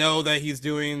I know that he's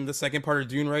doing the second part of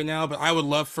Dune right now, but I would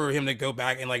love for him to go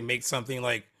back and like make something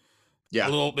like a Yeah.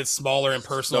 little bit smaller and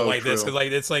personal So like this, true.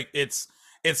 cuz like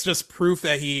it's just proof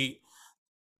that he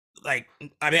like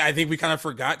I mean I think we kind of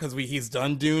forgot cuz he's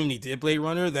done Dune, he did Blade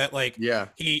Runner, that like Yeah.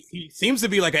 he seems to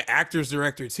be like an actor's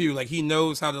director too. Like he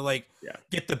knows how to like Yeah.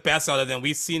 get the best out of them.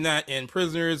 We've seen that in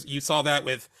Prisoners. You saw that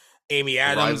with Amy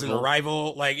Adams in Arrival.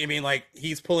 Arrival. Like I mean, like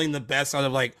he's pulling the best out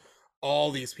of like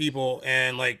all these people,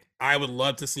 and like I would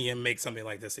love to see him make something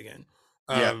like this again.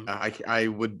 Yeah. Um, I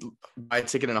would buy a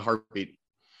ticket in a heartbeat.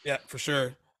 yeah, for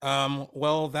sure.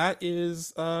 Well, that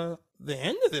is the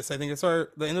end of this. I think it's the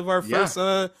end of our Yeah.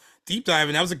 first deep dive,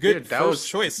 and that was a good Dude, first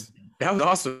choice. that was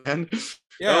awesome, man. That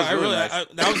Yeah, was I really really nice.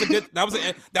 that was a good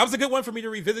that was a good one for me to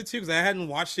revisit too because I hadn't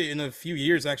watched it in a few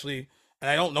years actually, and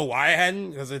I don't know why I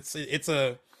hadn't because it's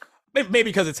a maybe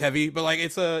because it's heavy, but like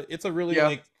it's a really Yeah.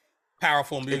 like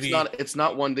powerful movie. It's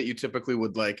not one that you typically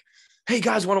would like, hey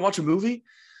guys, want to watch a movie?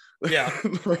 Yeah,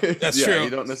 that's true. You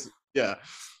don't necessarily, yeah.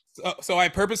 So I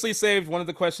purposely saved one of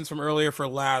the questions from earlier for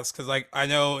last, because like I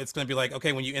know it's gonna be like,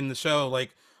 okay, when you end the show, like,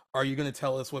 are you gonna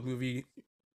tell us what movie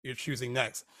you're choosing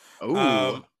next?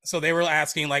 Oh, So they were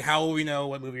asking like, how will we know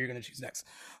what movie you're gonna choose next?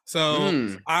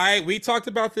 So we talked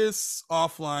about this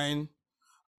offline,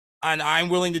 and I'm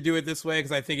willing to do it this way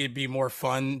because I think it'd be more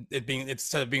fun.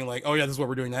 Instead of being like, oh yeah, this is what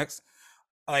we're doing next.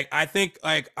 Like I think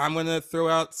like I'm gonna throw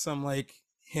out some like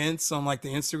hints on like the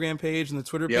Instagram page and the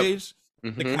Twitter page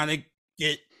to kind of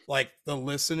get like the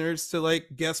listeners to like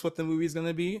guess what the movie's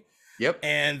gonna be. Yep.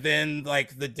 And then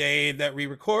like the day that we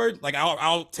record, like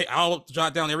I'll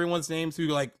jot down everyone's names who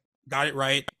like got it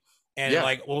right, and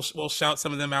like we'll shout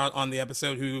some of them out on the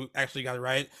episode who actually got it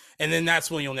right, and then that's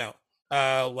when you'll know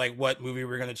like what movie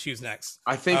we're gonna choose next.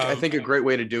 I think a great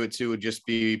way to do it too would just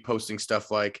be posting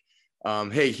stuff like,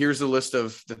 hey, here's a list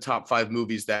of the top 5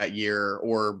 movies that year,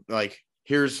 or like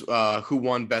here's who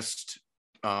won best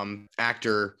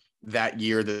actor that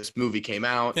year this movie came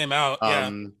out.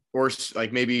 Or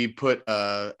like maybe put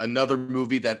another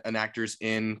movie that an actor's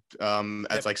in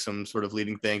as like some sort of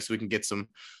leading thing, so we can get some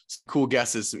cool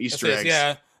guesses, some Easter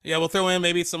eggs. We'll throw in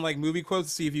maybe some like movie quotes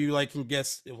to see if you like can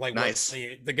guess like nice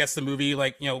guess the movie,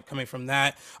 like, you know, coming from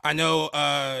that. I know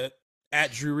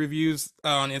at Drew Reviews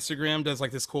on Instagram does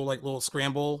like this cool like little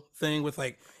scramble thing with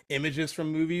like images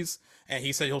from movies, and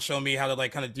he said he'll show me how to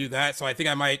like kind of do that. So I think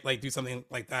I might like do something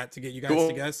like that to get you guys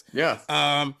to guess.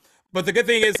 Yeah. But the good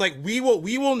thing is like we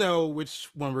will know which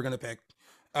one we're gonna pick.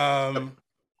 We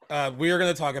are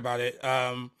gonna talk about it.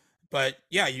 But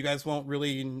yeah, you guys won't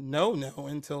really know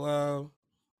until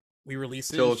we release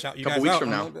it. Till shout you a couple guys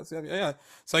weeks out. from now. Yeah.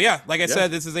 So yeah, like I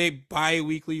said, this is a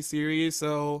bi-weekly series.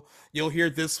 So you'll hear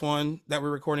this one that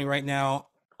we're recording right now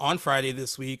on Friday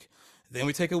this week. Then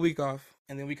we take a week off,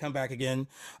 and then we come back again.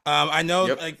 I know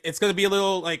like it's gonna be a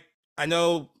little like, I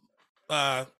know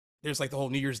there's like the whole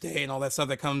New Year's Day and all that stuff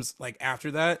that comes like after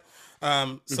that.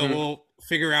 So we'll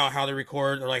figure out how to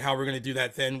record, or like how we're gonna do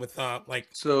that then with like.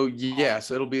 So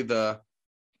it'll be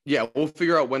we'll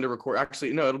figure out when to record.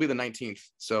 Actually, no, it'll be the 19th.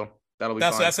 So that'll be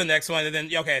fine. That's the next one. And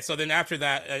then so then after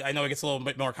that, I know it gets a little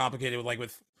bit more complicated with like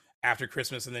with after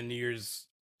Christmas and then New Year's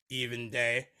Eve and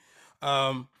day.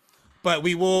 But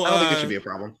we will. I don't think it should be a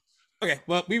problem. Okay,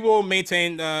 well, we will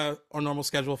maintain our normal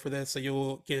schedule for this, so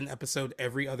you'll get an episode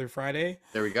every other Friday.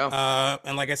 There we go.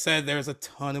 And like I said, there's a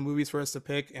ton of movies for us to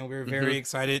pick, and we're very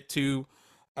excited to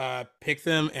pick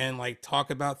them and like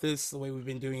talk about this the way we've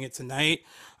been doing it tonight.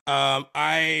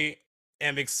 I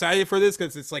am excited for this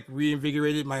because it's like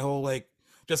reinvigorated my whole like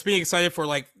just being excited for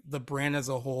like the brand as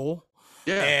a whole.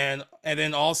 Yeah, and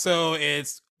then also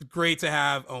it's great to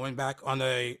have Owen back on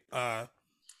a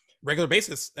regular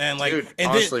basis, and like, dude,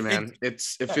 and honestly, man, it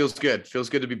feels good.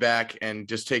 Feels good to be back and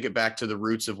just take it back to the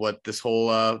roots of what this whole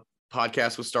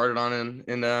podcast was started on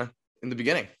in the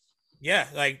beginning. Yeah,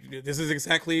 like this is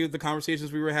exactly the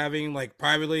conversations we were having like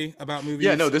privately about movies.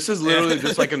 Yeah, no, this is literally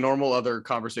just like a normal other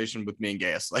conversation with me and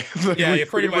Gaius. Like,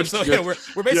 pretty much. So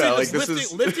we're basically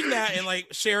just lifting that and like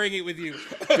sharing it with you.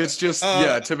 It's just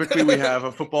typically we have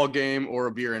a football game or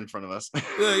a beer in front of us.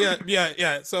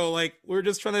 Yeah. So like we're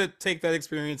just trying to take that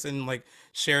experience and like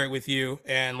share it with you,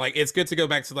 and like it's good to go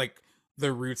back to like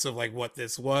the roots of like what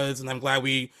this was, and I'm glad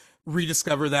we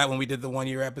rediscovered that when we did the 1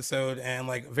 year episode, and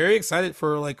like very excited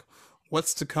for like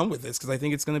what's to come with this, because I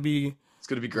think it's gonna be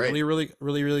great,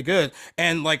 really good.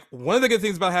 And like one of the good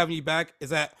things about having you back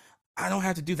is that I don't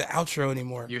have to do the outro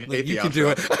anymore. You like, can do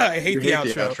it. I hate the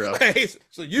outro.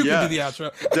 So you can do the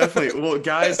outro. Definitely. Well,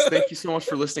 guys, thank you so much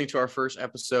for listening to our first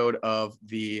episode of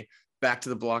the Back to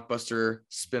the Blockbuster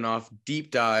spinoff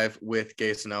deep dive with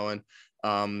Gaius and Owen.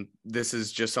 This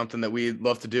is just something that we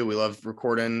love to do. We love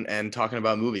recording and talking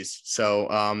about movies.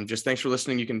 So just thanks for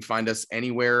listening. You can find us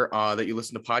anywhere that you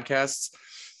listen to podcasts.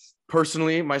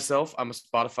 Personally, myself, I'm a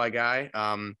Spotify guy.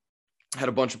 Had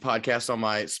a bunch of podcasts on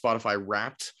my Spotify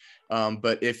Wrapped.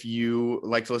 But if you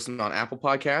like to listen on Apple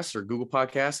Podcasts or Google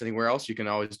Podcasts, anywhere else, you can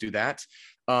always do that.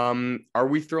 Are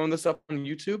we throwing this up on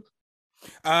YouTube?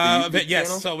 But yes,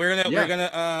 channel? So we're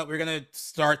gonna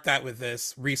start that with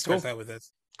this, restart that with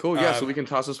this. Cool. Yeah. So we can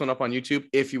toss this one up on YouTube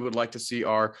if you would like to see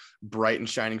our bright and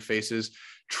shining faces,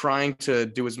 trying to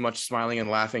do as much smiling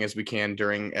and laughing as we can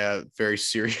during a very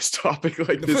serious topic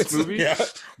like this movie.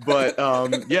 But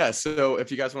so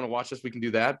if you guys want to watch this, we can do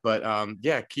that. But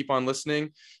keep on listening.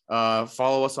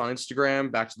 Follow us on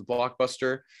Instagram, Back to the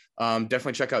Blockbuster.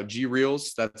 Definitely check out G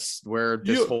Reels. That's where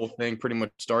this whole thing pretty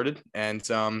much started. And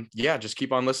just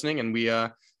keep on listening, and we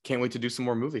can't wait to do some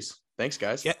more movies. Thanks,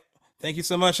 guys. Yeah. Thank you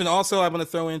so much. And also I want to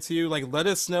throw into you, like, let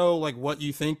us know like what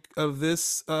you think of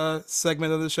this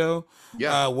segment of the show.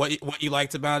 Yeah. What you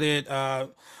liked about it.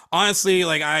 Honestly,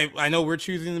 like I know we're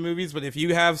choosing the movies, but if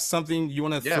you have something you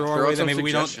want to Yeah, throw our throw way out that some maybe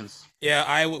we don't, suggestions.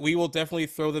 yeah, we will definitely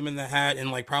throw them in the hat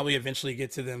and like probably eventually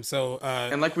get to them. So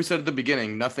And like we said at the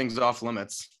beginning, nothing's off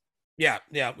limits. yeah,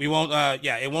 we won't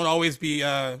yeah, it won't always be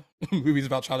movies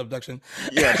about child abduction.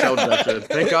 Yeah, child abduction.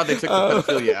 Thank God they took the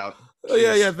pedophilia out.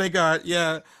 Yeah, thank God.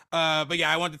 Yeah. But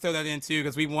yeah, I wanted to throw that in too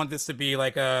because we want this to be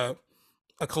like a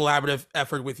collaborative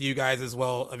effort with you guys as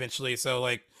well eventually. So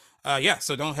like yeah,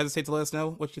 so don't hesitate to let us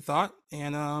know what you thought.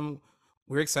 And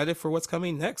we're excited for what's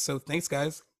coming next. So thanks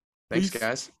guys. Thanks, Peace.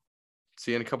 guys.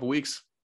 See you in a couple weeks.